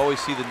down, we always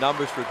see the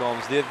numbers for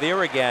Gomes. They're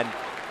there again,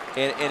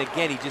 and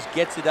again, he just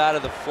gets it out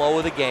of the flow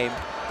of the game,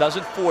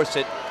 doesn't force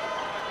it.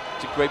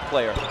 It's a great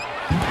player.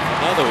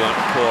 Another one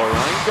for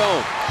Ryan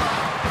Gomes.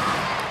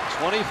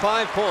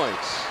 25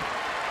 points.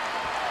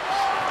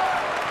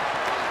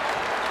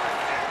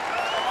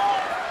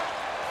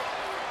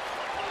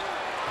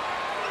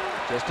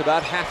 Just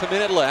about half a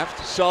minute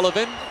left.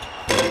 Sullivan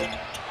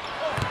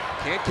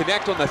can't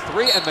connect on the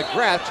three, and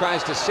McGrath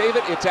tries to save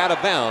it. It's out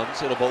of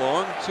bounds. It'll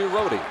belong to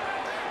Rhode.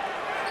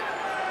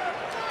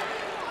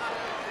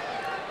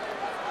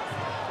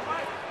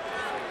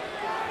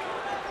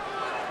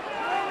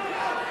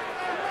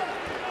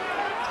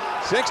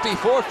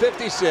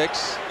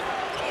 $64-56.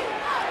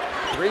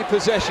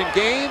 3-possession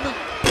game.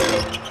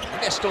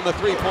 Missed on the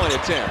 3-point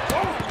attempt.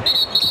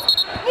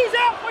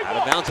 Out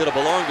of bounds, it'll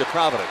belong to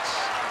Providence.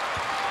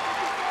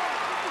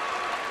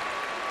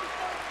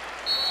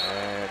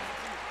 And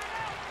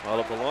while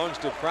it belongs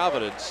to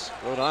Providence,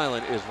 Rhode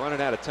Island is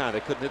running out of time. They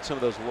couldn't hit some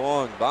of those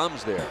long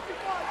bombs there.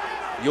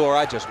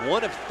 URI just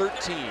 1 of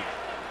 13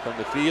 from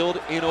the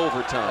field in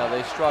overtime.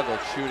 They struggled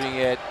shooting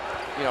it.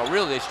 You know,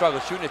 really, they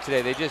struggled shooting it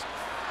today. They just,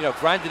 you know,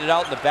 grinded it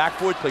out in the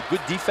backboard, played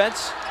good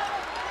defense,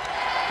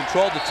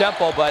 controlled the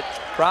tempo, but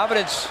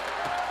Providence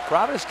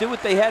did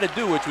what they had to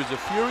do, which was a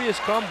furious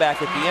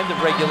comeback at the end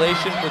of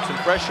regulation, put some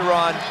pressure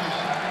on,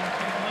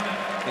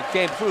 and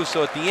came through.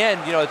 So at the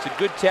end, you know, it's a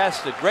good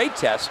test, a great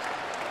test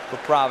for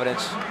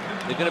Providence.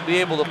 They're going to be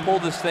able to pull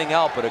this thing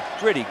out, but a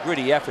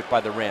gritty effort by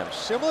the Rams.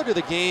 Similar to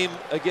the game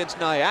against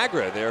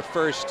Niagara, their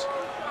first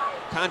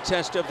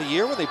contest of the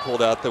year when they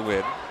pulled out the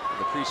win in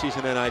the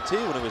preseason NIT,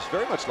 when it was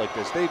very much like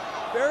this. They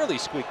barely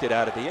squeaked it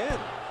out at the end.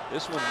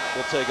 This one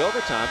will take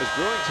overtime as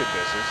Brewington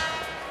misses.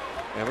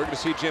 And we're going to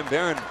see Jim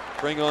Barron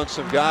bring on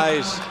some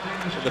guys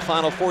in the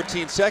final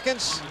 14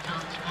 seconds.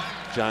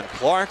 John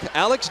Clark,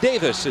 Alex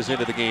Davis is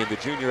into the game, the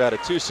junior out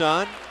of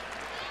Tucson.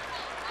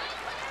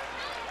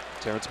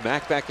 Terrence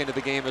Mack back into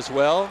the game as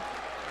well.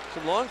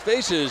 Some long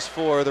faces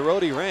for the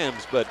Rhode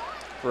Rams, but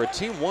for a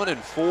team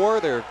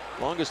 1-4, their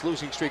longest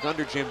losing streak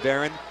under Jim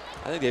Barron,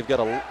 I think they've got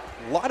a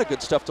lot of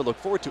good stuff to look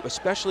forward to,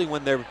 especially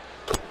when they're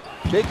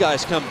big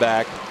guys come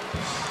back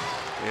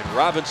in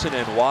Robinson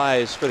and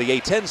Wise for the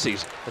A-10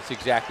 season. That's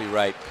exactly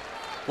right.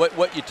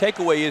 What your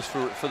takeaway is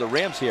for the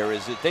Rams here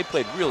is that they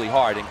played really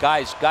hard, and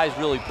guys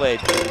really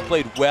played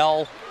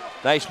well.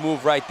 Nice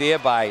move right there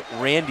by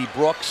Randy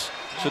Brooks.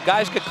 So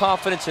guys get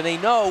confidence, and they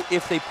know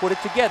if they put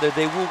it together,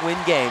 they will win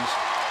games.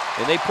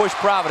 And they push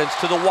Providence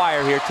to the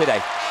wire here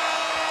today.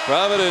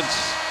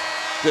 Providence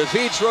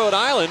defeats Rhode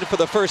Island for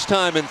the first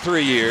time in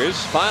 3 years.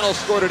 Final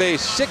score today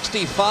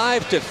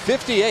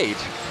 65-58.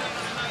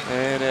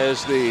 And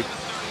as the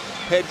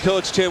head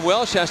coach Tim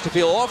Welsh has to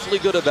feel awfully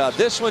good about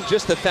this one,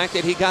 just the fact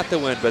that he got the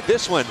win. But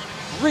this one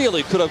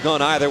really could have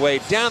gone either way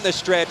down the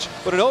stretch.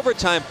 But in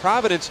overtime,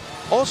 Providence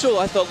also,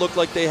 I thought, looked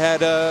like they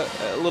had a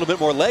little bit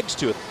more legs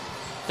to it.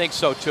 I think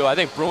so too. I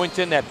think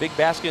Brewington, that big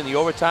basket in the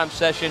overtime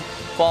session,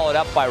 followed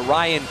up by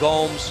Ryan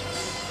Gomes.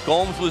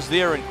 Gomes was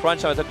there in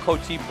crunch time. I thought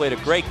Coach T played a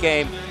great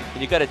game.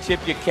 And you got to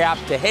tip your cap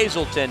to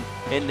Hazelton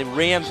and the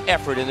Rams'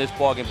 effort in this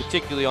ballgame,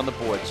 particularly on the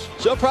boards.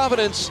 So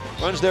Providence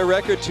runs their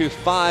record to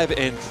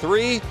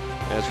 5-3.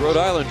 As Rhode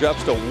Island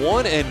drops to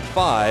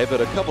 1-5,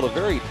 but a couple of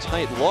very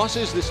tight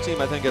losses. This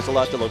team, I think, has a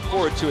lot to look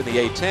forward to in the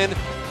A-10.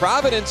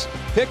 Providence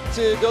picked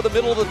to go the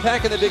middle of the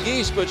pack in the Big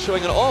East, but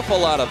showing an awful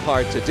lot of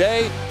heart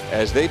today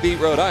as they beat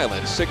Rhode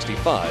Island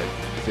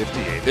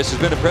 65-58. This has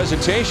been a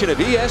presentation of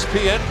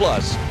ESPN+,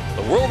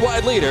 the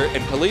worldwide leader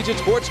in collegiate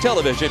sports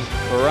television.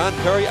 For Ron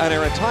Perry and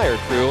our entire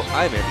crew,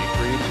 I'm Andy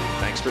Freed.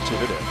 Thanks for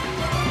tuning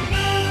in.